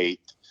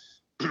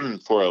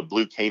 28th, for a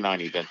Blue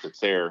K9 event that's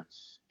there.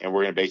 And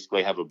we're going to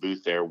basically have a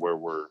booth there where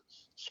we're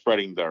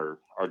spreading our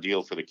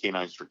deal for the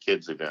K9s for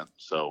Kids event.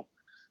 So,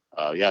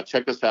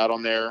 check us out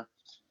on there.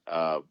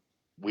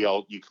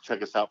 You can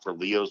check us out for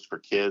Leo's for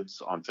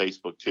Kids on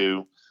Facebook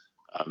too.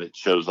 It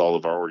shows all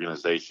of our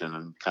organization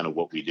and kind of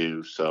what we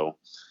do. So,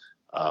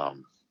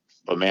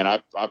 but man, I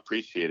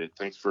appreciate it.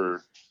 Thanks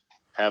for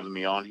having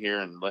me on here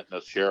and letting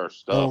us share our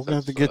stuff. We're going to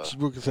have to get you.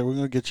 We're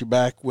going to get you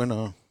back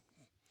when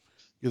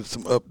get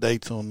some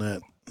updates on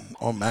that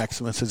on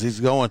Maximus as he's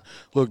going.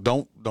 Look,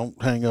 don't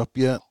hang up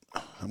yet.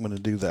 I'm going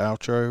to do the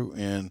outro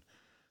and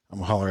I'm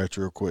going to holler at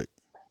you real quick.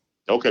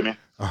 Okay, man.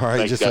 All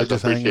right, thanks, guys.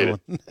 just hang on.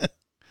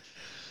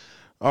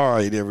 All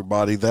right,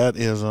 everybody. That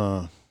is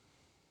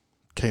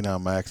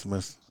K9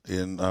 Maximus,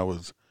 and I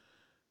was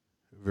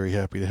very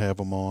happy to have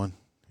him on.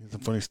 He has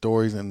some funny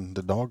stories, and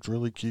the dog's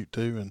really cute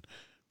too. And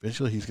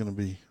eventually, he's going to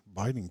be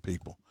biting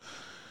people.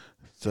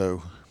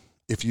 So,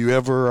 if you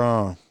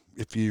ever,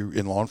 if you're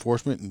in law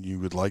enforcement and you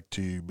would like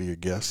to be a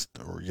guest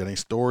or you got any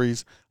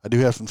stories, I do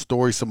have some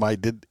stories. Somebody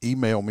did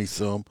email me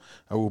some.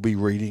 I will be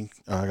reading.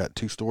 I got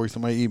 2 stories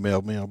somebody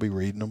emailed me. I'll be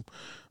reading them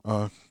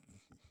on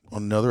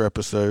another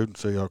episode.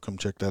 So y'all come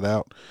check that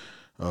out.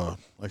 Like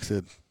I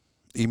said,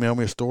 email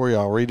me a story.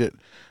 I'll read it.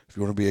 If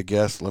you want to be a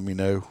guest, let me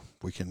know.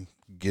 We can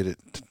get it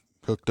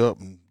hooked up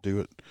and do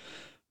it.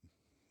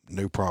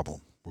 No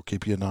problem. We'll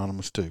keep you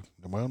anonymous too.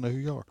 Nobody will know who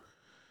you are.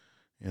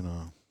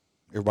 And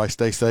everybody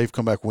stay safe.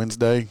 Come back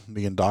Wednesday.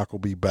 Me and Doc will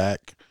be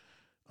back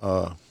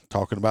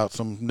talking about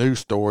some news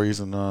stories.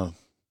 And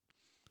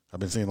I've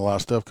been seeing a lot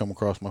of stuff come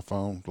across my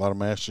phone. A lot of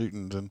mass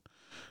shootings and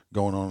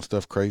going on and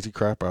stuff, crazy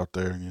crap out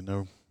there.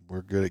 And,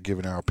 we're good at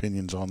giving our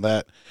opinions on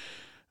that.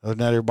 Other than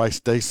that, everybody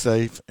stay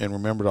safe and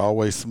remember to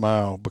always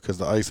smile because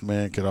the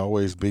Iceman could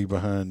always be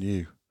behind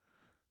you.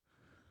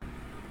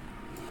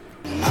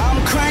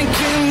 I'm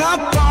cranking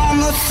up on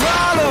the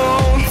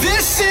throttle.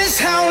 This is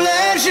how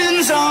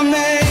legends are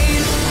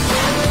made.